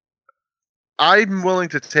willing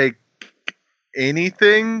to take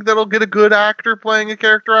anything that'll get a good actor playing a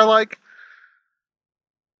character I like.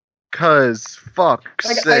 Cause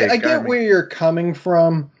fuck's sake, I get where you're coming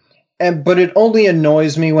from, but it only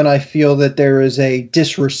annoys me when I feel that there is a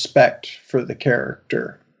disrespect for the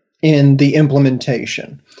character in the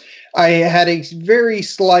implementation. I had a very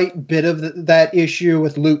slight bit of that issue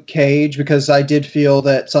with Luke Cage because I did feel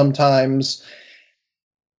that sometimes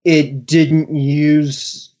it didn't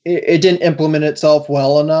implement itself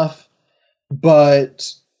well enough.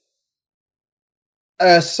 But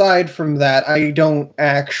aside from that, I don't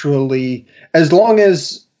actually, as long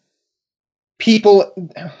as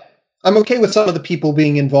I'm okay with some of the people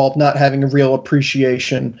being involved not having a real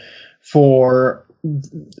appreciation for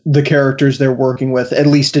the characters they're working with, at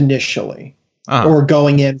least initially, or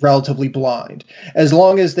going in relatively blind, as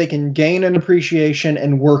long as they can gain an appreciation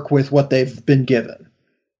and work with what they've been given.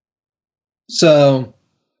 So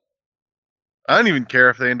I don't even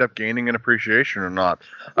care if they end up gaining an appreciation or not.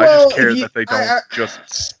 I just care that they don't just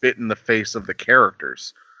spit in the face of the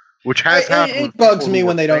characters, which has happened. It bugs me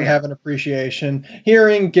when they don't have an appreciation.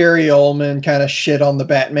 Hearing Gary Oldman kind of shit on the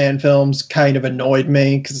Batman films kind of annoyed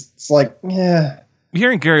me because it's like, yeah.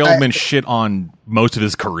 Hearing Gary Oldman shit on most of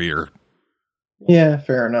his career. Yeah,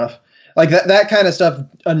 fair enough. Like that kind of stuff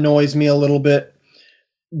annoys me a little bit,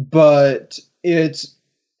 but it's.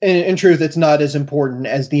 In truth, it's not as important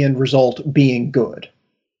as the end result being good.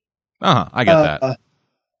 I get that.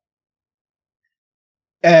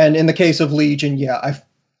 And in the case of Legion, yeah,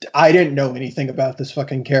 I didn't know anything about this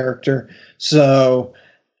fucking character, so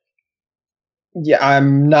yeah,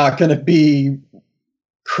 I'm not going to be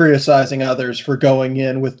criticizing others for going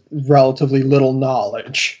in with relatively little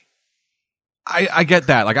knowledge. I get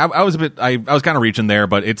that. Like I was I was kind of reaching there,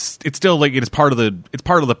 but it's still like it's part of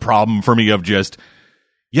the problem for me of just.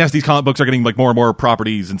 Yes, these comic books are getting like more and more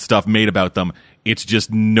properties and stuff made about them. It's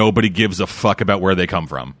just nobody gives a fuck about where they come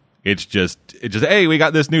from. It's just hey, we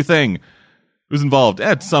got this new thing. Who's involved?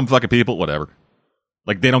 It's some fucking people, whatever.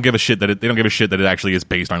 Like they don't give a shit that it actually is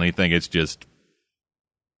based on anything. It's just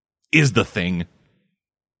is the thing.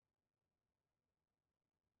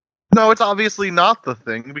 No, it's obviously not the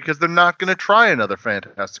thing because they're not going to try another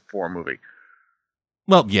Fantastic Four movie.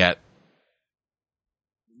 Well, yet.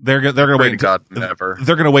 They're going to wait until never.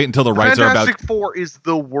 They're going to wait until the rights are about. Fantastic Four is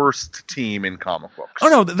the worst team in comic books. Oh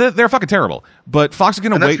no, they're fucking terrible. But Fox is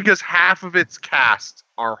going to wait because half of its cast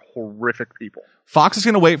are horrific people. Fox is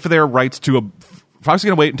going to wait for their rights to. Fox is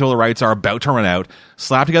going to wait until the rights are about to run out.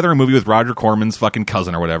 Slap together a movie with Roger Corman's fucking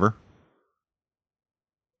cousin or whatever.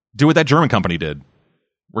 Do what that German company did.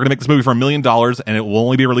 We're going to make this movie for $1 million, and it will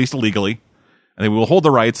only be released illegally, and then we will hold the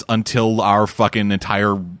rights until our fucking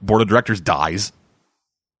entire board of directors dies.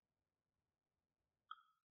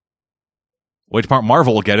 Which part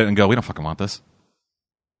Marvel will get it and go, we don't fucking want this.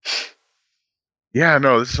 Yeah,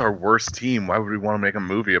 no, this is our worst team. Why would we want to make a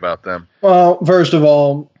movie about them? Well, first of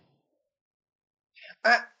all,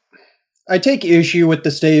 I take issue with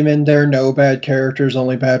the statement there are no bad characters,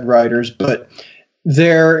 only bad writers, but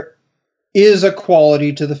there is a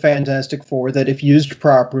quality to the Fantastic Four that, if used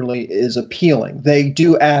properly, is appealing. They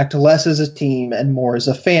do act less as a team and more as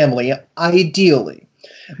a family, ideally.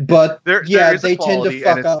 But there they tend to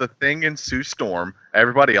fuck up. The Thing and Sue Storm.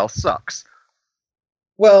 Everybody else sucks.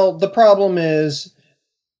 Well, the problem is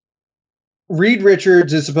Reed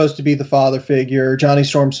Richards is supposed to be the father figure. Johnny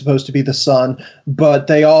Storm's supposed to be the son, but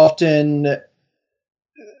they often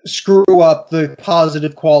screw up the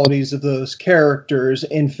positive qualities of those characters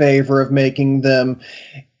in favor of making them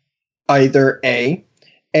either A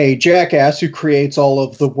jackass who creates all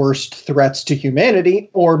of the worst threats to humanity,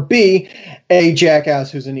 or B, a jackass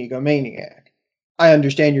who's an egomaniac. I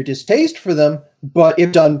understand your distaste for them, but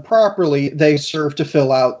if done properly, they serve to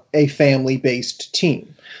fill out a family-based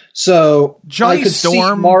team. So Johnny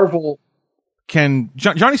Storm Marvel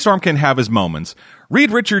Johnny Storm can have his moments.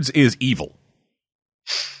 Reed Richards is evil.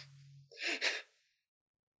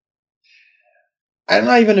 I'm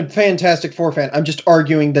not even a Fantastic Four fan. I'm just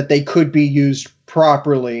arguing that they could be used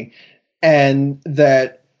properly, and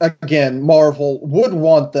that, again, Marvel would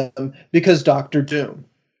want them because Doctor Doom.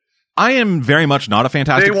 I am very much not a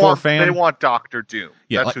Fantastic Four fan. They want Doctor Doom.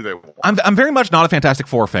 Yeah, That's who they want. I'm very much not a Fantastic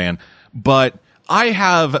Four fan, but I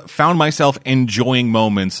have found myself enjoying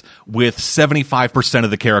moments with 75% of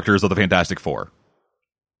the characters of the Fantastic Four.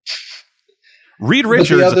 Reed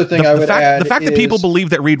Richards, the other thing the fact that people believe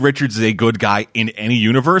that Reed Richards is a good guy in any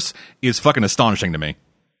universe is fucking astonishing to me.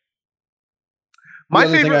 My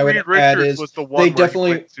favorite Reed Richards was the one where he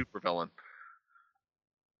played supervillain.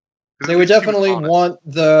 They would definitely want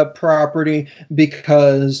the property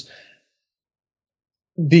because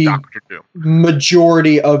the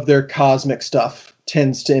majority of their cosmic stuff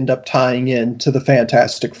tends to end up tying in to the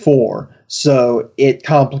Fantastic Four. So it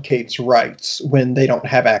complicates rights when they don't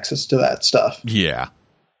have access to that stuff. Yeah.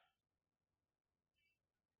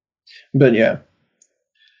 But yeah.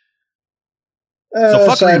 So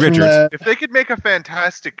fuck Reed Richards. If they could make a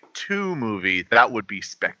Fantastic 2 movie, that would be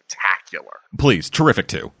spectacular. Please, terrific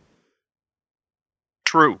 2.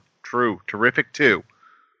 True. Terrific 2.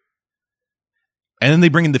 And then they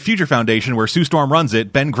bring in the Future Foundation where Sue Storm runs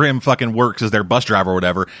it. Ben Grimm fucking works as their bus driver or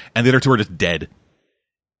whatever. And the other two are just dead.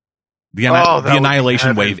 The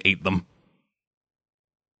Annihilation Wave ate them.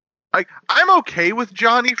 I'm okay with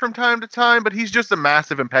Johnny from time to time, but he's just a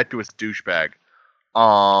massive impetuous douchebag.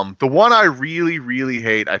 The one I really, really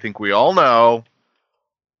hate, I think we all know,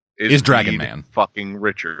 is Dragon Reed Man. Fucking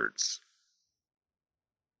Richards.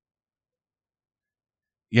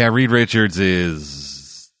 Yeah, Reed Richards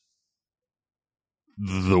is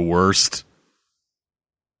the worst.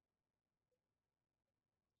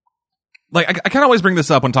 Like, I kind of always bring this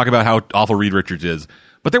up when talking about how awful Reed Richards is,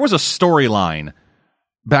 but there was a storyline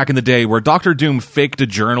back in the day where Dr. Doom faked a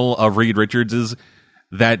journal of Reed Richards's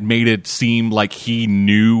that made it seem like he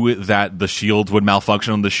knew that the shields would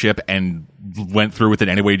malfunction on the ship and went through with it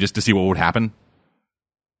anyway just to see what would happen.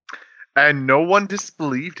 And no one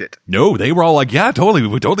disbelieved it. No, they were all like, yeah, totally, we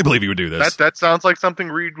would totally believe he would do this. That sounds like something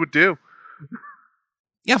Reed would do.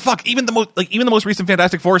 Yeah, fuck, even the most recent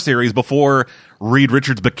Fantastic Four series before Reed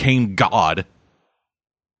Richards became God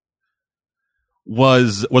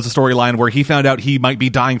was a storyline where he found out he might be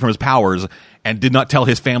dying from his powers and did not tell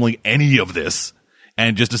his family any of this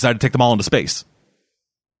and just decided to take them all into space.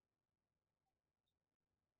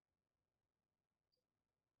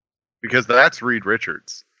 Because that's Reed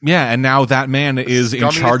Richards. Yeah, and now that man is in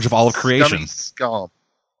charge of all of creation. Scum.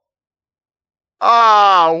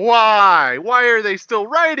 Why? Why are they still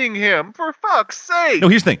writing him? For fuck's sake! No,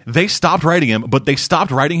 here's the thing. They stopped writing him, but they stopped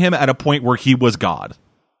writing him at a point where he was God.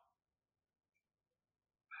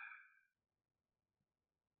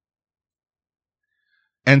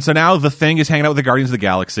 And so now the Thing is hanging out with the Guardians of the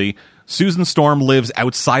Galaxy, Susan Storm lives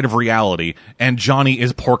outside of reality, and Johnny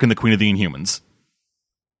is Pork and the Queen of the Inhumans.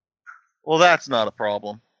 Well, that's not a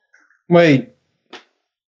problem. Wait.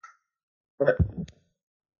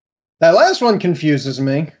 That last one confuses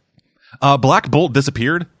me. Black Bolt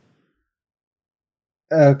disappeared.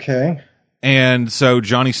 Okay. And so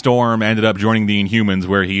Johnny Storm ended up joining the Inhumans,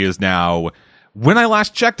 where he is now, when I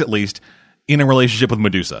last checked at least, in a relationship with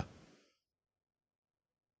Medusa.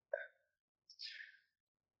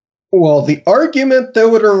 Well, the argument that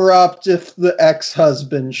would erupt if the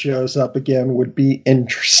ex-husband shows up again would be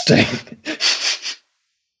interesting.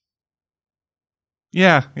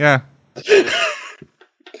 Yeah.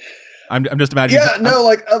 I'm just imagining. Yeah, no,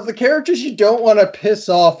 like, of the characters you don't want to piss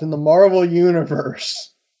off in the Marvel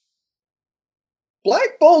Universe,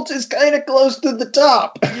 Black Bolt is kind of close to the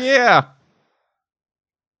top. Yeah.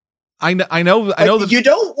 I know that you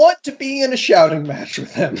don't want to be in a shouting match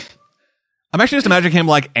with him. I'm actually just imagining him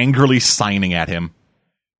like angrily signing at him.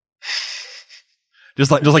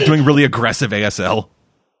 Just like doing really aggressive ASL.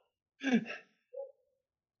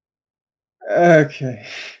 Okay.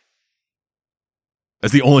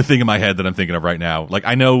 That's the only thing in my head that I'm thinking of right now. Like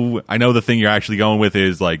I know the thing you're actually going with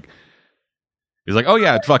is like, oh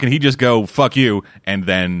yeah, fucking he just go fuck you and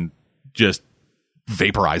then just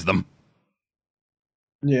vaporize them.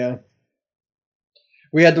 Yeah.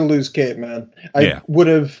 We had to lose Kate, man. I would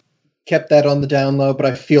have kept that on the down low, but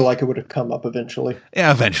I feel like it would have come up eventually.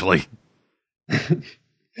 Yeah, eventually. Anyway,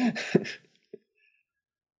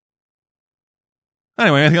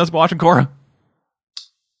 anything else about watching Korra?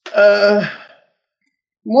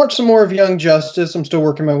 Watch some more of Young Justice. I'm still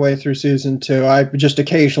working my way through season 2. I just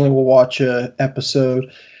occasionally will watch a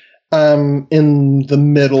episode. I'm in the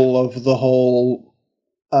middle of the whole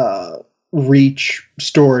Reach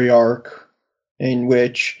story arc, in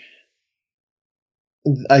which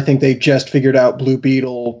I think they just figured out Blue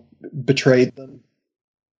Beetle betrayed them.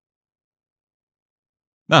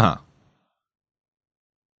 Uh-huh.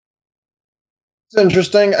 It's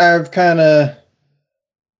interesting. I've kind of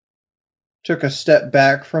took a step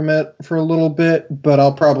back from it for a little bit, but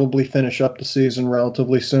I'll probably finish up the season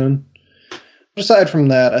relatively soon. Aside from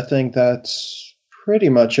that, I think that's pretty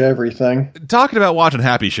much everything. Talking about watching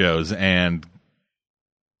happy shows and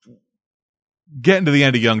getting to the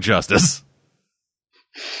end of Young Justice.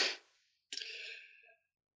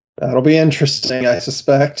 That'll be interesting, I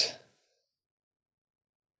suspect.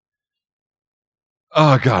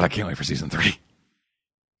 Oh, God, I can't wait for season 3.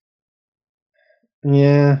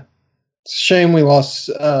 Yeah. It's a shame we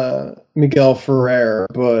lost Miguel Ferrer,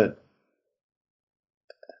 but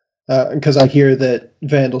because I hear that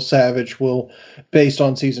Vandal Savage will, based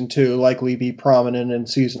on season 2, likely be prominent in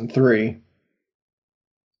season 3.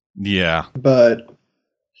 Yeah. But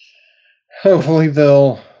hopefully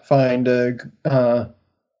they'll find a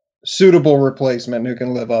suitable replacement who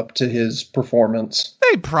can live up to his performance.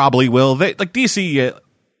 They probably will. They like DC.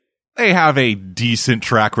 They have a decent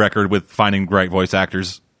track record with finding great voice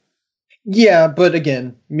actors. Yeah, but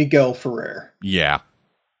again, Miguel Ferrer. Yeah.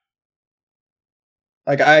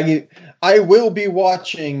 Like I will be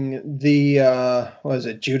watching the what is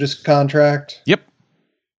it, Judas Contract? Yep.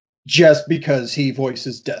 Just because he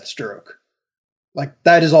voices Deathstroke. Like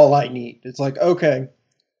that is all I need. It's like, okay,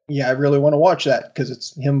 yeah, I really want to watch that because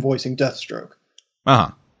it's him voicing Deathstroke.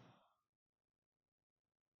 Uh-huh.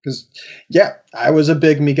 Because yeah, I was a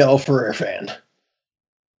big Miguel Ferrer fan.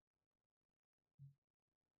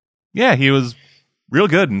 Yeah, he was real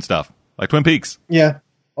good and stuff, like Twin Peaks. Yeah,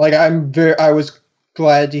 like I was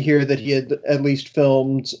glad to hear that he had at least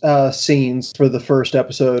filmed scenes for the first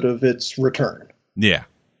episode of its return. Yeah.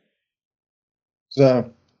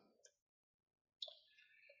 So,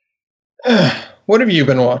 what have you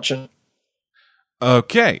been watching?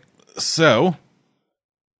 Okay, so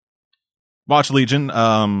watch Legion.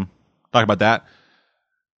 Talk about that.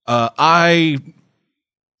 I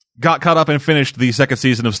got caught up and finished the second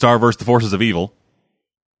season of Starverse: The Forces of Evil.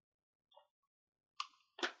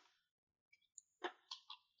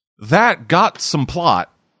 That got some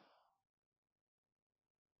plot.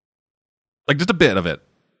 Like, just a bit of it.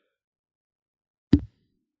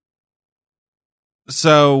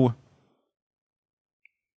 So,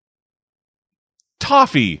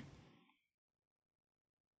 Toffee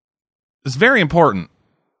is very important,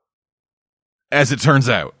 as it turns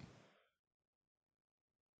out.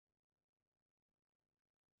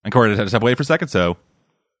 And Corey had to step away for a second, so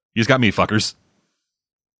you just got me, fuckers.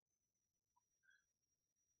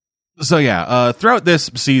 So yeah, throughout this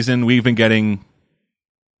season, we've been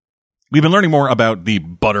learning more about the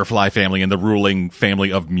Butterfly family and the ruling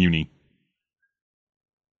family of Muni.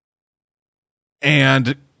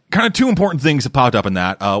 And kind of two important things have popped up in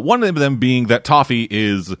that. One of them being that Toffee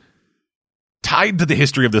is tied to the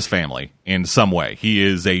history of this family in some way. He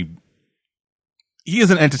is an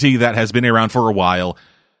entity that has been around for a while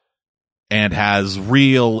and has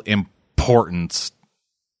real importance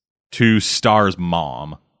to Star's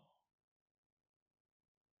mom.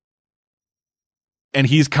 And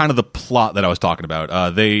he's kind of the plot that I was talking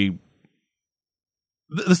about. The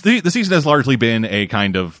season has largely been a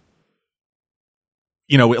kind of,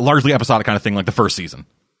 largely episodic kind of thing, like the first season.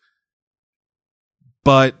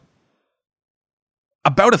 But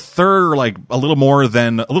about a third, or like a little more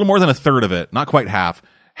than a third of it, not quite half,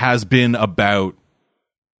 has been about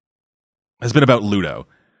Ludo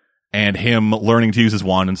and him learning to use his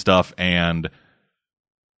wand and stuff, and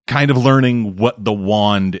kind of learning what the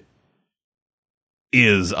wand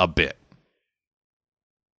is a bit.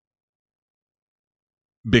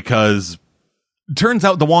 Because it turns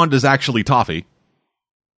out the wand is actually Toffee.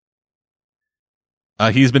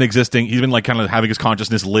 He's been like kind of having his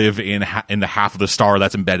consciousness live in the half of the star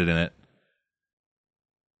that's embedded in it,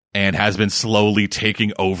 and has been slowly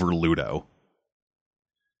taking over Ludo.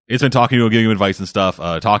 It's been talking to him, giving him advice and stuff,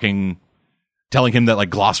 telling him that like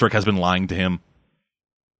Glosstrick has been lying to him,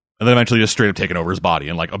 and then eventually just straight up taking over his body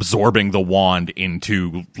and like absorbing the wand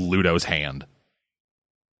into Ludo's hand,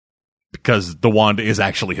 because the wand is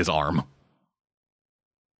actually his arm.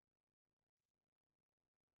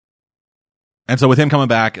 And so with him coming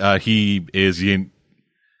back, that's going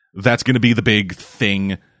to be the big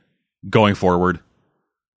thing going forward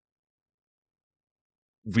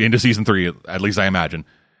into season 3, at least I imagine.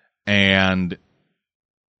 And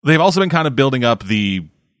they've also been kind of building up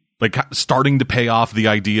starting to pay off the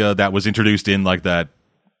idea that was introduced in like that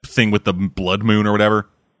thing with the blood moon or whatever.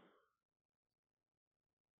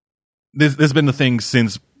 This has been the thing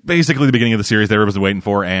since basically the beginning of the series that everyone's been waiting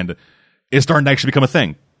for, and it's starting to actually become a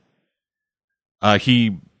thing.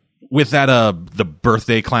 The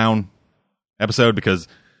birthday clown episode, because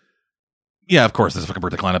yeah, of course, this is a fucking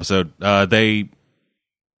birthday clown episode. They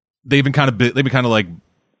they've been kind of like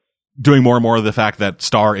doing more and more of the fact that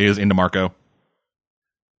Star is into Marco.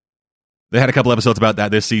 They had a couple episodes about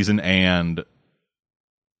that this season, and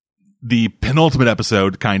the penultimate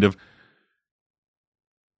episode kind of,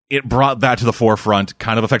 it brought that to the forefront,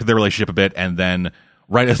 kind of affected their relationship a bit, and then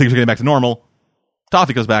right as things are getting back to normal,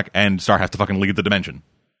 Toffee goes back and Star has to fucking leave the dimension.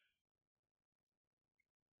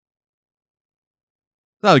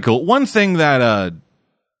 That'd be cool. One thing that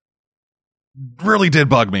really did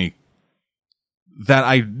bug me, that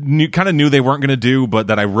I kind of knew they weren't going to do, but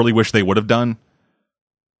that I really wish they would have done.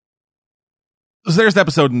 So there's an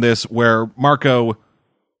episode in this where Marco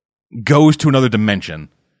goes to another dimension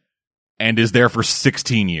and is there for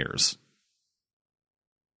 16 years.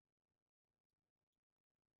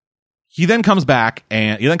 He then comes back,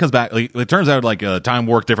 like, it turns out like time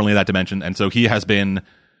worked differently in that dimension, and so he has been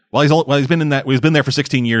he's been there for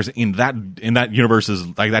 16 years in that universe's,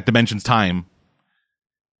 like, that dimension's time.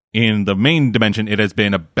 In the main dimension, it has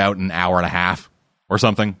been about an hour and a half or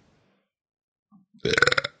something.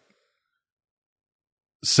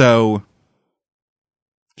 So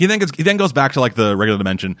he then goes back to like the regular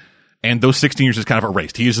dimension, and those 16 years is kind of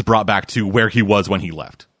erased. He is just brought back to where he was when he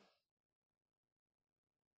left.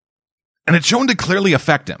 And it's shown to clearly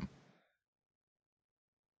affect him.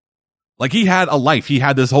 Like, he had a life. He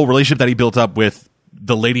had this whole relationship that he built up with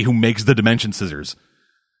the lady who makes the dimension scissors.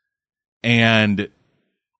 And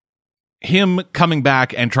him coming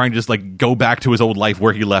back and trying to just like go back to his old life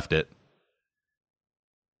where he left it,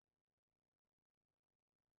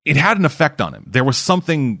 it had an effect on him. There was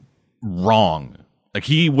something wrong. Like,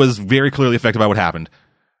 he was very clearly affected by what happened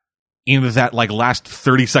in that like last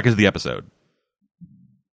 30 seconds of the episode.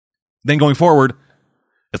 Then going forward,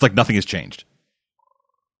 it's like nothing has changed,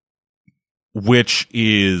 which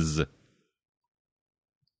is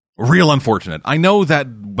real unfortunate. I know that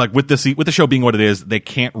like with the show being what it is, they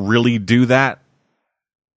can't really do that.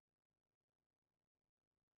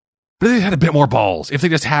 But if they had a bit more balls, if they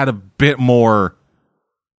just had a bit more,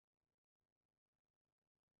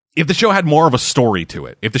 if the show had more of a story to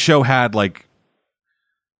it, if the show had like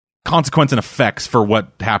consequence and effects for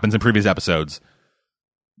what happens in previous episodes,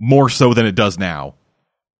 more so than it does now,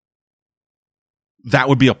 that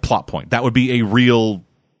would be a plot point. That would be a real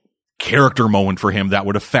character moment for him that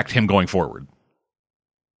would affect him going forward.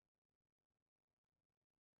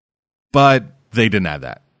 But they didn't have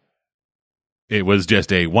that. It was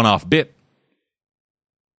just a one-off bit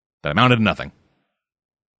that amounted to nothing.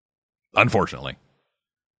 Unfortunately.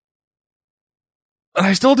 But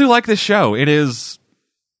I still do like this show. It is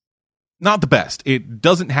not the best. It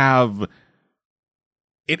doesn't have...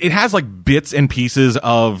 It has like bits and pieces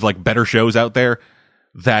of like better shows out there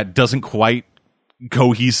that doesn't quite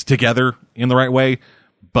cohese together in the right way,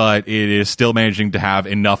 but it is still managing to have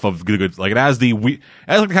enough of good, like it has the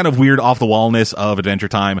kind of weird off the wallness of Adventure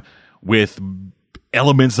Time with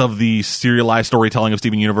elements of the serialized storytelling of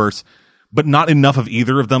Steven Universe, but not enough of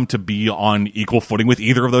either of them to be on equal footing with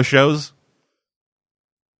either of those shows.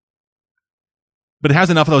 But it has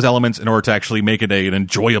enough of those elements in order to actually make it an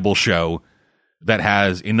enjoyable show that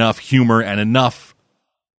has enough humor and enough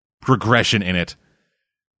progression in it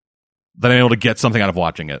that I'm able to get something out of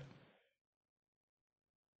watching it.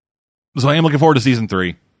 So I am looking forward to season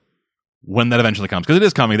 3 when that eventually comes, because it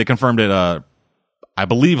is coming. They confirmed it, I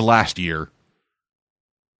believe, last year.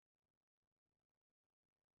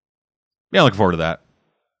 Yeah, looking forward to that.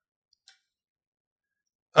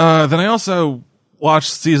 Then I also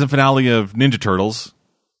watched season finale of Ninja Turtles.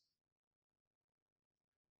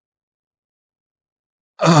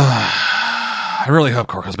 I really hope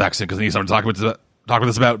Core comes back soon, because I need something to talk with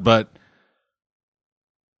this about, but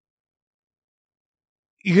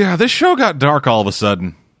yeah, this show got dark all of a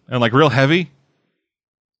sudden, and like real heavy,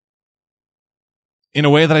 in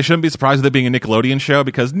a way that I shouldn't be surprised with it being a Nickelodeon show,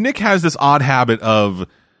 because Nick has this odd habit of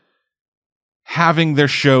having their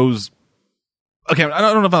shows... Okay, I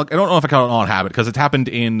don't know if I call it an odd habit, because it's happened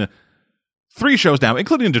in 3 shows now,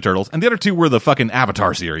 including Ninja Turtles, and the other 2 were the fucking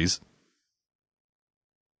Avatar series,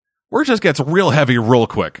 where it just gets real heavy real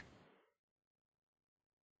quick.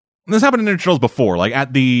 And this happened in Ninja Turtles before, like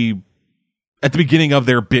at the beginning of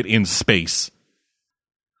their bit in space.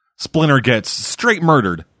 Splinter gets straight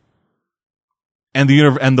murdered, and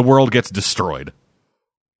the world gets destroyed.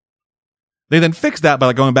 They then fix that by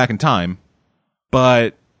like going back in time,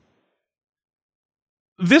 but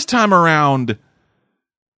this time around,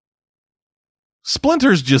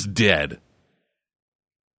 Splinter's just dead.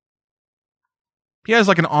 He has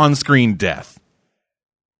like an on-screen death.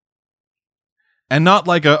 And not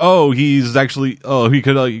like he could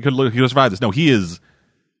survive this. No, he is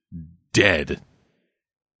dead.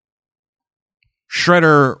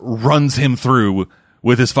 Shredder runs him through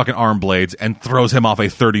with his fucking arm blades and throws him off a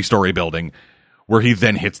 30-story building where he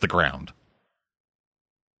then hits the ground.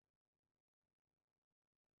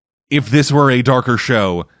 If this were a darker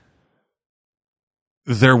show,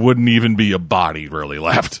 there wouldn't even be a body really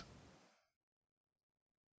left.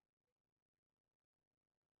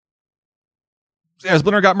 Yeah,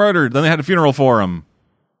 Splinter got murdered. Then they had a funeral for him.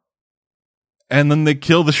 And then they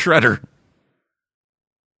kill the Shredder.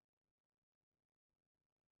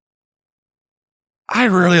 I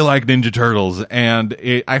really like Ninja Turtles, and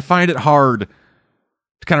I find it hard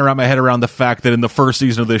to kind of wrap my head around the fact that in the first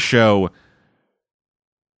season of this show,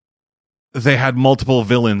 they had multiple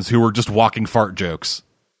villains who were just walking fart jokes.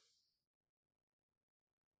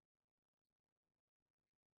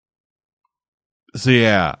 So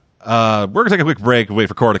yeah, we're going to take a quick break and wait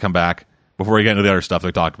for Cora to come back before we get into the other stuff that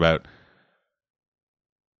we talked about.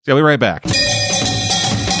 So yeah, we'll be right back.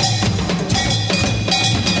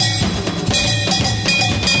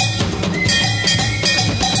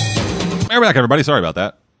 We're back, everybody. Sorry about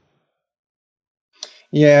that.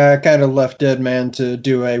 Yeah, I kind of left Deadman to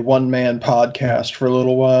do a one-man podcast for a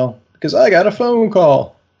little while because I got a phone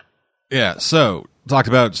call. Yeah, so talked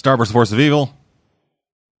about Star vs. Force of Evil.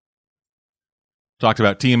 Talked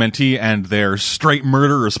about TMNT and their straight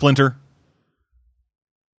murder of Splinter.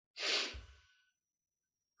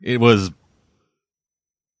 It was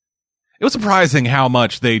surprising how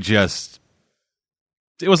much they just...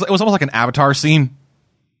 It was almost like an Avatar scene.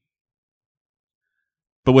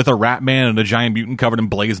 But with a rat man and a giant mutant covered in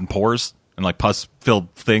blaze and pores and like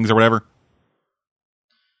pus-filled things or whatever.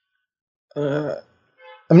 I'm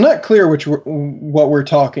not clear what we're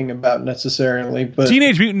talking about necessarily, but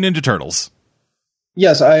Teenage Mutant Ninja Turtles.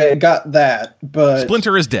 Yes, I got that, but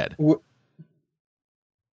Splinter is dead.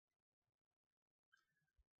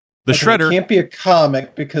 The Shredder can't be a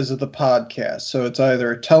comic because of the podcast, so it's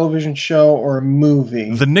either a television show or a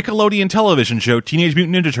movie. The Nickelodeon television show Teenage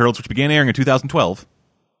Mutant Ninja Turtles, which began airing in 2012.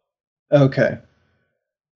 Okay.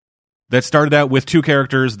 That started out with two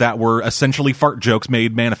characters that were essentially fart jokes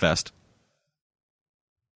made manifest.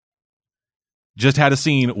 Just had a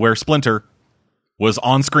scene where Splinter was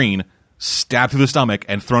on screen, stabbed through the stomach,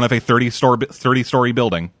 and thrown off a 30-story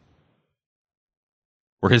building,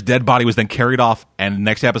 where his dead body was then carried off, and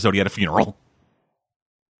next episode he had a funeral.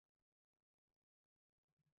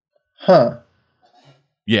 Huh.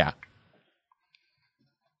 Yeah.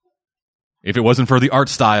 If it wasn't for the art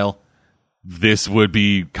style, this would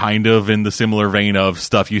be kind of in the similar vein of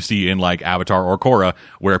stuff you see in like Avatar or Korra,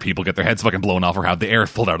 where people get their heads fucking blown off or have the air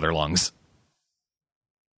pulled out of their lungs.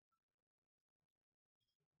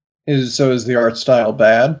 Is the art style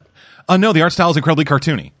bad? No, the art style is incredibly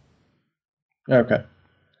cartoony. Okay.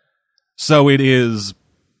 So it is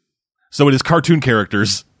cartoon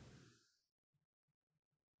characters.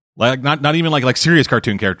 Like not even like serious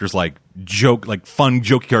cartoon characters, like fun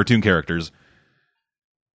jokey cartoon characters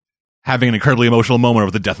having an incredibly emotional moment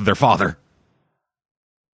over the death of their father.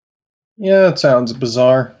 Yeah, it sounds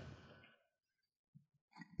bizarre.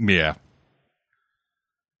 Yeah.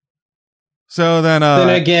 So then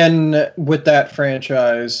again, with that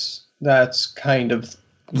franchise, that's kind of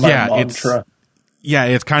my mantra.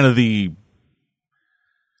 It's kind of the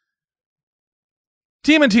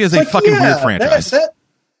TMNT is a fucking weird franchise.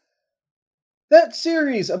 That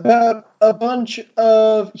series about a bunch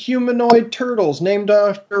of humanoid turtles named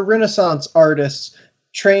after Renaissance artists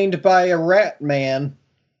trained by a rat man.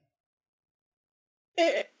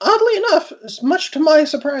 Oddly enough, much to my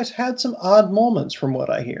surprise, had some odd moments from what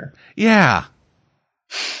I hear. Yeah.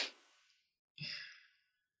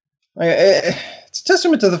 It's a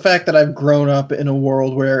testament to the fact that I've grown up in a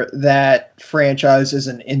world where that franchise is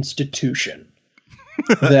an institution.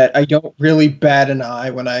 That I don't really bat an eye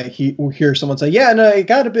when I hear someone say, yeah, no, it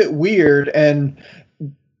got a bit weird, and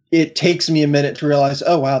it takes me a minute to realize,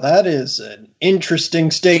 oh, wow, that is an interesting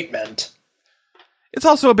statement. It's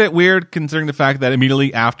also a bit weird considering the fact that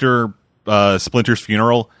immediately after Splinter's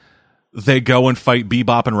funeral, they go and fight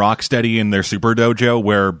Bebop and Rocksteady in their Super Dojo,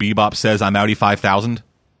 where Bebop says, I'm Audi 5000.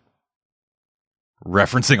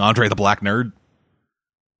 Referencing Andre the Black Nerd.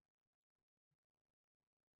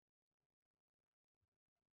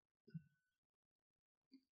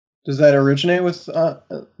 Does that originate with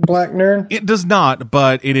Black Nerd? It does not,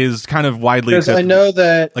 but it is kind of widely accepted. Because I know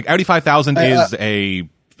that... Like, Audi 5000 is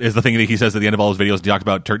the thing that he says at the end of all his videos. He talked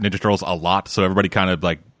about Ninja Turtles a lot, so everybody kind of,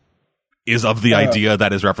 like, is of the idea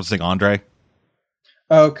that is referencing Andre.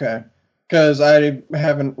 Okay. Because I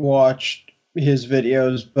haven't watched his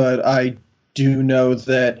videos, but I do know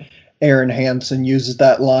that Aaron Hansen uses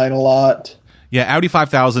that line a lot. Yeah, Audi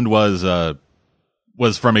 5000 was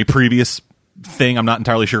from a previous thing. I'm not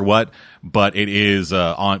entirely sure what, but it is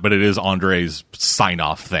but it is Andre's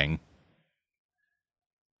sign-off thing.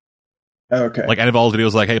 Okay. Like, end of all the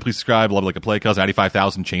videos, like, hey, please subscribe, love like a play, cuz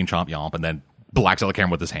 95,000 chain chomp yomp, and then blacks out the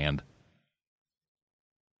camera with his hand.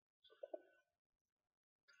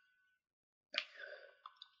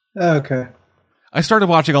 Okay. I started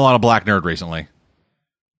watching a lot of Black Nerd recently.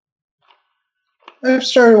 I've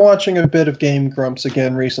started watching a bit of Game Grumps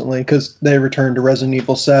again recently because they returned to Resident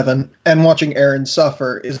Evil 7, and watching Aaron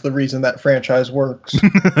suffer is the reason that franchise works.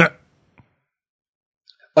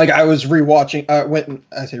 Like, I was rewatching, I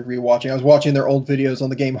was watching their old videos on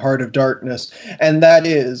the game Heart of Darkness, and that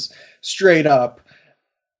is straight up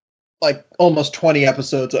like almost 20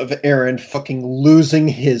 episodes of Aaron fucking losing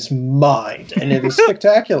his mind, and it is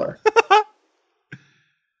spectacular.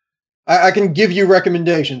 I can give you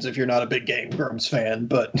recommendations if you're not a big Game Grumps fan,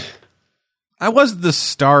 but I was at the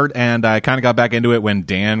start, and I kind of got back into it when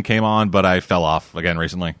Dan came on, but I fell off again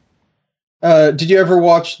recently. Did you ever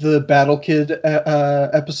watch the Battle Kid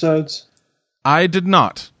episodes? I did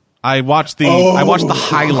not. I watched the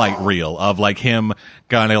highlight reel of like him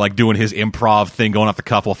kind of like doing his improv thing, going off the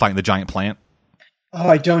cuff while fighting the giant plant. Oh,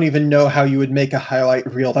 I don't even know how you would make a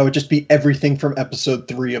highlight reel. That would just be everything from episode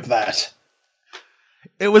 3 of that.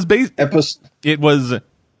 It was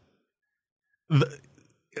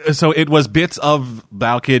so it was bits of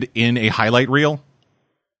Battle Kid in a highlight reel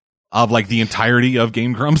of like the entirety of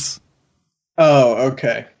Game Grumps. Oh,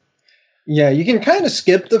 okay. Yeah, you can kind of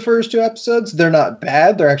skip the first 2 episodes. They're not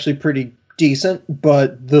bad. They're actually pretty decent,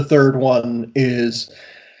 but the third one is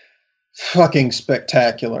fucking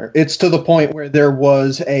spectacular. It's to the point where there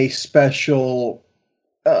was a special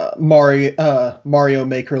Mario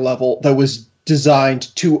Maker level that was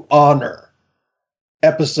designed to honor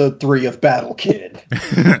episode 3 of Battle Kid.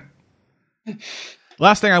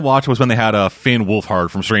 Last thing I watched was when they had Finn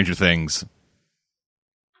Wolfhard from Stranger Things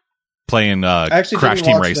playing Crash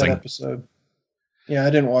Team Racing. That episode. Yeah, I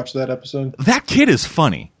didn't watch that episode. That kid is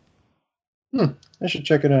funny. I should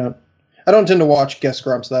check it out. I don't tend to watch guest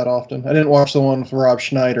grumps that often. I didn't watch the one with Rob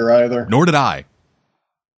Schneider either. Nor did I.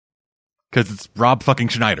 Because it's Rob fucking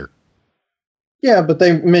Schneider. Yeah, but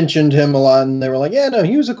they mentioned him a lot, and they were like, yeah, no,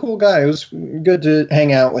 he was a cool guy. It was good to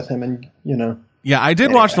hang out with him, and, you know. Yeah, I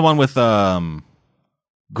did watch the one with Grant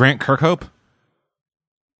Kirkhope.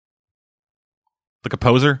 The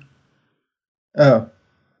composer. Oh.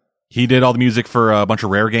 He did all the music for a bunch of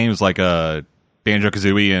Rare games, like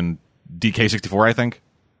Banjo-Kazooie and DK64, I think.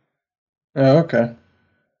 Oh, okay.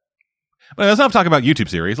 But let's not talk about YouTube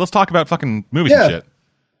series. Let's talk about fucking movies and shit.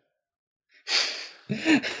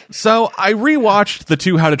 So, I rewatched the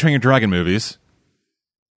 2 How to Train Your Dragon movies.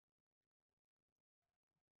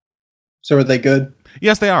 So are they good?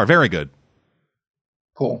 Yes, they are. Very good.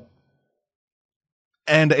 Cool.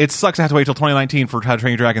 And it sucks to have to wait till 2019 for How to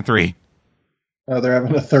Train Your Dragon 3. Oh, they're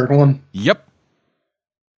having a third one? Yep.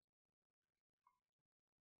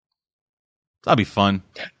 That'll be fun.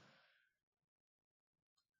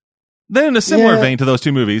 Then, in a similar vein to those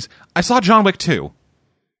 2 movies, I saw John Wick 2.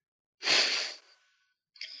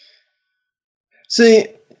 See,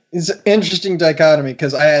 it's an interesting dichotomy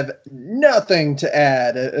because I have nothing to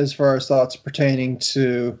add as far as thoughts pertaining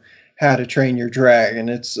to How to Train Your Dragon.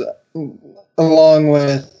 It's along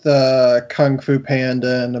with Kung Fu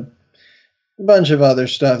Panda and a bunch of other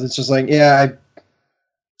stuff. It's just like, yeah, I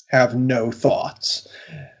have no thoughts.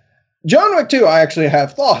 John Wick 2, I actually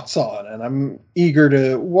have thoughts on, and I'm eager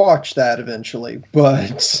to watch that eventually.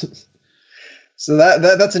 But so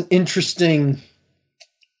that's an interesting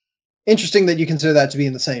that you consider that to be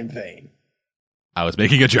in the same vein. I was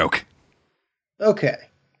making a joke. Okay.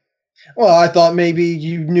 Well, I thought maybe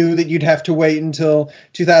you knew that you'd have to wait until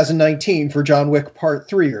 2019 for John Wick Part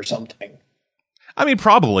 3 or something. I mean,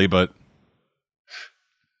 probably, but...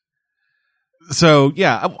 So,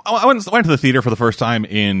 yeah, I went to the theater for the first time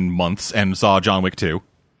in months and saw John Wick 2.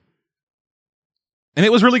 And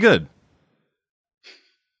it was really good.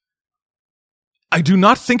 I do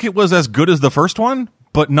not think it was as good as the first one,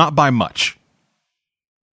 but not by much.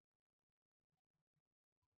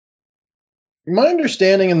 My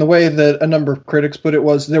understanding and the way that a number of critics put it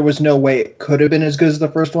was there was no way it could have been as good as the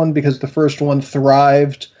first one because the first one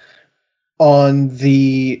thrived on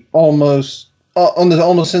the almost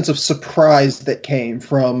sense of surprise that came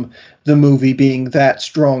from the movie being that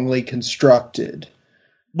strongly constructed.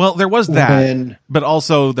 Well, there was that, but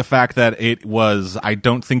also the fact that I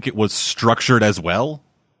don't think it was structured as well.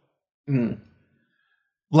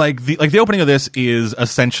 Like the opening of this is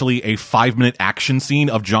essentially a 5-minute action scene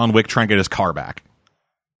of John Wick trying to get his car back.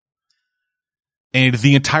 And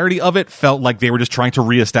the entirety of it felt like they were just trying to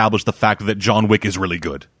reestablish the fact that John Wick is really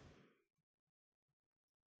good.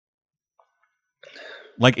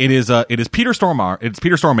 Like it is Peter Stormare. It's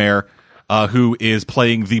Peter Stormare, who is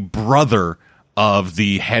playing the brother of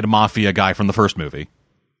the head mafia guy from the first movie.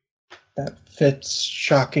 That fits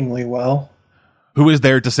shockingly well. Who is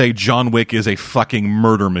there to say John Wick is a fucking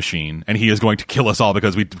murder machine and he is going to kill us all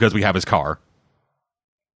because we have his car.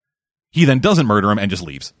 He then doesn't murder him and just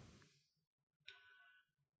leaves.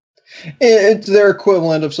 It's their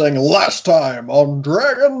equivalent of saying, last time on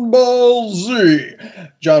Dragon Ball Z,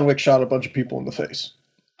 John Wick shot a bunch of people in the face.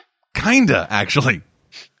 Kinda, actually.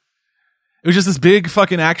 It was just this big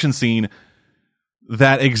fucking action scene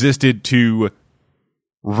that existed to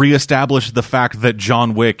reestablish the fact that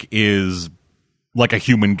John Wick is like a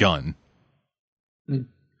human gun. Mm.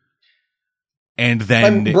 And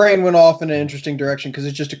then my brain went off in an interesting direction because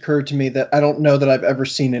it just occurred to me that I don't know that I've ever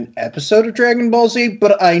seen an episode of Dragon Ball Z,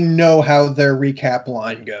 but I know how their recap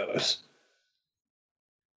line goes.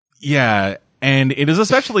 Yeah, and it is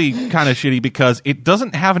especially kind of shitty because it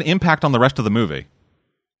doesn't have an impact on the rest of the movie.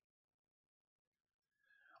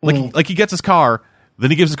 Like he gets his car, then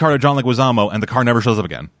he gives his car to John Leguizamo, and the car never shows up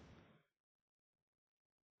again.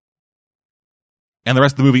 And the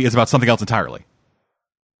rest of the movie is about something else entirely.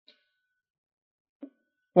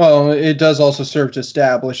 Well, it does also serve to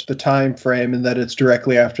establish the time frame and that it's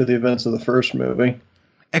directly after the events of the first movie.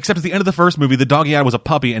 Except at the end of the first movie, the dog he had was a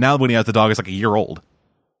puppy, and now when he has the dog, it's like a year old.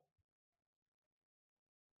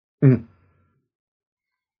 Mm.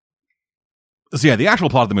 So yeah, the actual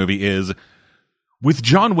plot of the movie is, with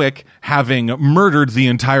John Wick having murdered the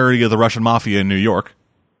entirety of the Russian mafia in New York,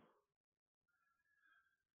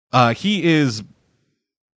 he is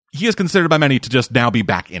considered by many to just now be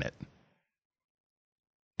back in it.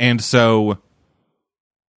 And so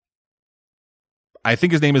I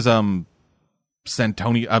think his name is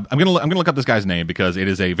Santoni. I'm gonna look up this guy's name because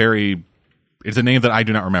it's a name that I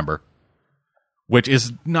do not remember, which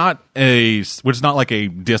is not like a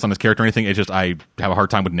diss on his character or anything. It's just I have a hard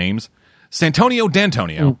time with names. Santonio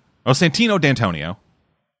D'Antonio. Santino D'Antonio.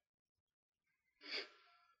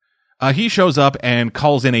 He shows up and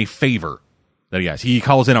calls in a favor that he has. He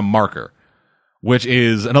calls in a marker, which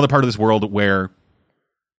is another part of this world where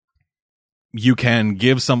you can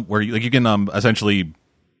you can essentially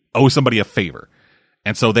owe somebody a favor.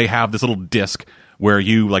 And so they have this little disc where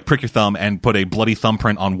you like prick your thumb and put a bloody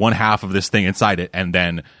thumbprint on one half of this thing inside it, and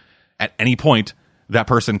then at any point that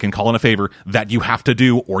person can call in a favor that you have to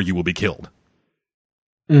do or you will be killed.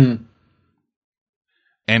 Mm.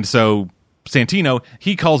 And so Santino,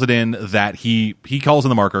 he calls it in that he calls in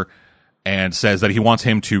the marker and says that he wants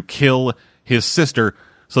him to kill his sister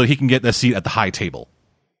so that he can get the seat at the high table,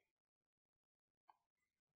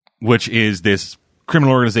 which is this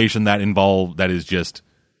criminal organization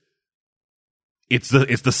it's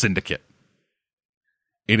the syndicate.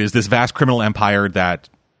 It is this vast criminal empire that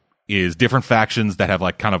is different factions that have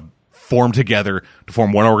like kind of formed together to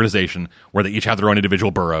form one organization where they each have their own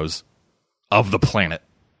individual boroughs of the planet.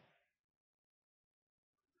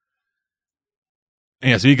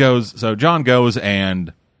 And yeah, so John goes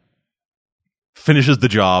and finishes the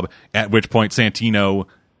job, at which point Santino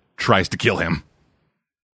tries to kill him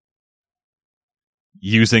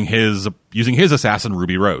using his assassin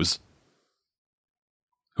Ruby Rose,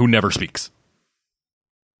 who never speaks.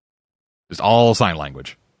 Just all sign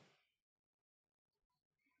language.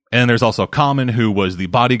 And there's also Common, who was the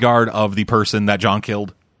bodyguard of the person that John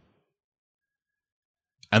killed.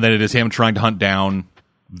 And then it is him trying to hunt down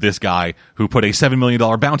this guy who put a $7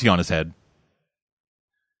 million bounty on his head.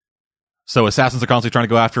 So assassins are constantly trying to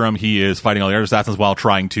go after him. He is fighting all the other assassins while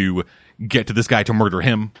trying to get to this guy to murder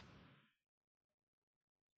him.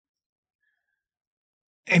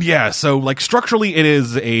 And yeah, so like structurally it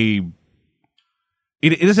isn't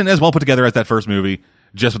as well put together as that first movie,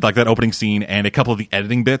 just with like that opening scene and a couple of the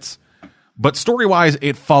editing bits. But story-wise,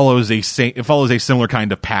 it follows a similar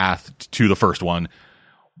kind of path to the first one,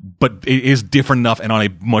 but it is different enough and on a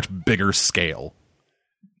much bigger scale.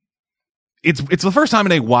 It's the first time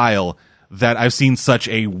in a while that I've seen such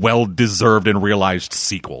a well-deserved and realized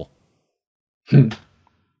sequel.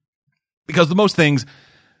 Because the most things,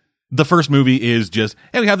 the first movie is just,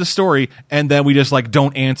 hey, we have the story, and then we just like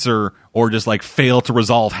don't answer or just like fail to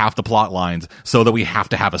resolve half the plot lines so that we have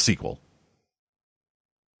to have a sequel.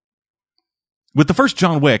 With the first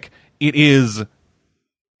John Wick, it is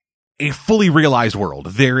a fully realized world.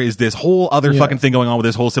 There is this whole other fucking thing going on with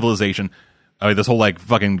this whole civilization, this whole like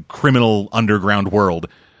fucking criminal underground world.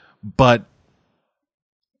 But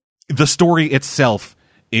the story itself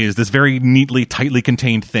is this very neatly, tightly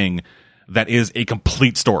contained thing that is a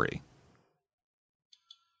complete story.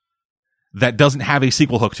 That doesn't have a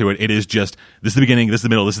sequel hook to it. It is just, this is the beginning, this is the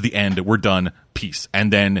middle, this is the end, we're done, peace.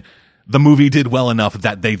 And then the movie did well enough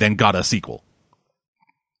that they then got a sequel.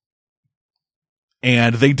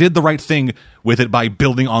 And they did the right thing with it by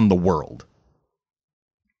building on the world.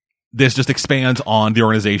 This just expands on the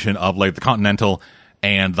organization of like the Continental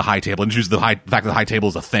and the High Table, and just the fact that the High Table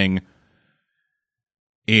is a thing.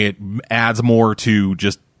 It adds more to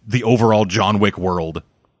just the overall John Wick world.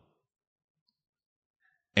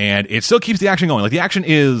 And it still keeps the action going. Like, the action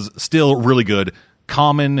is still really good.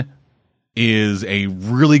 Common is a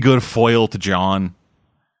really good foil to John.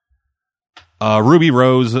 Ruby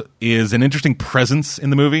Rose is an interesting presence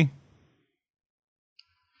in the movie.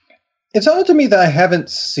 It's odd to me that I haven't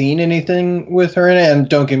seen anything with her in it, and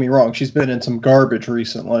don't get me wrong, she's been in some garbage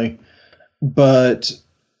recently, but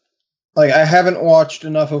like, I haven't watched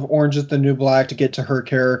enough of Orange is the New Black to get to her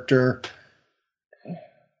character.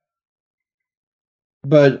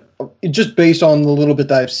 But just based on the little bit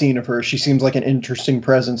that I've seen of her, she seems like an interesting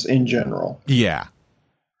presence in general. Yeah.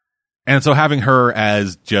 And so having her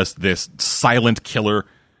as just this silent killer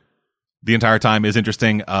the entire time is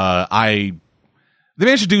interesting. They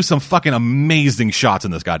managed to do some fucking amazing shots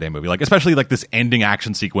in this goddamn movie. Like, especially like this ending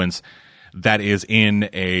action sequence that is in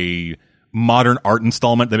a modern art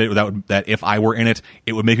installment that if I were in it,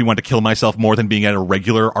 it would make me want to kill myself more than being at a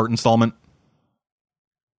regular art installment.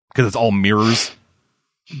 Because it's all mirrors.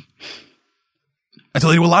 And so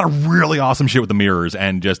they do a lot of really awesome shit with the mirrors,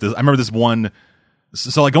 and just this, I remember this one.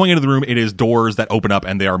 So like, going into the room, it is doors that open up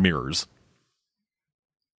and they are mirrors.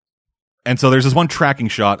 And so there's this one tracking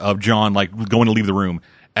shot of John like going to leave the room,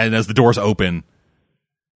 and as the doors open,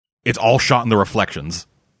 it's all shot in the reflections.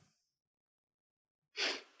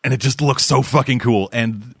 And it just looks so fucking cool.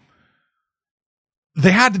 And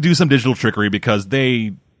they had to do some digital trickery because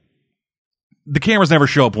the cameras never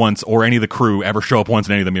show up once, or any of the crew ever show up once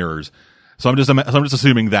in any of the mirrors. So I'm just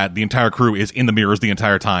assuming that the entire crew is in the mirrors the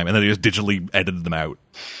entire time, and then they just digitally edited them out.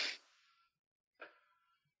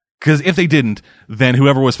 Because if they didn't, then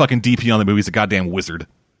whoever was fucking DP on the movie is a goddamn wizard.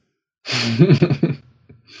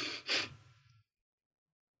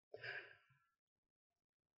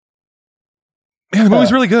 Man, the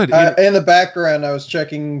movie's really good. In the background, I was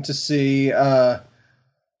checking to see,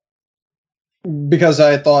 because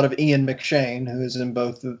I had thought of Ian McShane, who is in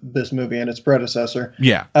both this movie and its predecessor.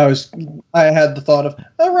 Yeah. I had the thought of,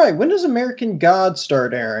 all right, when does American Gods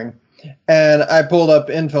start airing? And I pulled up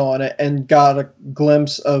info on it and got a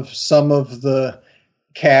glimpse of some of the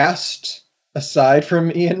cast aside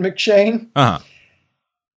from Ian McShane. Uh-huh.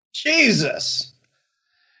 Jesus.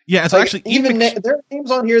 Yeah, it's like, actually even there are names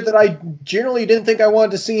on here that I generally didn't think I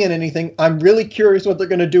wanted to see in anything. I'm really curious what they're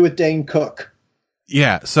going to do with Dane Cook.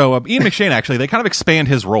 Yeah, so Ian McShane, actually, they kind of expand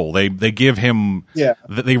his role. They give him,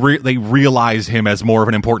 they realize him as more of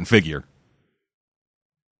an important figure.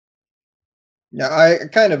 Yeah, I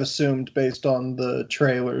kind of assumed based on the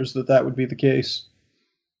trailers that would be the case.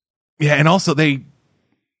 Yeah, and also I'm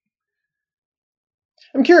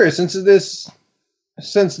curious,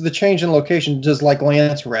 since the change in location, does like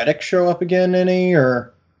Lance Reddick show up again any,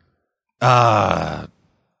 or?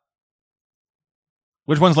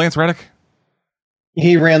 Which one's Lance Reddick?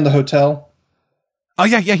 He ran the hotel. Oh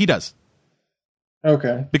yeah, he does.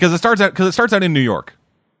 Okay. Because it starts out in New York.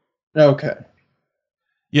 Okay.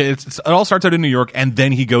 Yeah, it all starts out in New York, and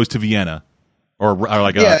then he goes to Vienna, or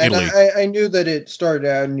like Italy. And I knew that it started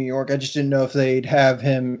out in New York. I just didn't know if they'd have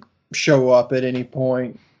him show up at any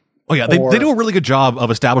point. Oh yeah, they do a really good job of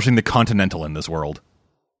establishing the Continental in this world.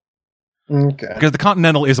 Okay. Because the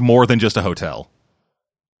Continental is more than just a hotel.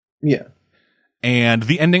 Yeah. And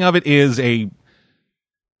the ending of it is a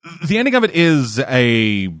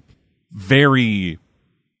very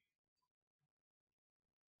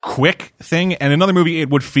quick thing, and another movie it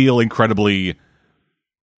would feel incredibly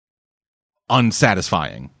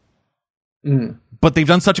unsatisfying. But they've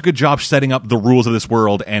done such a good job setting up the rules of this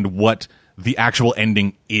world and what the actual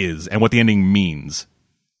ending is and what the ending means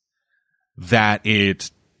that it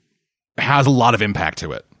has a lot of impact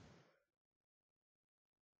to it.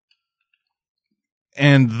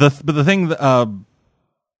 And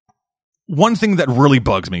one thing that really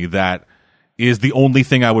bugs me, that is the only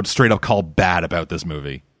thing I would straight up call bad about this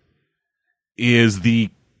movie, is they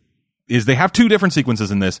have two different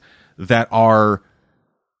sequences in this that are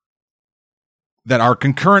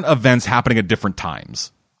concurrent events happening at different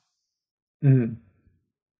times. Mm-hmm.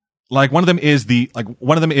 Like one of them is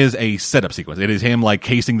a setup sequence. It is him like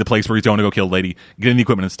casing the place where he's going to go kill the lady, getting the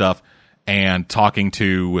equipment and stuff, and talking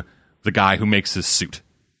to the guy who makes his suit.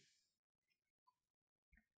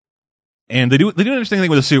 And they do an interesting thing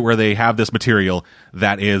with the suit where they have this material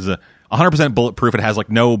that is 100% bulletproof. It has like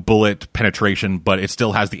no bullet penetration, but it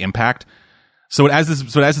still has the impact. So it has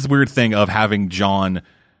this weird thing of having John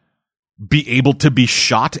be able to be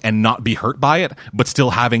shot and not be hurt by it, but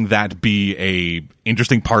still having that be a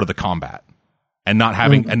interesting part of the combat, and not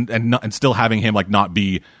having and still having him like not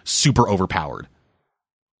be super overpowered.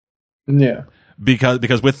 Yeah,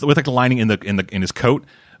 because with like the lining in his coat,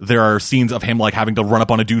 there are scenes of him like having to run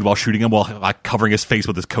up on a dude while shooting him while like covering his face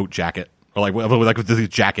with his coat jacket, or like with his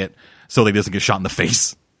jacket so that he doesn't get shot in the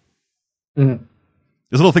face. There's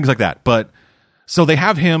little things like that, but. So they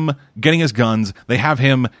have him getting his guns. They have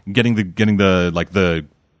him getting the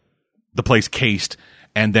place cased,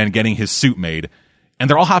 and then getting his suit made, and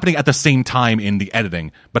they're all happening at the same time in the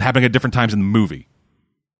editing, but happening at different times in the movie.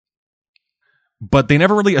 But they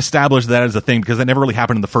never really established that as a thing because that never really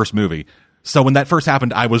happened in the first movie. So when that first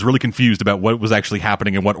happened, I was really confused about what was actually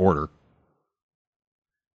happening in what order.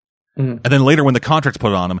 And then later, when the contract's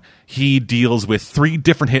put on him, he deals with 3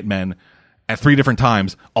 different hitmen at 3 different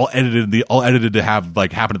times, all edited to have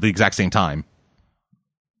like happen at the exact same time.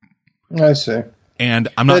 I see. And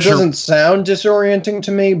I'm not sure. It doesn't sound disorienting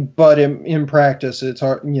to me, but in practice, it's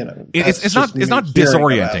hard. You know, it's not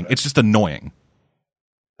disorienting. It's just annoying.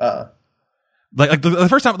 Like the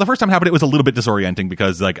first time it happened, it was a little bit disorienting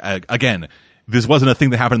because like again, this wasn't a thing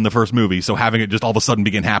that happened in the first movie, so having it just all of a sudden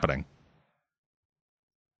begin happening.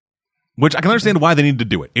 Which I can understand why they need to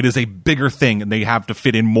do it. It is a bigger thing, and they have to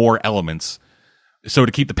fit in more elements. So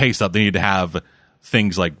to keep the pace up, they need to have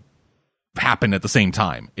things like happen at the same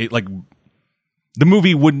time. It like the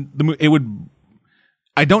movie would.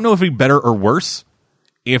 I don't know if it'd be better or worse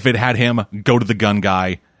if it had him go to the gun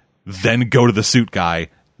guy, then go to the suit guy,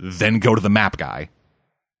 then go to the map guy.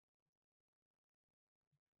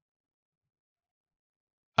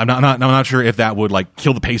 I'm not sure if that would like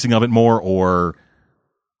kill the pacing of it more or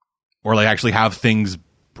like actually have things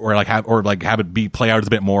or have it be play out as a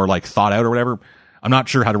bit more like thought out or whatever. I'm not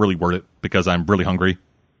sure how to really word it because I'm really hungry.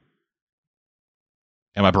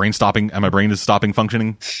 And my brain is stopping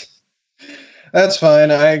functioning. That's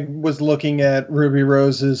fine. I was looking at Ruby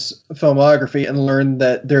Rose's filmography and learned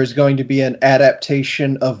that there's going to be an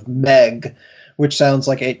adaptation of Meg, which sounds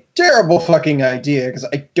like a terrible fucking idea because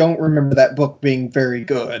I don't remember that book being very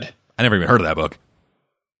good. I never even heard of that book.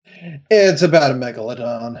 It's about a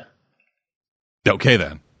megalodon. Okay,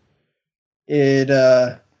 then.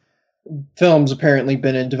 Film's apparently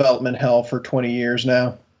been in development hell for 20 years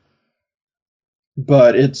now.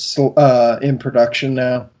 But it's in production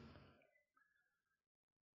now.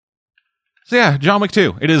 So yeah, John Wick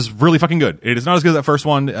 2. It is really fucking good. It is not as good as that first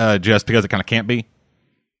one, just because it kind of can't be.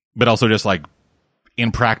 But also just like,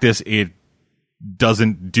 in practice, it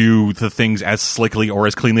doesn't do the things as slickly or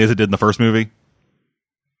as cleanly as it did in the first movie.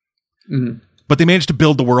 Mm-hmm. But they managed to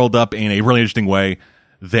build the world up in a really interesting way.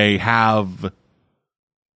 They're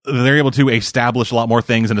able to establish a lot more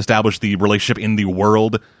things and establish the relationship in the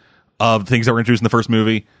world of things that were introduced in the first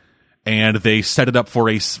movie. And they set it up for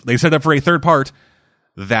a third part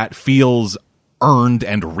that feels earned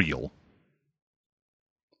and real.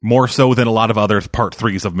 More so than a lot of other part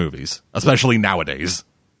 3s of movies, especially nowadays.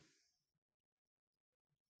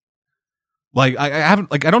 Like I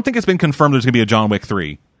don't think it's been confirmed there's going to be a John Wick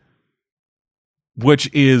 3.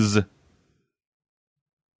 Which is,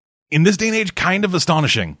 in this day and age, kind of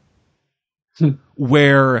astonishing.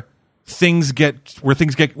 where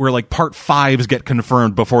like part 5s get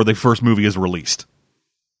confirmed before the first movie is released.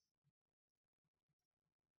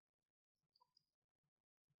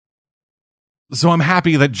 So I'm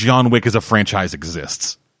happy that John Wick as a franchise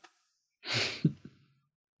exists.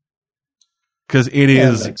 Because it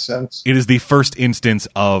is the first instance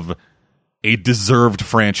of a deserved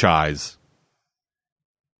franchise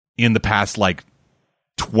in the past, like,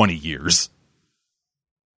 20 years.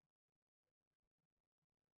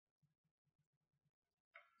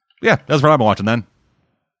 Yeah, that's what I've been watching then.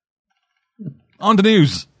 On to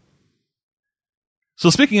news. So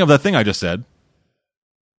speaking of that thing I just said,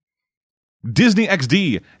 Disney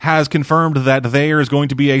XD has confirmed that there is going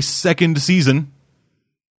to be a second season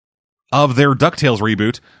of their DuckTales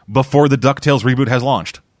reboot before the DuckTales reboot has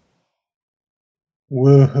launched.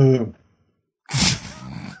 Woohoo.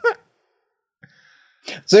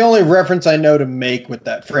 It's the only reference I know to make with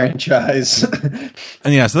that franchise.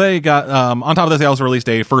 And yeah, so they got, on top of this, they also released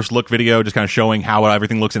a first look video just kind of showing how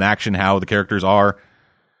everything looks in action, how the characters are.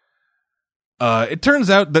 It turns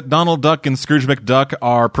out that Donald Duck and Scrooge McDuck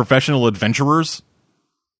are professional adventurers.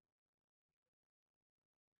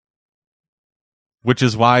 Which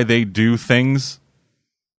is why they do things.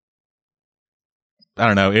 I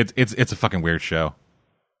don't know. It's a fucking weird show.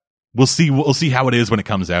 We'll see how it is when it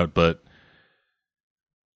comes out, but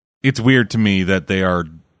it's weird to me that they are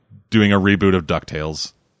doing a reboot of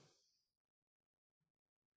DuckTales.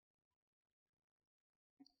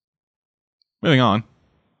 Moving on.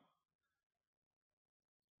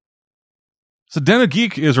 So Den of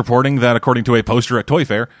Geek is reporting that according to a poster at Toy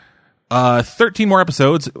Fair, 13 more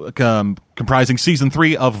episodes comprising Season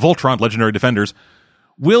 3 of Voltron Legendary Defenders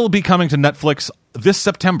will be coming to Netflix this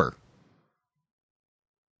September.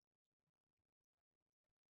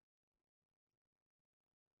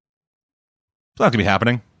 So that's going to be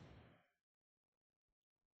happening.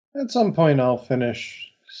 At some point, I'll finish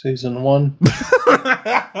season 1.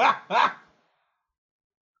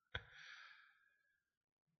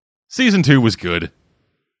 Season 2 was good.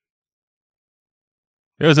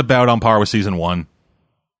 It was about on par with Season 1.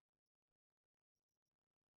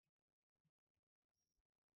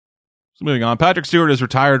 So moving on, Patrick Stewart is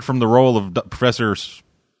retired from the role of Professor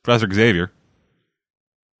Xavier.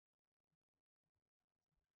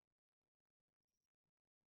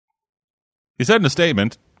 He said in a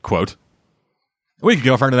statement, quote, "A week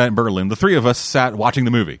ago, Friday night in Berlin, the three of us sat watching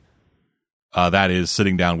the movie." That is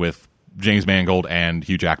sitting down with James Mangold and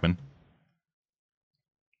Hugh Jackman.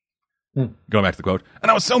 Going back to the quote.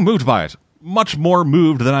 "And I was so moved by it. Much more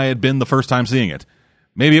moved than I had been the first time seeing it.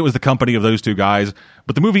 Maybe it was the company of those two guys,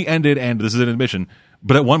 but the movie ended, and this is an admission,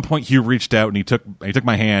 but at one point Hugh reached out and he took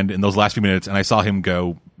my hand in those last few minutes, and I saw him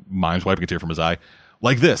go," mimes wiping a tear from his eye,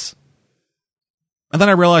 "like this. And then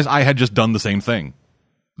I realized I had just done the same thing.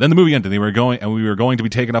 Then the movie ended, and we were going to be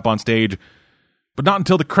taken up on stage, but not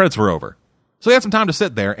until the credits were over. So I had some time to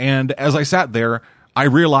sit there, and as I sat there, I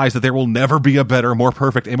realized that there will never be a better, more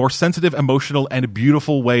perfect, a more sensitive, emotional, and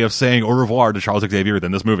beautiful way of saying au revoir to Charles Xavier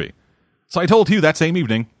than this movie. So I told Hugh that same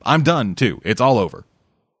evening, I'm done, too. It's all over."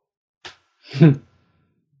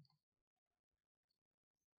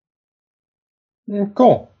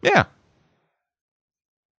 Cool. Yeah.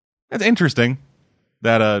 It's interesting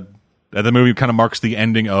that the movie kind of marks the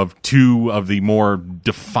ending of two of the more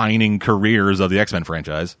defining careers of the X-Men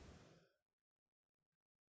franchise.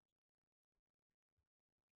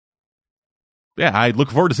 Yeah, I look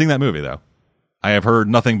forward to seeing that movie, though. I have heard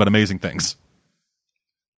nothing but amazing things.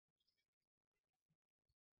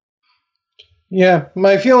 Yeah,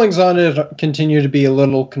 my feelings on it continue to be a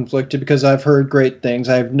little conflicted because I've heard great things.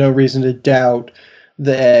 I have no reason to doubt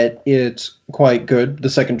that it's quite good. The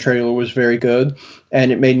second trailer was very good, and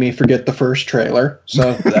it made me forget the first trailer,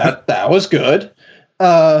 so that was good.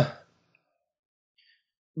 But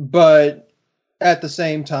at the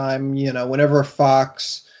same time, whenever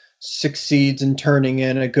Fox succeeds in turning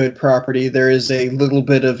in a good property, there is a little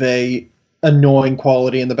bit of a annoying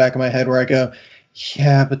quality in the back of my head where I go,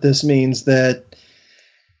 yeah, but this means that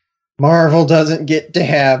Marvel doesn't get to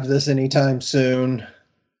have this anytime soon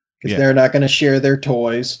because they're not going to share their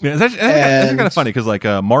toys. Yeah, that's kind of funny because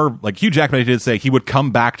Hugh Jackman did say he would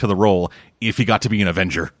come back to the role if he got to be an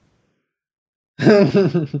Avenger.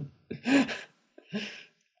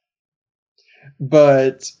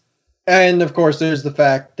 And of course, there's the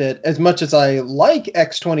fact that as much as I like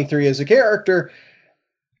X-23 as a character,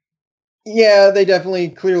 yeah, they definitely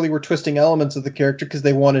clearly were twisting elements of the character because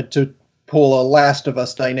they wanted to pull a Last of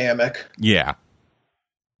Us dynamic. Yeah.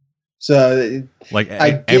 So,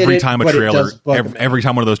 every time a trailer, every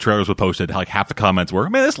time one of those trailers was posted, like half the comments were,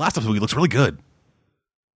 "Man, this Last of Us movie looks really good."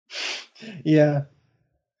 Yeah.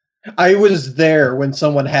 I was there when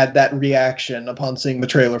someone had that reaction upon seeing the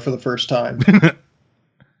trailer for the first time.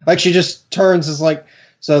 Like, she just turns as like,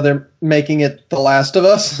 so they're making it The Last of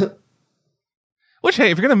Us? Which, hey,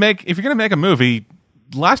 if you're gonna make a movie,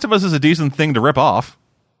 Last of Us is a decent thing to rip off.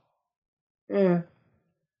 Yeah.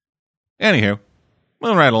 Anywho,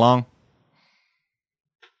 moving right along.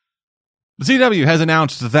 The CW has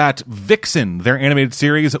announced that Vixen, their animated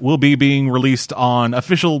series, will be being released on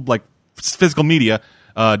official, physical media,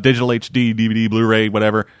 digital HD, DVD, Blu-ray,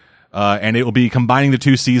 whatever, and it will be combining the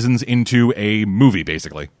two seasons into a movie,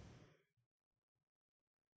 basically.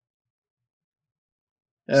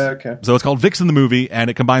 Okay. So it's called Vixen the Movie, and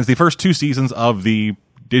it combines the first two seasons of the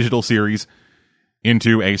digital series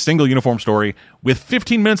into a single uniform story with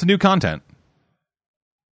 15 minutes of new content.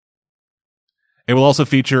 It will also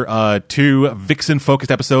feature 2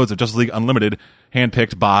 Vixen-focused episodes of Justice League Unlimited,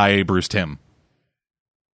 handpicked by Bruce Timm.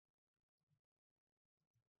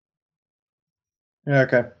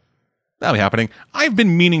 Okay. That'll be happening. I've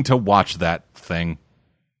been meaning to watch that thing.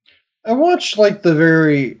 I watched, the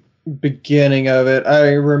very beginning of it. I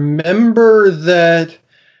remember that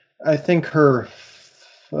I think her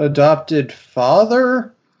adopted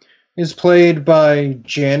father is played by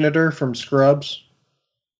Janitor from Scrubs.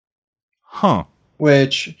 Huh.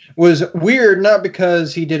 Which was weird, not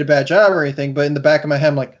because he did a bad job or anything, but in the back of my head,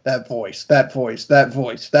 I'm like, that voice.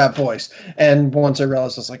 And once I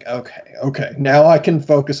realized, I was like, okay, now I can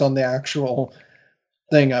focus on the actual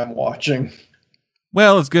thing I'm watching.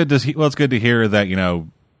 Well, it's good to hear that,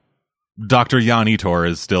 Dr. Jan Etor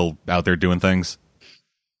is still out there doing things.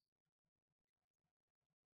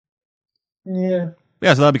 Yeah.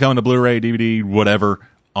 Yeah, so that'll be coming to Blu-ray, DVD, whatever,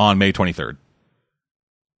 on May 23rd.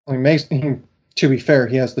 I mean, to be fair,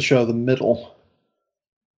 he has the show The Middle.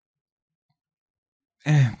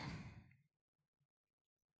 I'm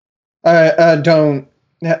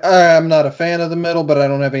not a fan of The Middle, but I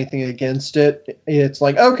don't have anything against it. It's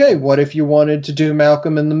like, okay, what if you wanted to do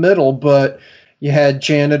Malcolm in the Middle, but you had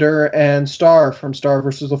Janitor and Star from Star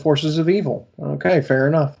versus the Forces of Evil? Okay, fair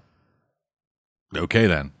enough. Okay,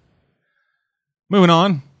 then. Moving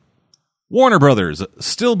on. Warner Brothers,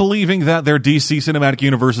 still believing that their DC Cinematic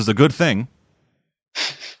Universe is a good thing,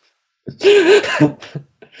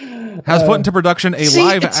 has put into production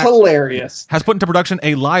hilarious. Has put into production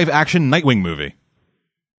a live-action Nightwing movie.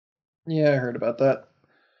 Yeah, I heard about that.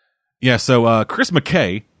 Yeah, so Chris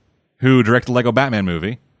McKay, who directed the Lego Batman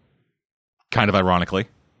movie, kind of ironically,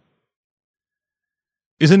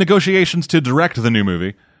 is in negotiations to direct the new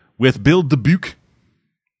movie with Bill Dubuque.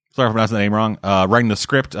 Sorry if I'm pronouncing the name wrong. Writing the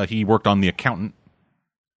script, he worked on The Accountant.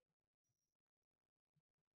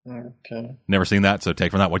 Okay. Never seen that, so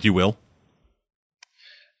take from that what you will.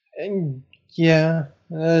 Yeah,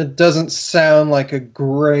 it doesn't sound like a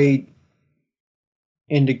great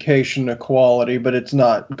indication of quality, but it's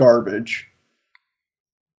not garbage.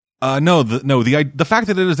 The fact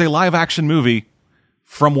that it is a live action movie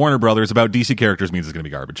from Warner Brothers about DC characters means it's going to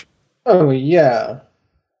be garbage. Oh yeah,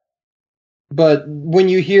 but when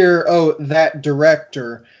you hear that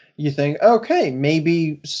director, you think, okay,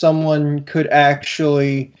 maybe someone could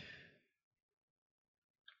actually,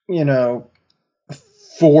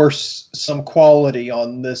 force some quality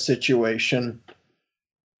on this situation.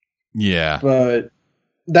 Yeah, but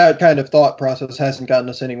that kind of thought process hasn't gotten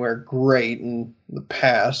us anywhere great in the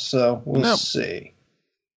past, so we'll see.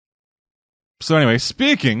 So anyway,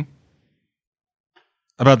 speaking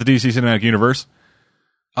about the DC Cinematic Universe,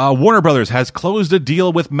 Warner Brothers has closed a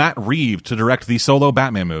deal with Matt Reeves to direct the solo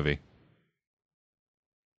Batman movie.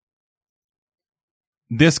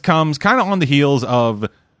 This comes kind of on the heels of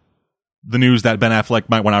the news that Ben Affleck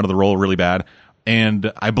might want out of the role really bad,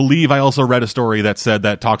 and I believe I also read a story that said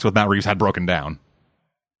that talks with Matt Reeves had broken down.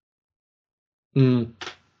 Yeah,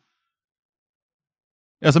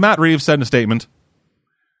 so Matt Reeves said in a statement,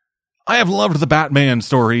 "I have loved the Batman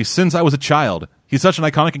story since I was a child. He's such an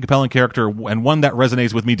iconic and compelling character, and one that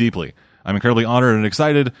resonates with me deeply. I'm incredibly honored and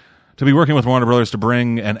excited to be working with Warner Brothers to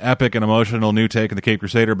bring an epic and emotional new take of the Cape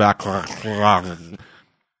Crusader back."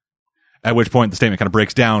 At which point the statement kind of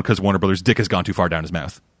breaks down because Warner Brothers' dick has gone too far down his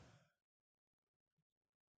mouth.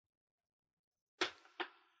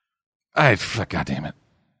 God damn it.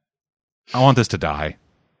 I want this to die.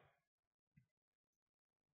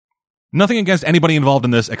 Nothing against anybody involved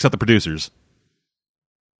in this except the producers.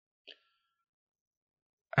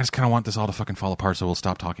 I just kind of want this all to fucking fall apart so we'll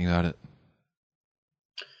stop talking about it.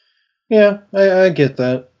 Yeah, I get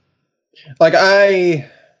that. Like, I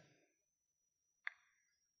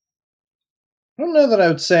don't know that I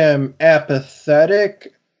would say I'm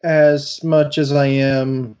apathetic as much as I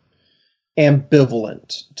am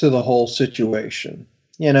ambivalent to the whole situation.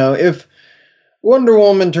 If Wonder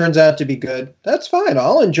Woman turns out to be good, that's fine.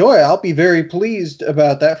 I'll enjoy it. I'll be very pleased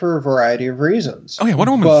about that for a variety of reasons. Oh yeah,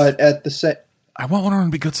 Wonder Woman. But at the same, I want Wonder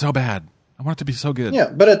Woman to be good so bad. I want it to be so good. Yeah,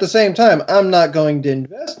 but at the same time, I'm not going to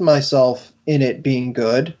invest myself in it being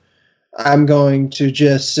good. I'm going to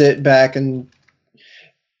just sit back and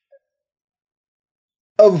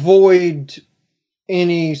avoid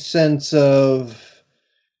any sense of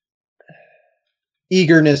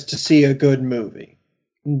eagerness to see a good movie,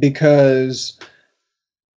 because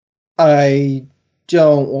I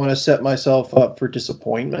don't want to set myself up for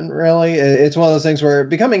disappointment, really. It's one of those things where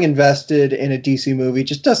becoming invested in a DC movie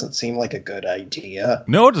just doesn't seem like a good idea.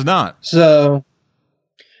 No, it does not. So,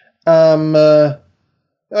 I'll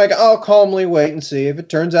calmly wait and see. If it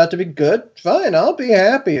turns out to be good, fine, I'll be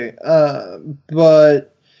happy.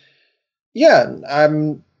 But, yeah,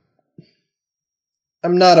 I'm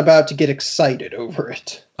not about to get excited over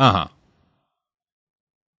it. Uh-huh.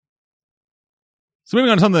 So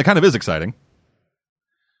moving on to something that kind of is exciting.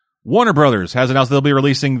 Warner Brothers has announced they'll be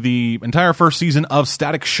releasing the entire first season of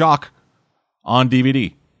Static Shock on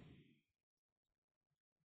DVD.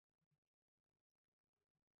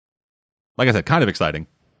 Like I said, kind of exciting,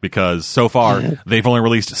 because so far they've only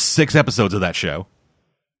released 6 episodes of that show.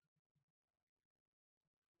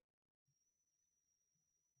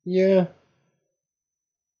 Yeah.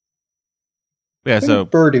 Yeah, so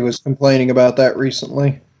Birdie was complaining about that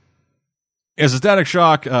recently. As a Static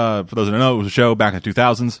Shock, for those who don't know, it was a show back in the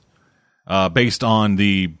 2000s based on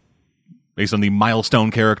the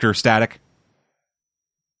Milestone character Static.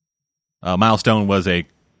 Milestone was a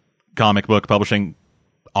comic book publishing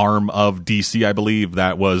arm of DC, I believe,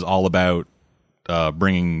 that was all about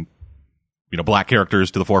bringing black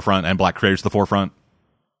characters to the forefront and black creators to the forefront.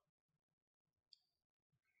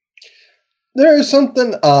 There is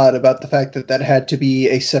something odd about the fact that had to be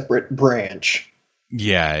a separate branch.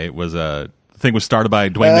 Yeah, it was the thing was started by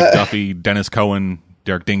Dwayne McDuffie, Dennis Cohen,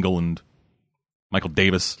 Derek Dingle, and Michael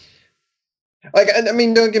Davis. Like, I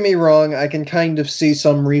mean, don't get me wrong. I can kind of see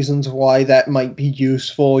some reasons why that might be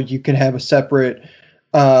useful. You can have a separate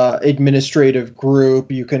administrative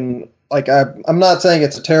group. You can, like, I'm not saying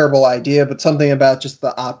it's a terrible idea, but something about just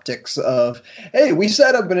the optics of, hey, we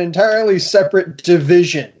set up an entirely separate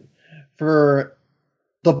division for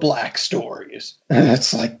the black stories.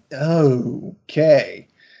 It's like, okay.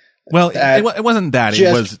 Well, it wasn't that.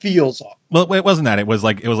 It was feels off. Well, it wasn't that. It was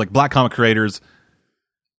like black comic creators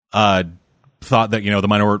thought that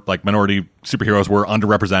the minority superheroes were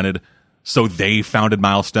underrepresented, so they founded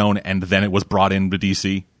Milestone, and then it was brought into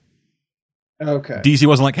DC. Okay. DC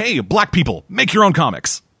wasn't like, hey, black people, make your own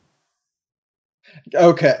comics.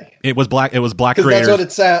 Okay. It was black creators. That's what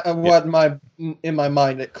it sounded. In my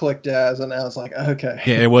mind it clicked as, and I was like, okay.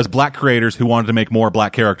 Yeah, it was black creators who wanted to make more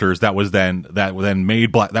black characters. That then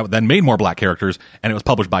made more black characters, and it was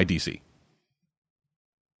published by DC.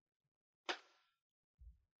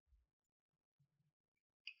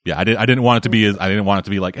 Yeah, I didn't want it to be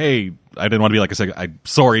like, hey, I didn't want to be like I'm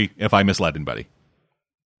sorry if I misled anybody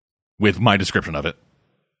with my description of it.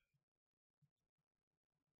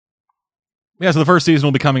 Yeah, so the first season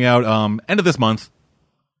will be coming out end of this month.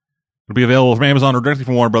 It'll be available from Amazon or directly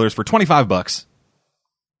from Warner Brothers for $25,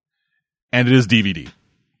 and it is DVD.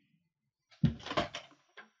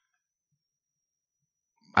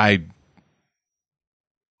 I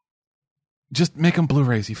just make them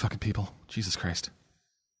Blu-rays, you fucking people. Jesus Christ.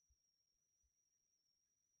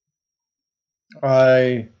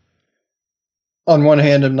 On one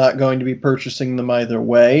hand, I'm not going to be purchasing them either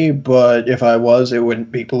way, but if I was, it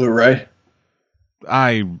wouldn't be Blu-ray.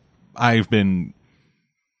 I've been,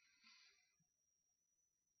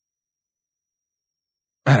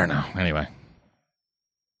 I don't know. Anyway,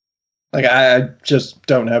 like, I just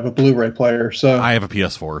don't have a Blu-ray player, so I have a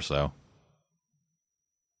PS4, so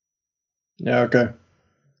yeah, okay.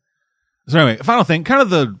 So anyway, final thing, kind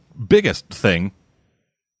of the biggest thing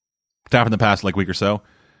to happen in the past week or so.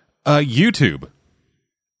 YouTube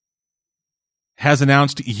has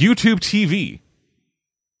announced YouTube TV,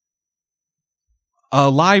 a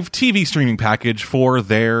live TV streaming package for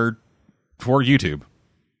YouTube.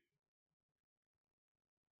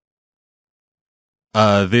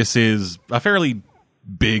 This is a fairly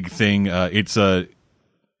big thing. It's a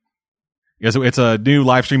new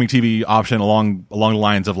live streaming TV option along the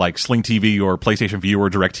lines of like Sling TV or PlayStation View or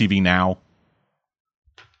DirecTV Now.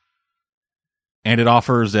 And it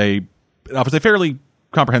offers a fairly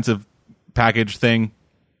comprehensive package thing,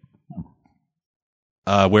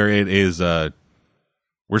 where it's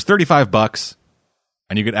 $35,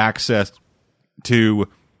 and you get access to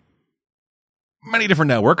many different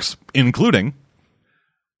networks, including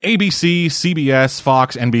ABC, CBS,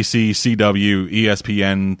 Fox, NBC, CW,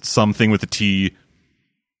 ESPN, something with a T,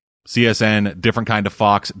 CSN, different kind of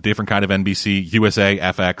Fox, different kind of NBC, USA,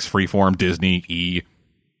 FX, Freeform, Disney, E,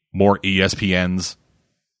 more ESPNs.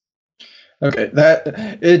 Okay,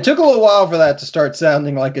 it took a little while for that to start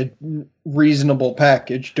sounding like a reasonable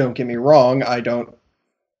package. Don't get me wrong, I don't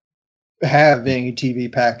have any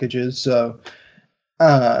TV packages, so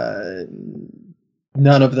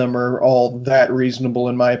none of them are all that reasonable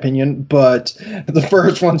in my opinion. But the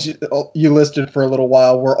first ones you listed for a little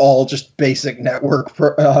while were all just basic network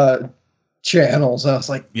channels. I was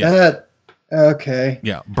like, okay,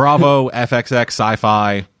 yeah, Bravo, FXX,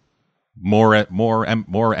 Sci-Fi. More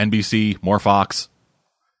NBC, more Fox.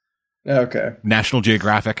 Okay. National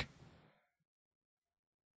Geographic.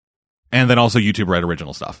 And then also YouTube Red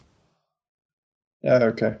original stuff.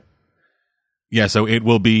 Okay. Yeah, so it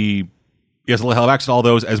will be... Yes, it'll have access to all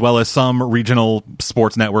those, as well as some regional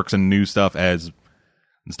sports networks and news stuff and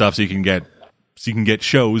stuff, so you can get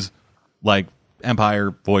shows like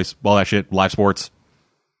Empire, Voice, all that shit, live sports.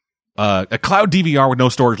 A cloud DVR with no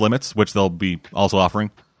storage limits, which they'll be also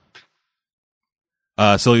offering.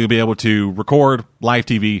 So you'll be able to record live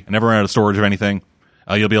TV and never run out of storage of anything.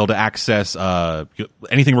 You'll be able to access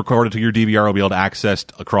anything recorded to your DVR will be able to access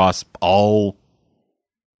across all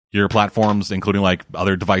your platforms, including like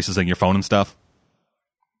other devices and your phone and stuff.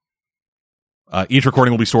 Each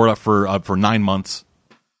recording will be stored up for 9 months,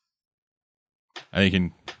 and you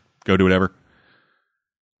can go do whatever.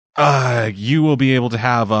 You will be able to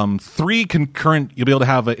have three concurrent. You'll be able to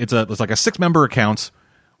have it's like a 6-member account,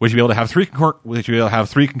 which you'll be able to have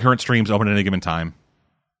three concurrent streams open at any given time.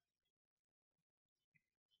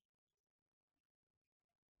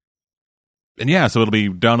 And yeah, so it'll be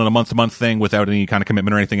done on a month-to-month thing without any kind of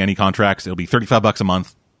commitment or anything, any contracts. It'll be $35 a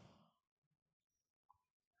month.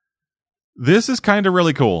 This is kind of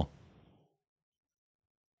really cool.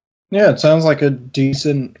 Yeah, it sounds like a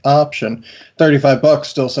decent option. $35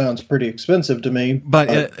 still sounds pretty expensive to me.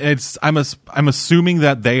 But I'm assuming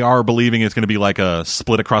that they are believing it's going to be like a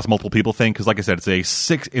split across multiple people thing, because like I said,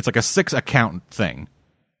 it's like a 6 account thing.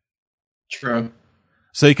 True.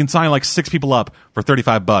 So you can sign like 6 people up for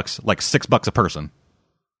 $35, like $6 a person.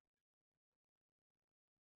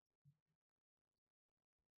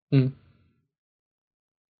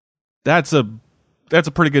 That's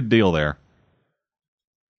a pretty good deal there.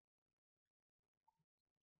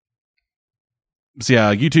 So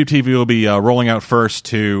yeah, YouTube TV will be rolling out first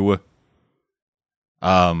to,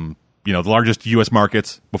 the largest U.S.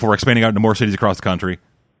 markets before expanding out into more cities across the country.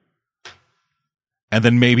 And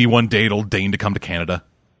then maybe one day it'll deign to come to Canada.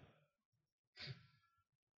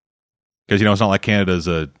 Because, it's not like Canada's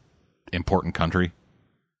a important country.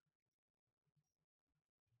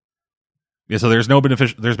 Yeah, so there's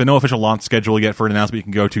been no official launch schedule yet for an announcement. You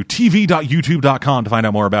can go to tv.youtube.com to find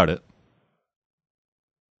out more about it.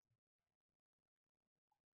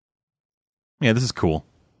 Yeah, this is cool.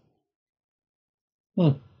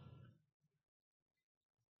 Anyway,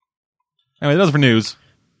 that does it for news.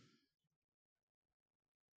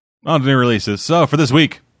 On to new releases. So, for this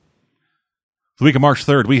week, the week of March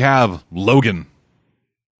 3rd, we have Logan.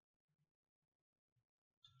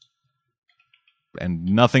 And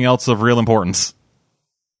nothing else of real importance.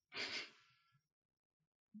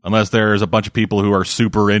 Unless there's a bunch of people who are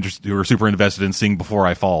super invested in seeing Before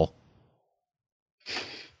I Fall.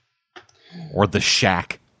 Or The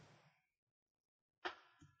Shack.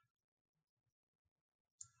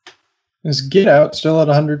 Is Get Out still at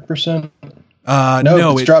 100%?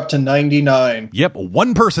 No, it's dropped to 99. Yep,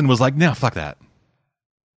 one person was like, no, fuck that.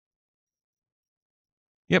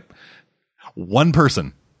 Yep. One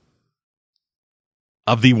person.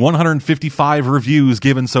 Of the 155 reviews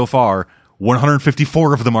given so far,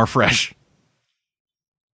 154 of them are fresh.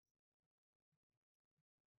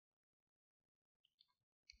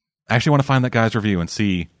 I actually want to find that guy's review and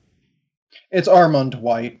see. It's Armand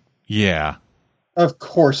White. Yeah. Of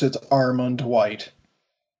course it's Armand White.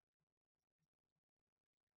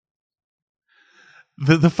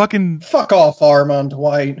 The fucking... Fuck off, Armand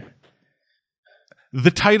White. The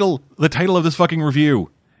title of this fucking review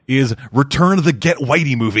is Return of the Get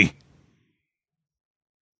Whitey Movie.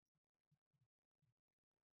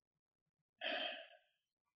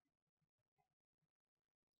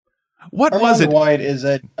 What Armand was it? White is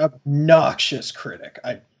an obnoxious critic.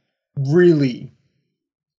 I really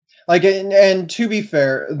like, and to be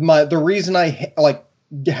fair, the reason I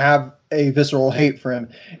have a visceral hate for him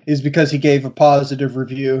is because he gave a positive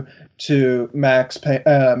review to Max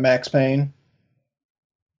Payne,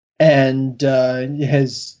 and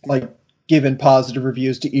has given positive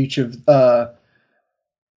reviews to each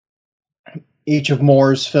of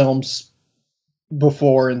Moore's films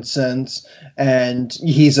before and since, and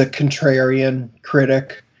he's a contrarian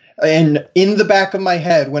critic. And in the back of my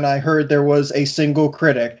head, when I heard there was a single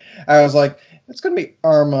critic, I was like, it's going to be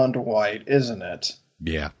Armand White, isn't it?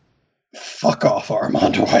 Yeah. Fuck off,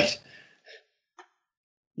 Armand White.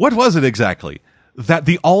 What was it exactly that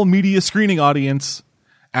the all-media screening audience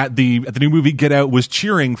at the new movie Get Out was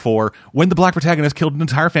cheering for when the black protagonist killed an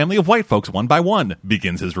entire family of white folks one by one,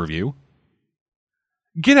 begins his review.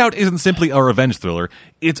 Get Out isn't simply a revenge thriller,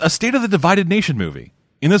 it's a State of the Divided Nation movie.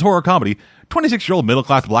 In this horror comedy, 26-year-old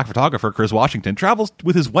middle-class black photographer Chris Washington travels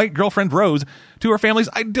with his white girlfriend Rose to her family's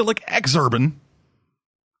idyllic exurban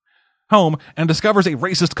home and discovers a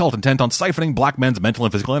racist cult intent on siphoning black men's mental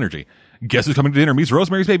and physical energy. Guess Who's Coming to Dinner meets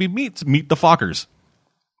Rosemary's Baby meets Meet the Fockers.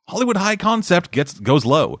 Hollywood high concept goes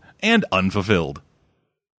low and unfulfilled.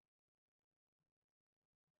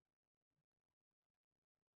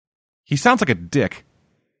 He sounds like a dick.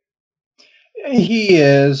 He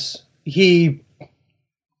is. He's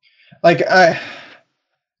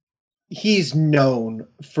known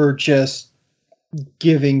for just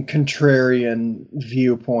giving contrarian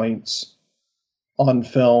viewpoints on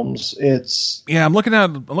films. I'm looking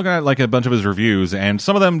at like a bunch of his reviews, and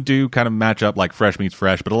some of them do kind of match up like fresh meets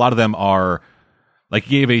fresh, but a lot of them are like,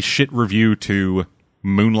 he gave a shit review to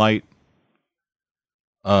Moonlight,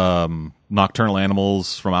 Nocturnal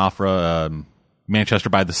Animals from Afra, Manchester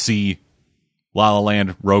by the Sea, La La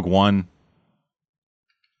Land, Rogue One.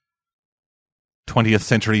 20th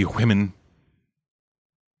century women.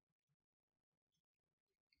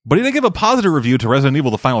 But he didn't give a positive review to Resident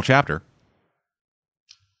Evil: The Final Chapter.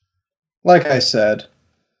 Like I said.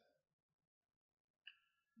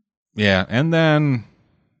 Yeah, and then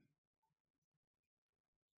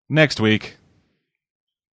next week,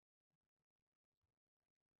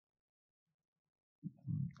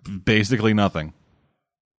 basically nothing.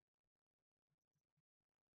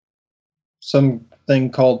 Something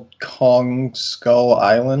called Kong Skull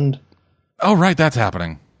Island. Oh, right, that's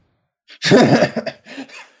happening.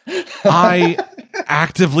 I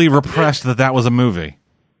actively repressed that was a movie.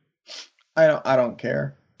 I don't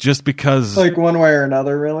care. Just because, like, one way or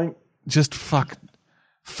another, really. Just fuck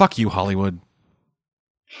you, Hollywood.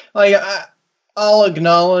 Like, I'll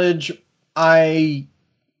acknowledge I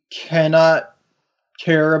cannot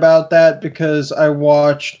care about that because I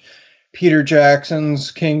watched Peter Jackson's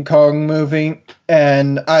King Kong movie,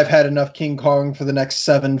 and I've had enough King Kong for the next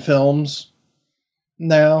 7 films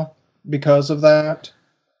now because of that.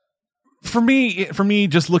 For me,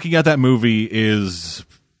 just looking at that movie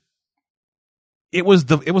it was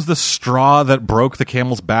the straw that broke the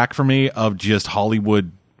camel's back for me of just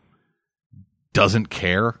Hollywood doesn't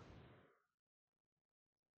care.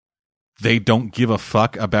 They don't give a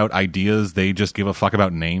fuck about ideas. They just give a fuck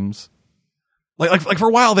about names. Like for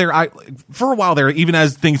a while there, even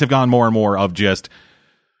as things have gone more and more of just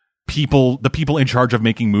the people in charge of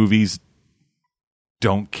making movies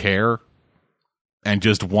don't care and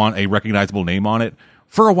just want a recognizable name on it.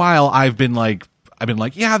 For a while, I've been like,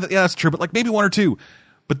 yeah, that's true, but like maybe 1 or 2.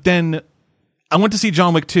 But then I went to see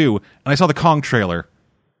John Wick 2, and I saw the Kong trailer,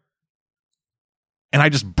 and I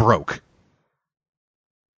just broke.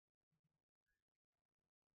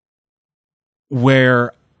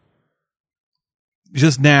 Where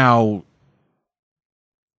just now,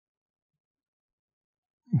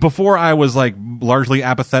 before I was like largely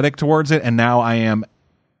apathetic towards it, and now I am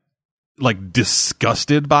like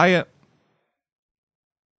disgusted by it.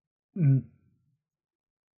 Mm.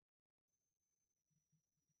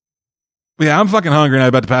 Yeah, I'm fucking hungry and I'm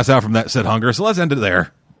about to pass out from that said hunger, so let's end it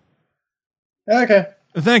there. Okay.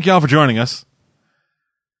 Thank y'all for joining us.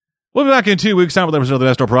 We'll be back in 2 weeks' time with episode of the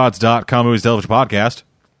BestOrProds.com Movies Television Podcast.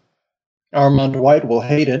 Armand White will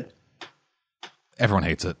hate it. Everyone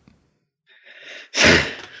hates it.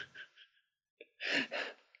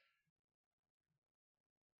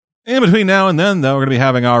 In between now and then, though, we're going to be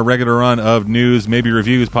having our regular run of news, maybe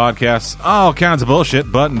reviews, podcasts, all kinds of bullshit,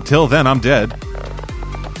 but until then, I'm dead.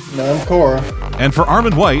 No, I'm Cora. And for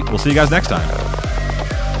Armand White, we'll see you guys next time.